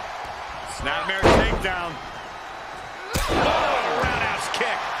 Snapmare takedown. Oh, roundhouse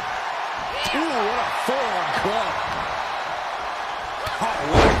kick. Ooh, what a forearm club. Oh,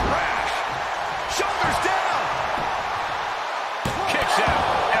 what a crash. Shoulders down. Kicks out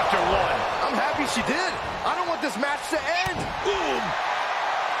after one. I'm happy she did. I don't want this match to end. Boom.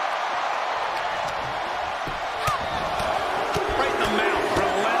 Right in the mouth.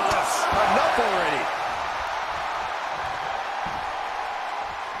 Relentless. Enough already.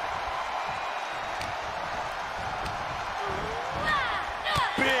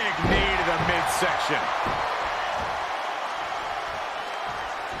 Big knee to the midsection.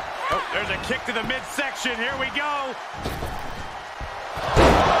 Oh, there's a kick to the midsection. Here we go.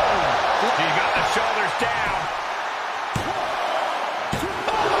 She got the shoulders down.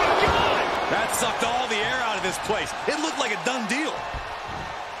 Oh, my God. That sucked all the air out of this place. It looked like a done deal.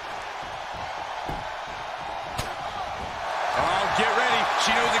 She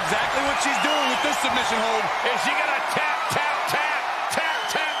knows exactly what she's doing with this submission hold. Is she going to tap, tap, tap, tap,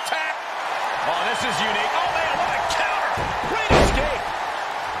 tap, tap? Oh, this is unique. Oh, man, what a counter. Great escape.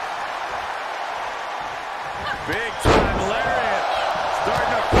 Big time lariat.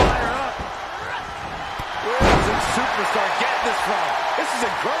 Starting to fire up. Where's the superstar getting this from? This is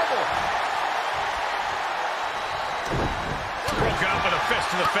incredible. Broken up with a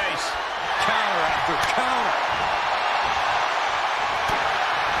fist to the face. Counter after counter.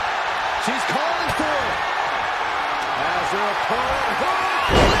 She's calling for it. As her opponent.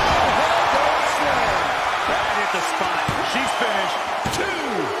 That hit the spot. She's finished. 2.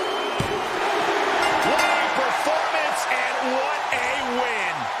 What a performance and what a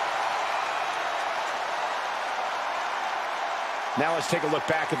win. Now let's take a look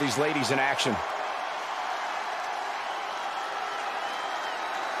back at these ladies in action.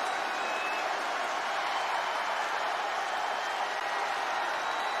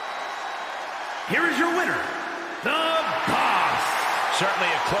 Here is your winner, the Boss. Certainly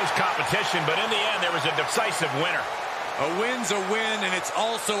a close competition, but in the end, there was a decisive winner. A win's a win, and it's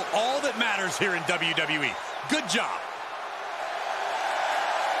also all that matters here in WWE. Good job.